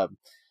fine.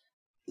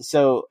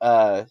 So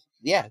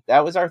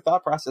that was our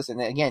thought process.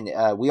 And again,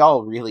 we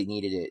all really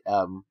needed it.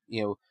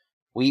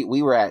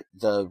 We were at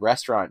the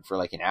restaurant for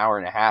like an hour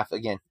and a half,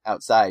 again,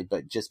 outside,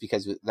 but just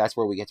because that's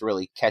where we get to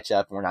really catch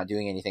up, and we're not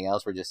doing anything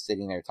else. We're just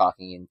sitting there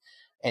talking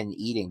and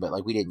eating, but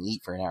like we didn't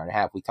eat for an hour and a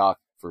half. We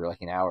talked for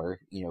like an hour,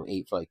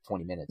 ate for like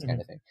 20 minutes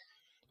kind of thing.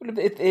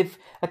 If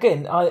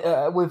again,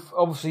 with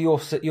obviously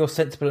you're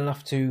sensible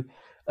enough to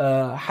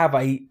have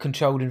a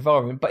controlled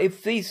environment, but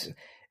if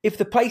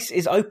the place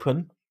is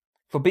open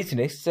for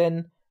business,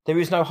 then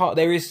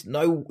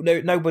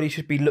nobody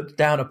should be looked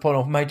down upon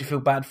or made to feel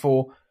bad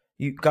for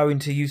you going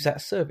to use that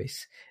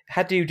service.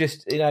 How do you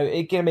just,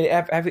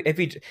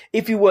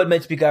 if you weren't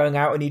meant to be going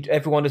out and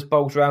everyone just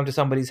bowls around to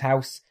somebody's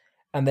house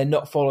and they're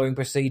not following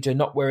procedure,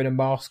 not wearing a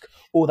mask,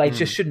 or they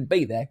just shouldn't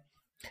be there,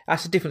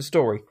 that's a different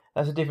story.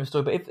 But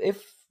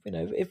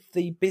if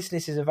the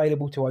business is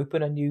available to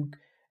open and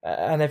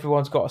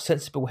everyone's got a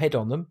sensible head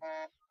on them,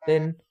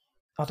 then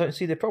I don't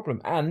see the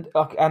problem. And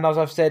as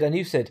I've said and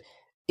you said,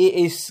 it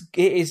is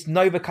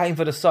Novocaine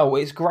for the soul.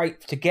 It's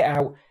great to get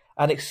out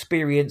and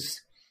experience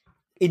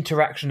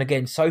interaction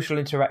again, social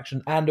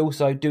interaction, and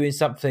also doing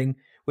something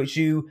which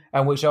you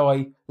and which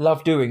I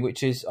love doing,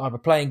 which is either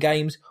playing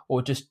games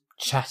or just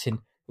chatting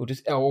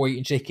or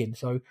eating chicken.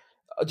 So,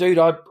 dude,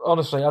 I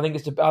think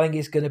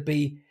it's going to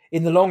be,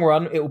 in the long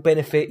run, it will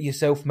benefit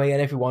yourself, me,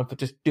 and everyone for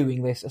just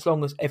doing this, as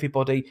long as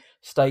everybody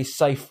stays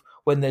safe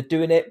when they're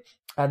doing it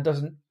and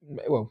doesn't,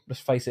 well, let's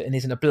face it, and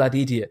isn't a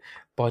bloody idiot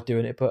by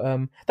doing it.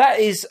 But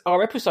that is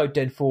our episode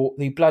then for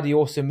the Bloody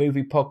Awesome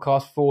Movie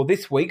Podcast for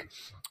this week,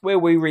 where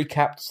we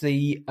recapped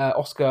the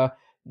Oscar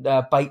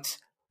bait,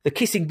 The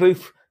Kissing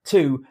Booth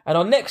 2. And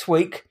on next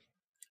week,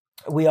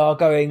 we are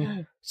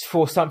going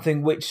for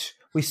something which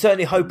we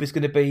certainly hope is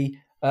going to be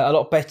a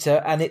lot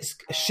better, and it's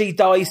She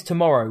Dies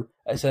Tomorrow.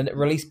 It's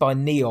released by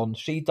Neon.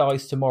 She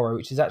Dies Tomorrow,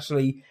 which is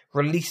actually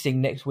releasing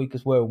next week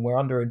as well, and we're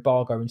under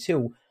embargo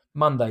until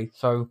Monday.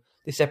 So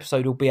this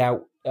episode will be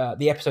out.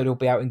 The episode will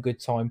be out in good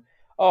time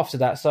after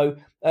that. So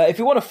if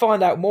you want to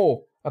find out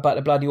more about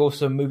the Bloody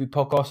Awesome Movie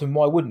Podcast, and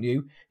why wouldn't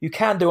you? You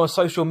can do on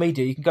social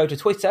media. You can go to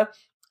Twitter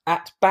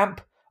at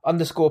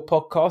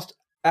BAMP_podcast,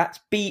 at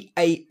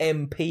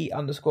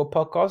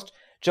BAMP_podcast.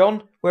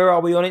 John, where are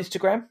we on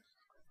Instagram?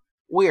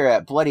 We're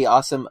at Bloody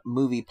Awesome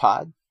Movie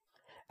Pod.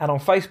 And on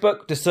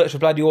Facebook, just search for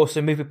Bloody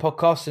Awesome Movie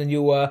Podcast, and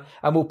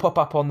we'll pop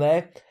up on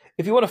there.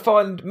 If you want to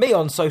find me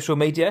on social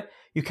media,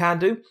 you can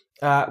do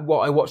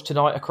What I Watched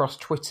Tonight across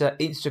Twitter,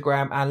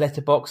 Instagram, and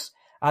Letterboxd.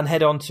 And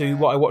head on to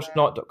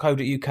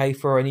whatiwatchedtonight.co.uk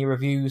for any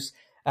reviews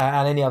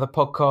and any other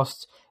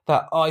podcasts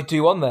that I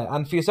do on there.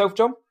 And for yourself,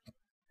 John?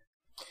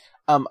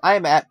 I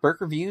am at Burke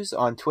Reviews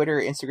on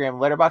Twitter, Instagram,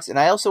 Letterboxd. And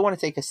I also want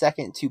to take a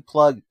second to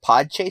plug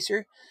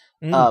Podchaser.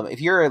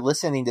 If you're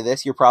listening to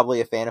this, you're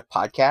probably a fan of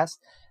podcasts.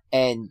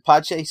 And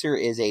Podchaser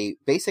is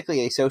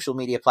basically a social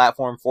media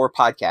platform for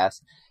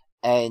podcasts.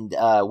 And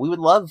we would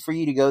love for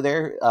you to go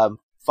there,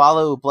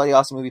 follow Bloody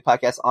Awesome Movie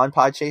Podcast on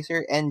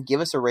Podchaser, and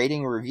give us a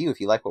rating or review if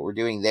you like what we're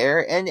doing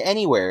there and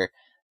anywhere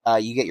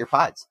you get your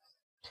pods.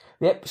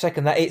 Yep,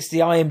 second that. It's the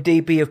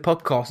IMDb of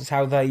podcasts, is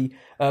how they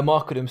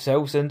market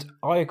themselves, and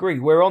I agree.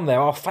 We're on there.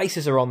 Our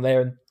faces are on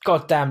there, and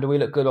goddamn, do we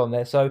look good on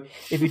there. So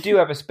if you do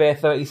have a spare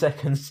 30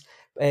 seconds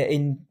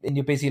in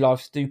your busy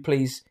lives, do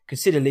please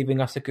consider leaving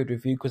us a good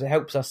review, because it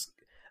helps us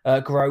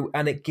grow,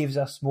 and it gives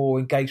us more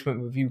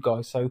engagement with you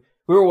guys. So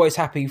we're always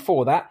happy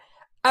for that.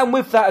 And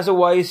with that, as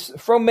always,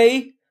 from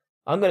me,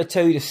 I'm going to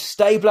tell you to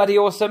stay bloody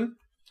awesome.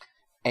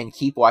 And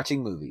keep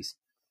watching movies.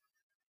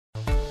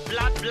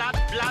 Blood, blood,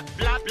 blood,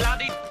 blood,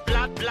 bloody,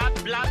 blood,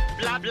 blood, blood,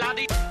 blood,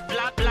 bloody.